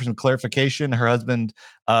asked her for some clarification. Her husband,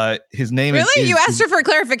 his name is... Really? You asked her for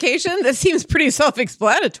clarification? That seems pretty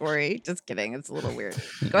self-explanatory. Just kidding. It's a little weird.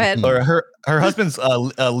 Go ahead. Or her husband's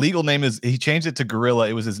legal name is... He changed it to Gorilla.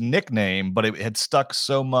 It was his nickname, but it had stuck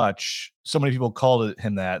so much. So many people called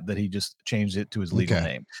him that he just changed it to his legal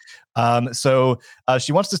name. So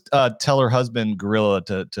she wants to tell her husband Gorilla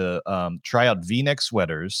to try out V-neck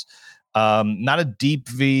sweaters. Not a deep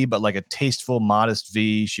V, but like a tasteful, modest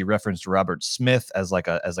V. She referenced Robert Smith as like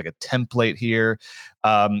a template here.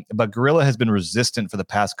 But Gorilla has been resistant for the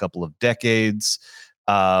past couple of decades.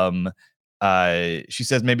 She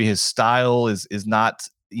says maybe his style is not,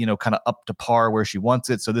 kind of up to par where she wants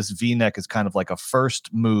it. So this V-neck is kind of like a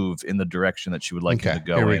first move in the direction that she would like him to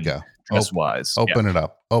go. Here we go. Dress-wise. Open it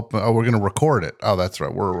up. Oh, we're going to record it. Oh, that's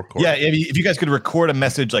right. We're recording. Yeah, if you guys could record a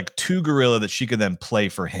message like to Gorilla that she could then play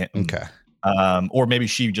for him. Okay. Or maybe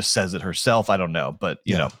she just says it herself. I don't know, but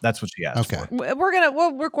you know, that's what she asked for.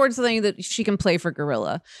 We'll record something that she can play for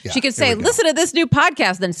Gorilla. Yeah, she could say, listen to this new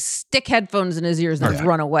podcast, then stick headphones in his ears and then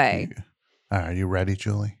run away. All right, are you ready,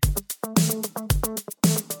 Julie?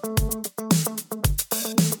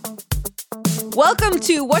 Welcome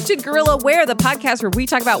to What Should Gorilla Wear, the podcast where we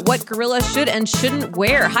talk about what Gorilla should and shouldn't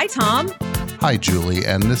wear. Hi, Tom. Hi, Julie.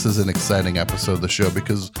 And this is an exciting episode of the show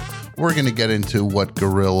because we're going to get into what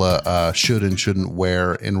Gorilla should and shouldn't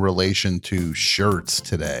wear in relation to shirts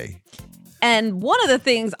today. And one of the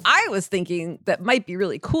things I was thinking that might be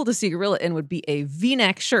really cool to see Gorilla in would be a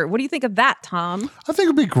V-neck shirt. What do you think of that, Tom? I think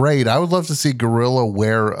it'd be great. I would love to see Gorilla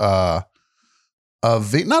wear a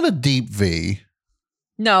V, not a deep V.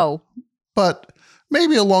 No. But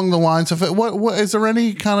maybe along the lines of it. What is there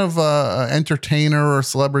any kind of entertainer or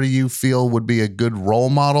celebrity you feel would be a good role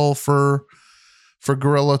model for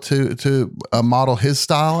Gorilla to model his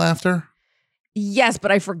style after? Yes, but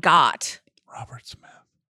I forgot.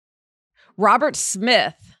 Robert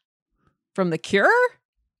Smith from The Cure?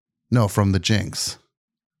 No, from The Jinx.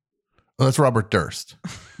 Oh, that's Robert Durst.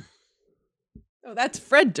 Oh, that's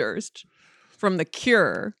Fred Durst from The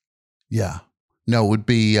Cure. Yeah. No, it would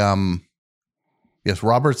be yes,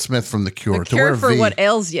 Robert Smith from The Cure. The Cure for What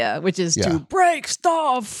Ails Ya, which is to break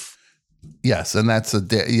stuff. Yes, and that's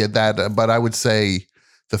but I would say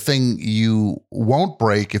the thing you won't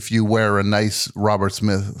break if you wear a nice Robert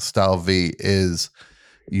Smith style V is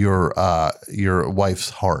your wife's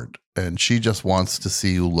heart, and she just wants to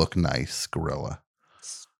see you look nice, Gorilla.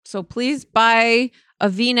 So please buy a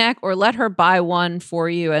V-neck or let her buy one for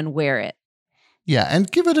you and wear it. Yeah,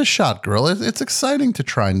 and give it a shot, Gorilla. It's exciting to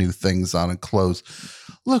try new things on and clothes.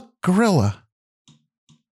 Look, Gorilla,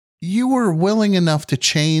 you were willing enough to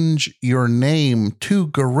change your name to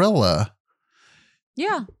Gorilla.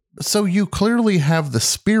 Yeah. So you clearly have the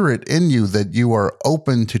spirit in you that you are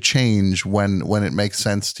open to change when it makes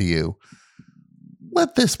sense to you.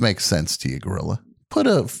 Let this make sense to you, Gorilla. Put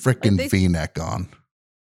a frickin' V-neck on.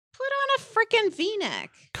 Frickin' V-neck.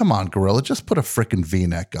 Come on, Gorilla. Just put a frickin'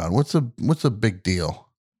 V-neck on. What's a big deal?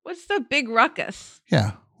 What's the big ruckus?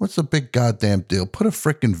 Yeah. What's the big goddamn deal? Put a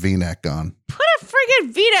frickin' V-neck on. Put a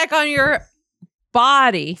frickin' V-neck on your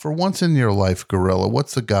body. For once in your life, Gorilla,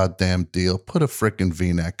 what's the goddamn deal? Put a frickin'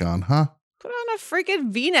 V-neck on, huh? Put on a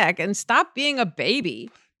frickin' V-neck and stop being a baby.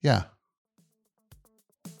 Yeah.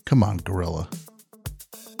 Come on, Gorilla.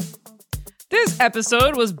 This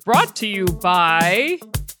episode was brought to you by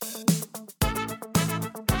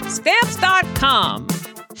Stamps.com.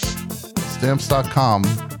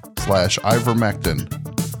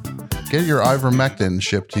 Stamps.com/ivermectin. Get your ivermectin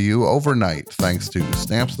shipped to you overnight thanks to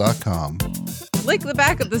Stamps.com. Lick the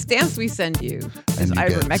back of the stamps we send you. Is you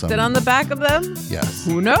get ivermectin some- on the back of them? Yes.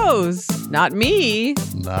 Who knows? Not me.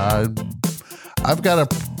 Nah, I've got a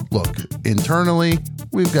look internally.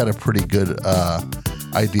 We've got a pretty good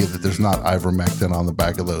idea that there's not ivermectin on the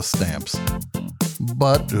back of those stamps,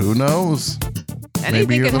 but who knows? Maybe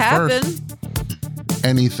Anything you're can the happen. first.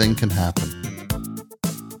 Anything can happen.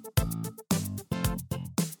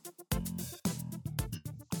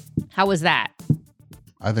 How was that?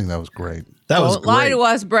 I think that was great. That was Don't lie to great.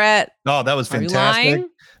 us, Brett. Oh, that was Are you fantastic. lying? Are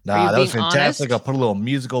Nah, you that was being fantastic. honest? I'll put a little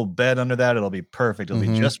musical bed under that. It'll be perfect. It'll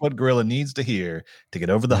be just what Gorilla needs to hear to get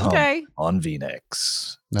over the hump Okay. on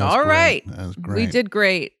V-Nex. All right. That was We great. did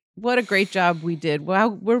great. What a great job we did. Wow,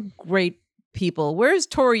 we're great people. Where's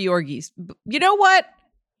Tori Yorgis? You know what?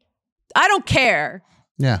 I don't care.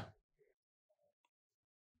 Yeah.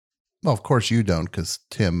 Well, of course you don't, because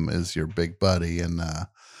Tim is your big buddy, and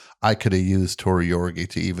I could have used Tori Yorgi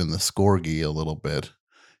to even the Scorgi a little bit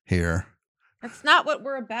here. That's not what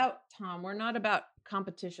we're about, Tom. We're not about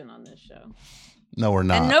competition on this show. No, we're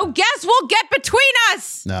not. And no guest will get between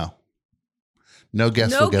us. No. No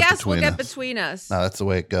guest No will get guest between will get us. between us. No, that's the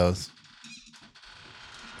way it goes.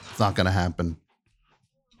 It's not going to happen.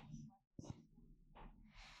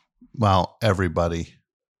 Well, everybody,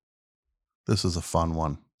 this is a fun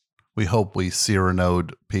one. We hope we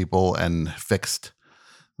Cyranoed people and fixed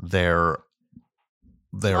their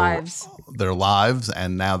Lives. their lives,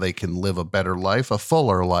 and now they can live a better life, a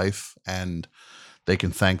fuller life, and they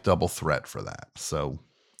can thank Double Threat for that. So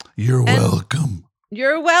you're welcome.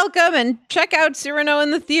 You're welcome, and check out Cyrano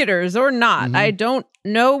in the theaters or not. Mm-hmm. I don't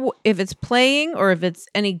know if it's playing or if it's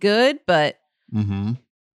any good, but Mm-hmm.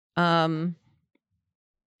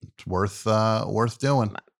 It's worth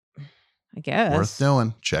doing. I guess Worth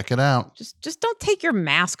doing. Check it out. Just don't take your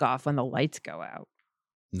mask off when the lights go out.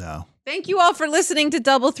 No. Thank you all for listening to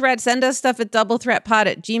Double Threat. Send us stuff at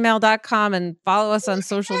doublethreatpod@gmail.com and follow us on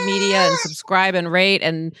social media and subscribe and rate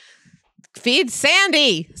and feed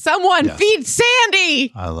Sandy. Someone Yes. feed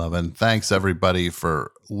Sandy. I love it. And thanks everybody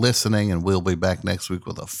for listening, and we'll be back next week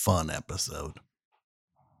with a fun episode.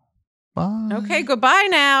 Bye. Okay, goodbye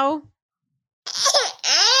now.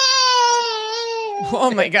 Oh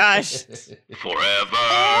my gosh.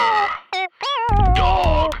 Forever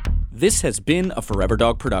Dog. This has been a Forever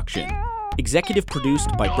Dog production. Executive produced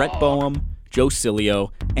by Brett Boehm, Joe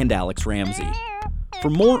Cilio, and Alex Ramsey. For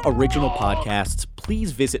more original podcasts,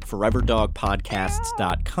 please visit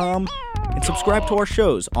foreverdogpodcasts.com and subscribe to our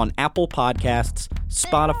shows on Apple Podcasts,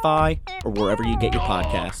 Spotify, or wherever you get your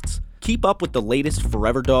podcasts. Keep up with the latest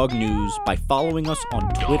Forever Dog news by following us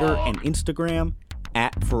on Twitter and Instagram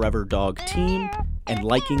 @ForeverDogTeam and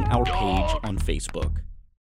liking our page on Facebook.